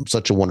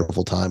such a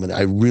wonderful time. And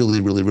I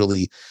really, really,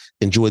 really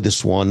enjoyed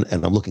this one,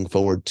 and I'm looking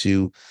forward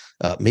to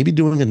maybe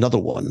doing another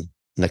one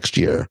next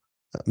year.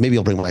 Maybe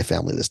I'll bring my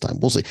family this time.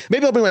 We'll see.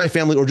 Maybe I'll bring my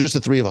family, or just the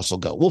three of us will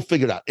go. We'll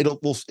figure it out.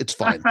 It's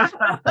fine.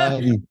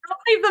 Don't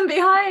leave them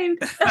behind.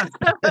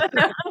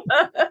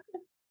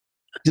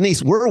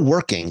 Denise, we're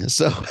working,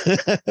 so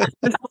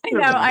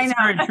I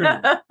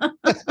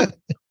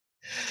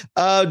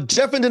know.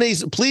 Jeff and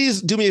Denise,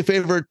 please do me a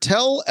favor.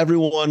 Tell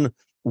everyone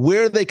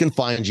where they can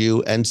find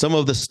you and some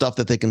of the stuff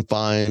that they can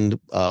find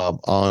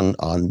on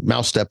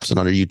Mouse Steps and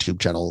on your YouTube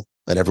channel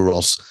and everywhere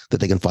else that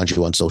they can find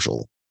you on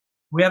social.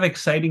 We have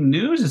exciting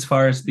news as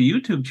far as the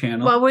YouTube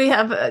channel. Well, we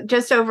have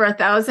just over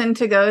 1,000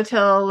 to go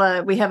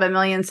till we have 1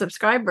 million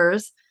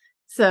subscribers.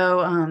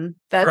 So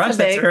that's for us,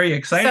 that's very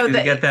exciting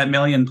to get that 1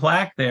 million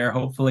plaque there.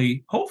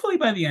 Hopefully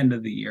by the end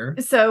of the year.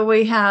 So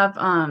we have,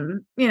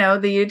 the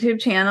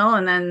YouTube channel,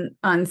 and then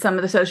on some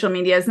of the social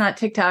medias, not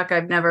TikTok.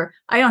 I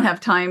don't have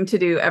time to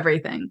do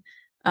everything.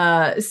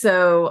 And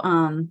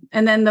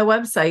then the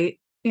website,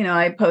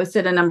 I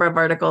posted a number of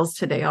articles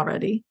today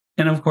already.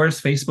 And of course,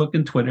 Facebook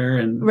and Twitter.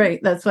 And right.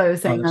 That's what I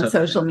was saying on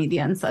social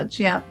media and such.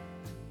 Yeah.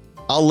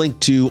 I'll link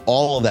to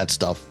all of that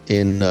stuff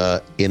in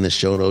the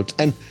show notes.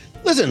 And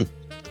listen,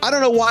 I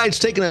don't know why it's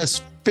taken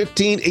us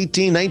 15,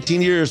 18,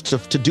 19 years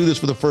to do this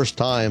for the first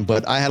time,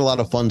 but I had a lot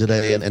of fun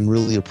today and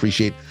really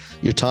appreciate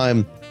your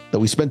time that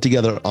we spent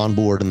together on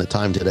board and the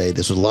time today.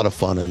 This was a lot of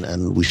fun,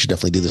 and we should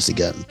definitely do this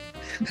again.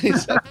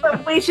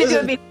 We should do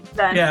it before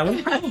then. Yeah,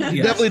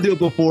 definitely do it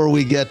before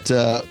we get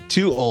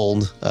too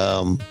old.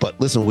 But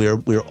listen,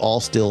 we're all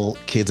still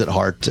kids at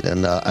heart,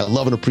 and I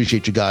love and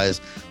appreciate you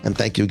guys. And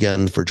thank you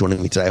again for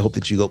joining me today. I hope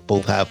that you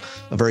both have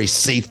a very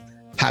safe,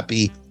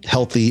 happy,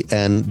 healthy,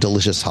 and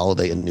delicious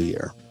holiday and New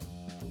Year.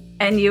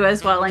 And you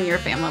as well, and your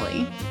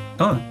family.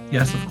 Oh,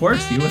 yes, of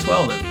course. You as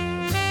well, then.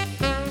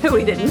 Who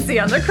we didn't see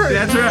on the cruise.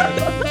 That's right.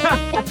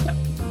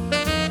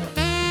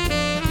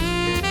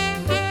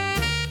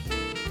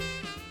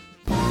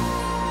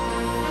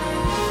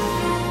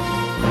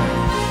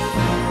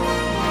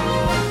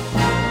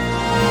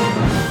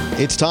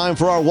 It's time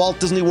for our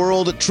Walt Disney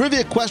World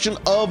Trivia Question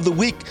of the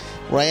Week,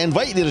 where I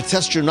invite you to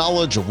test your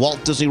knowledge of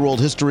Walt Disney World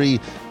history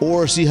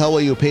or see how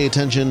well you pay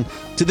attention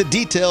to the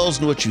details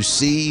in what you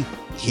see,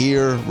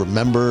 hear,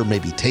 remember,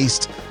 maybe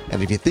taste.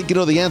 And if you think you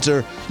know the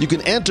answer, you can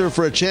enter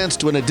for a chance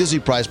to win a Disney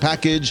Prize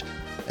package.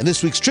 And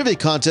this week's trivia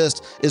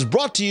contest is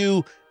brought to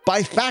you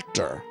by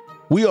Factor.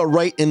 We are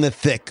right in the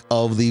thick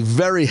of the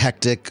very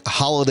hectic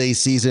holiday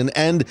season,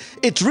 and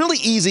it's really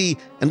easy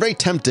and very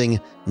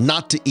tempting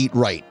not to eat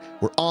right.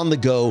 We're on the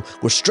go,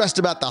 we're stressed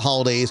about the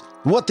holidays,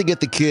 what to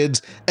get the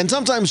kids, and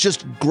sometimes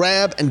just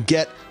grab and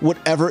get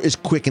whatever is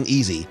quick and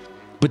easy.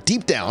 But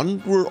deep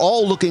down, we're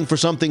all looking for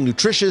something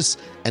nutritious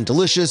and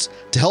delicious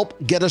to help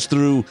get us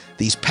through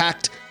these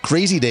packed,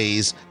 crazy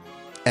days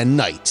and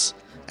nights.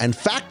 And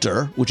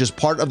Factor, which is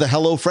part of the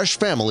HelloFresh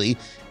family,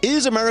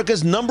 is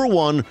America's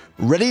 #1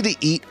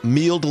 ready-to-eat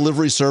meal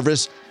delivery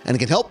service, and it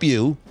can help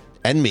you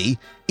and me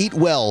eat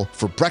well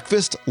for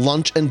breakfast,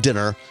 lunch, and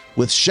dinner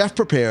with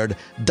chef-prepared,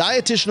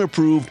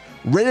 dietitian-approved,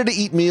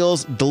 ready-to-eat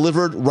meals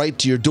delivered right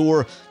to your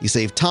door. You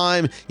save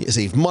time, you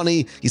save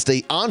money, you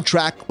stay on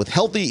track with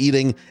healthy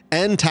eating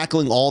and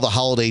tackling all the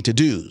holiday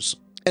to-dos.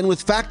 And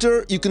with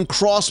Factor, you can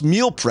cross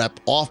meal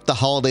prep off the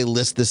holiday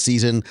list this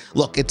season.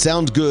 Look, it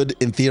sounds good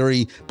in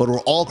theory, but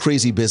we're all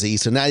crazy busy,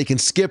 so now you can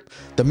skip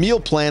the meal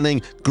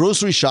planning,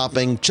 grocery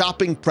shopping,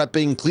 chopping,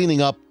 prepping,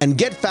 cleaning up, and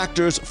get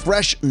Factor's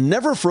fresh,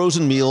 never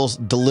frozen meals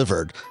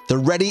delivered. They're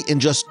ready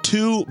in just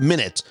 2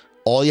 minutes.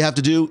 All you have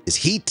to do is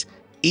heat,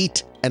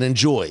 eat, and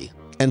enjoy.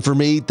 And for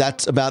me,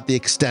 that's about the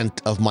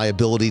extent of my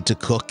ability to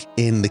cook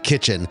in the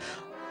kitchen.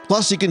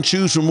 Plus, you can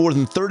choose from more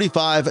than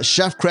 35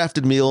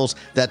 chef-crafted meals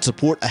that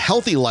support a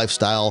healthy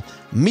lifestyle.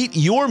 Meet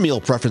your meal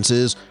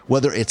preferences,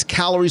 whether it's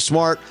Calorie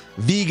Smart,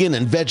 vegan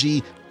and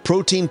veggie,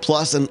 Protein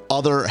Plus, and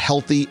other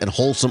healthy and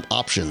wholesome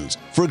options.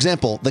 For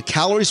example, the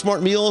Calorie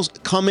Smart meals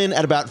come in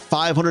at about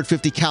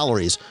 550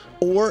 calories.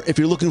 Or if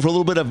you're looking for a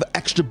little bit of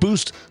extra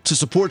boost to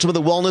support some of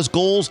the wellness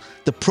goals,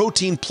 the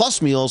Protein Plus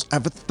meals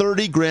have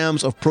 30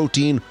 grams of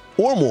protein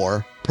or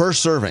more per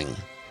serving.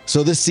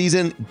 So this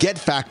season, get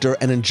Factor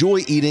and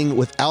enjoy eating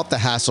without the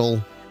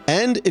hassle.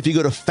 And if you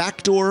go to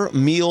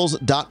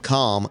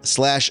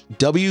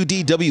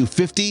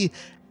factormeals.com/WDW50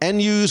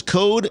 and use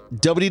code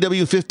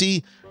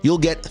WDW50, you'll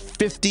get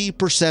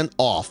 50%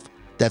 off.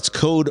 That's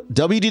code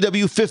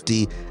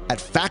WDW50 at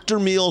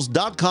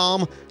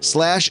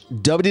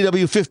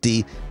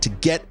factormeals.com/WDW50 to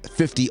get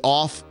 50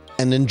 off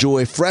and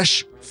enjoy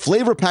fresh,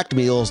 flavor-packed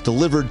meals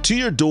delivered to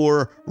your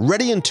door,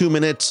 ready in 2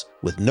 minutes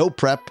with no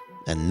prep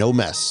and no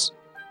mess.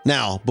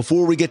 Now,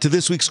 before we get to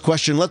this week's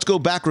question, let's go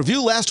back,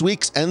 review last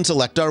week's, and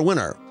select our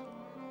winner.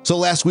 So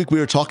last week we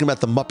were talking about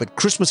The Muppet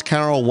Christmas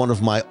Carol, one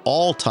of my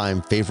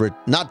all-time favorite,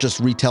 not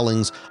just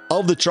retellings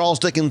of the Charles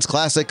Dickens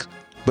classic,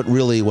 but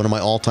really one of my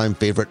all-time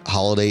favorite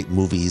holiday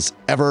movies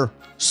ever.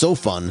 So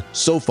fun,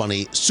 so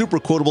funny, super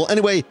quotable.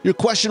 Anyway, your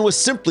question was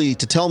simply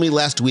to tell me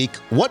last week,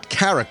 what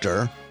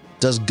character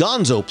does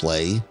Gonzo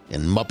play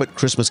in Muppet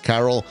Christmas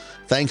Carol?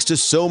 Thanks to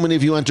so many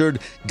of you entered,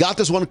 got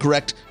this one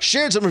correct,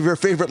 shared some of your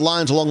favorite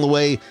lines along the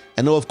way,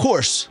 and know, of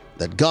course,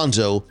 that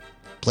Gonzo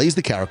plays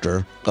the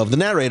character of the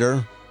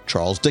narrator,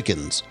 Charles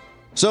Dickens.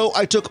 So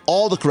I took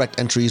all the correct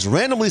entries,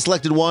 randomly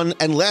selected one,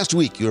 and last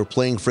week you were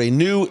playing for a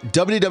new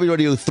WDW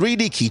Radio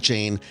 3D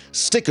keychain,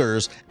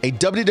 stickers, a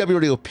WDW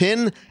Radio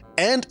pin,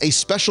 and a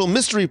special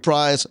mystery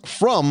prize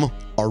from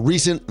our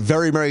recent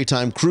Very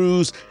Merrytime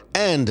cruise.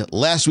 And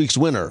last week's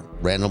winner,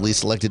 randomly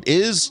selected,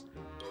 is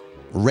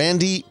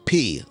Randy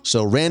P.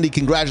 So Randy,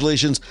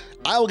 congratulations.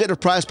 I will get a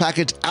prize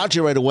package out to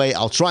you right away.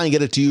 I'll try and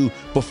get it to you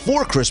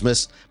before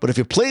Christmas. But if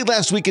you played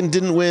last week and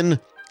didn't win,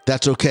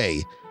 that's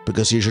okay,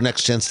 because here's your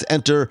next chance to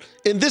enter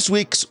in this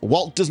week's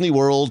Walt Disney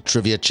World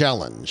Trivia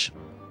Challenge.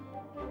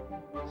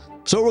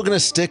 So we're going to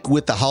stick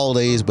with the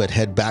holidays, but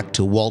head back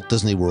to Walt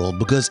Disney World,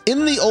 because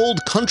in the old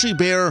Country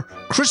Bear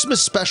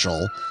Christmas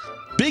special,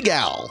 Big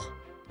Al,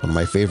 one of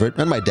my favorite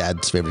and my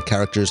dad's favorite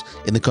characters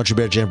in the Country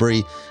Bear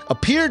Jamboree,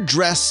 appeared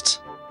dressed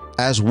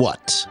as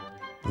what?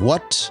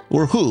 What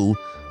or who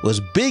was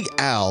Big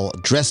Al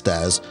dressed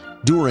as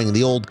during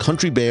the old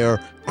Country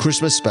Bear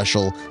Christmas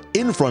special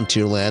in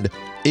Frontierland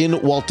in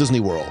Walt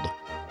Disney World?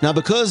 Now,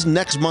 because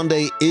next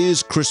Monday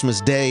is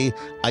Christmas Day,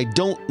 I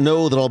don't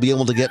know that I'll be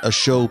able to get a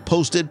show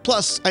posted.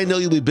 Plus, I know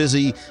you'll be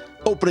busy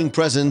opening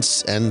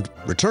presents and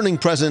returning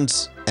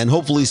presents and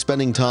hopefully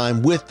spending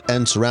time with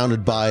and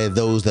surrounded by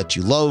those that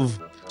you love.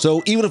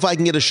 So even if I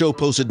can get a show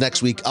posted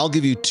next week, I'll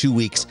give you 2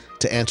 weeks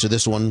to answer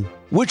this one,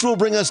 which will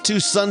bring us to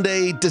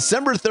Sunday,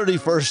 December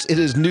 31st. It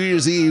is New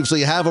Year's Eve, so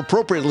you have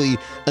appropriately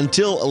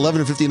until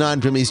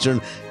 11:59 p.m.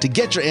 Eastern to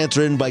get your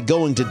answer in by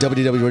going to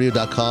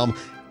WDWRadio.com,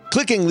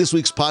 clicking this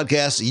week's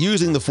podcast,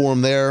 using the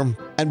form there.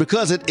 And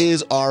because it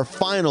is our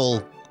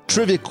final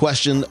trivia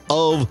question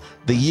of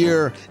the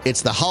year,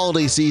 it's the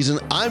holiday season,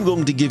 I'm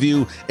going to give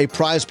you a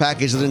prize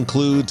package that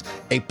includes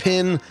a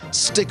pin,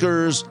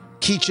 stickers,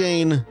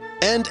 keychain,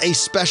 and a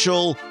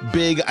special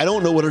big, I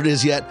don't know what it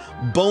is yet,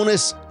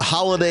 bonus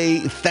holiday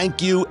thank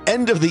you,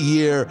 end of the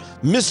year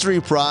mystery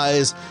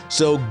prize.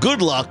 So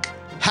good luck,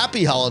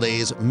 happy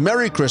holidays,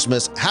 Merry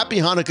Christmas, Happy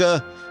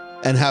Hanukkah,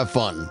 and have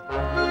fun.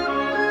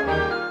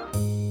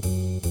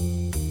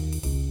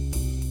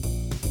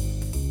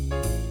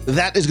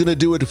 That is going to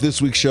do it for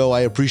this week's show. I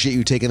appreciate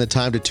you taking the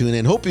time to tune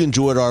in. Hope you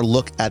enjoyed our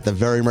look at the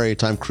Very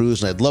Merrytime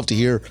cruise, and I'd love to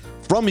hear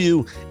from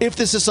you if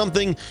this is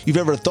something you've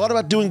ever thought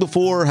about doing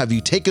before. Have you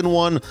taken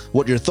one?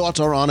 What your thoughts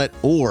are on it?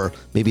 Or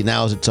maybe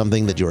now is it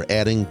something that you're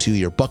adding to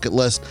your bucket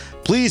list?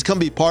 Please come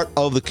be part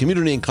of the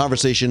community and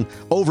conversation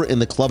over in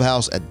the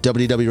Clubhouse at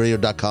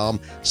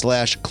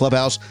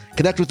wdwradio.com/clubhouse.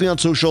 Connect with me on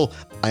social.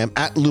 I am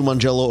at Lou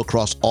Mangello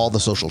across all the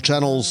social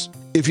channels.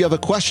 If you have a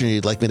question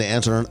you'd like me to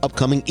answer on an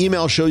upcoming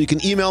email show, you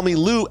can email me,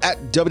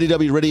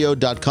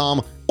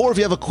 lou@wdwradio.com. Or if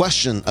you have a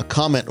question, a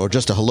comment, or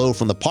just a hello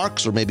from the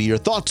parks, or maybe your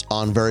thoughts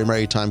on Very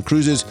Merrytime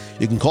cruises,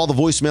 you can call the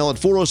voicemail at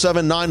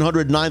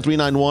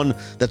 407-900-9391.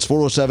 That's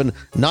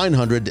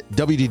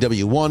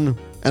 407-900-WDW1.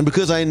 And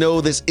because I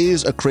know this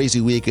is a crazy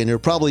week and you're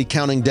probably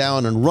counting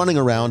down and running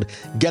around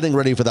getting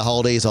ready for the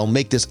holidays, I'll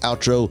make this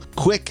outro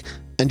quick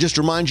and just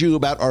remind you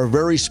about our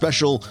very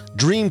special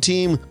Dream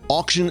Team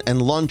auction and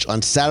lunch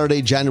on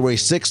Saturday, January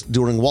 6th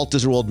during Walt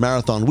Disney World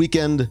Marathon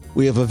Weekend.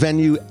 We have a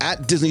venue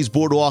at Disney's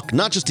Boardwalk,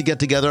 not just to get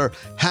together,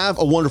 have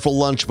a wonderful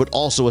lunch, but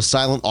also a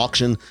silent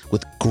auction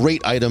with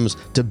great items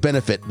to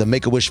benefit the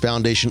Make-A-Wish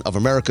Foundation of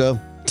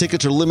America.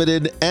 Tickets are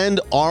limited and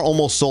are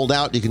almost sold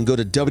out. You can go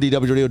to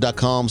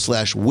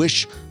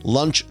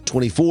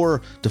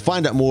wdwradio.com/wishlunch24 to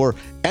find out more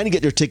and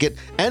get your ticket,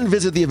 and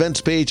visit the events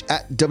page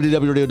at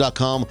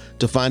wdwradio.com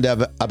to find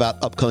out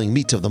about upcoming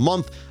meets of the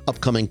month,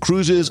 upcoming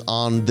cruises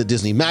on the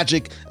Disney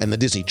Magic and the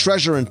Disney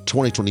Treasure in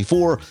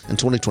 2024 and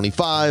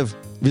 2025.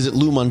 Visit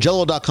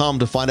LouMangello.com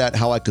to find out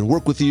how I can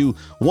work with you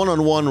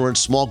one-on-one or in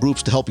small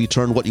groups to help you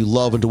turn what you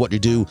love into what you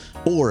do.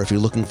 Or if you're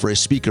looking for a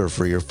speaker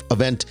for your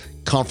event,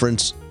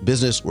 conference,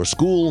 business, or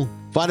school,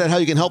 find out how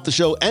you can help the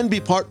show and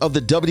be part of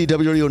the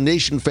WDW Radio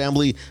Nation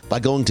family by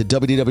going to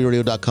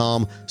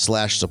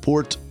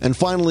wdwradio.com/support. And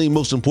finally,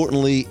 most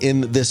importantly,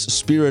 in this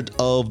spirit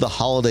of the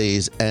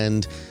holidays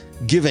and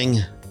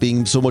giving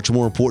being so much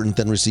more important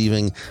than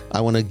receiving, I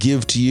want to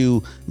give to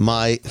you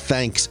my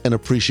thanks and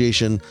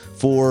appreciation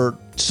for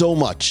so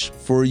much,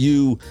 for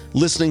you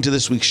listening to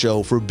this week's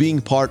show, for being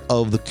part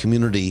of the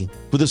community,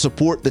 for the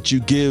support that you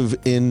give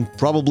in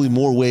probably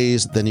more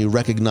ways than you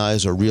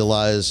recognize or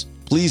realize.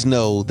 Please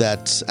know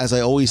that, as I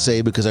always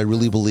say, because I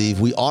really believe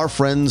we are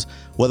friends,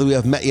 whether we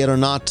have met yet or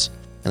not,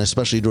 and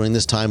especially during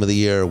this time of the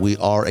year, we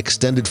are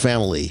extended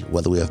family,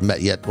 whether we have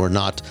met yet or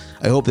not.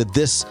 I hope that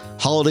this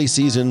holiday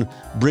season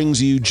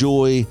brings you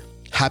joy,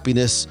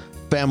 happiness,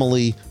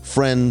 family,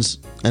 friends,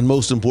 and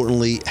most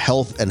importantly,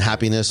 health and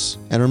happiness.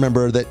 And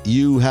remember that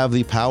you have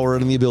the power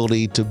and the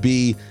ability to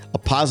be a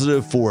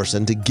positive force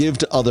and to give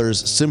to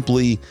others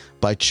simply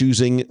by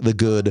choosing the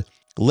good,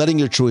 letting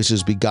your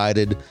choices be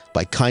guided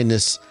by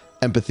kindness,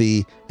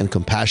 empathy, and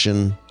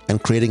compassion,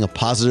 and creating a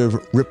positive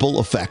ripple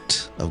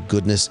effect of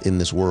goodness in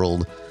this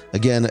world.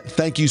 Again,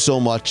 thank you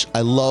so much.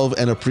 I love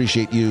and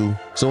appreciate you.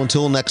 So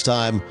until next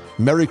time,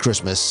 Merry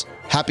Christmas,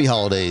 Happy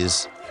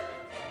Holidays.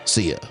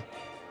 See ya.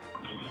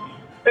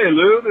 Hey,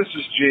 Lou, this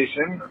is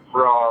Jason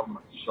from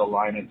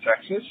Salina,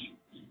 Texas.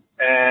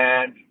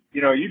 And,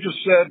 you just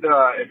said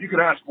if you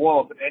could ask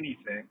Walt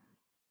anything,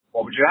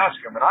 what would you ask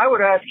him? And I would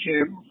ask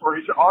him for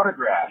his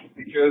autograph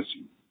because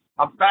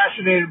I'm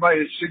fascinated by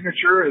his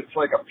signature. It's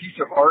like a piece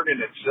of art in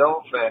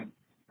itself and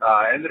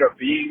ended up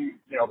being,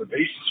 the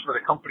basis for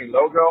the company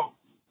logo.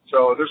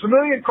 So there's a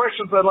million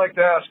questions I'd like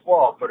to ask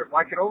Walt, but if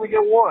I could only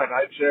get one,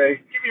 I'd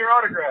say, give me your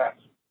autograph.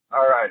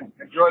 All right.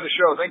 Enjoy the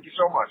show. Thank you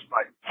so much.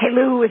 Bye. Hey,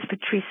 Lou, it's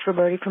Patrice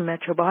Roberti from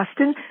Metro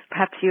Boston.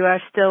 Perhaps you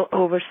are still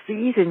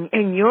overseas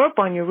in Europe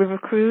on your river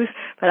cruise,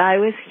 but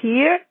I was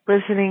here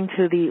listening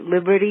to the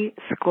Liberty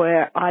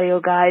Square audio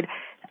guide.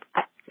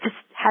 I just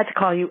had to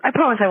call you. I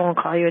promise I won't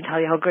call you and tell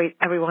you how great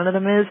every one of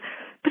them is,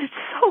 but it's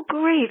so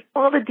great.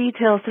 All the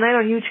details. Tonight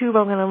on YouTube,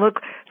 I'm going to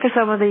look for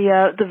some of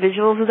the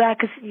visuals of that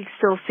because you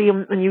still see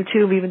them on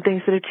YouTube, even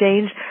things that have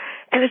changed.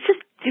 And it's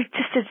just, you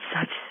just did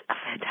such a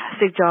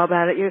fantastic job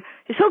at it. You're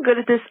so good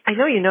at this. I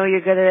know you're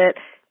good at it,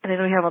 and I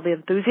know you have all the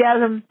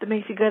enthusiasm that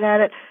makes you good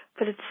at it,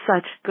 but it's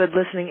such good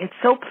listening. It's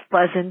so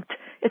pleasant.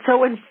 It's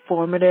so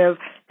informative.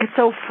 It's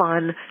so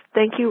fun.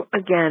 Thank you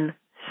again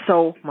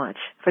so much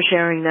for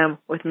sharing them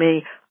with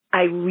me.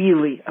 I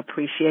really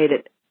appreciate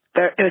it.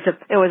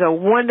 It was a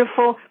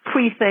wonderful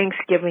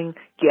pre-Thanksgiving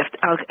gift.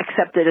 I'll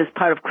accept it as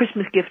part of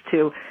Christmas gift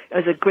too. It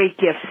was a great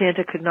gift.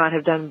 Santa could not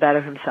have done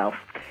better himself.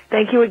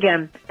 Thank you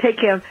again. Take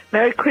care.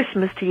 Merry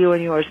Christmas to you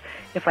and yours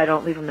if I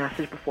don't leave a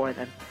message before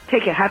then.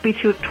 Take care. Happy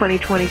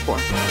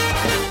 2024.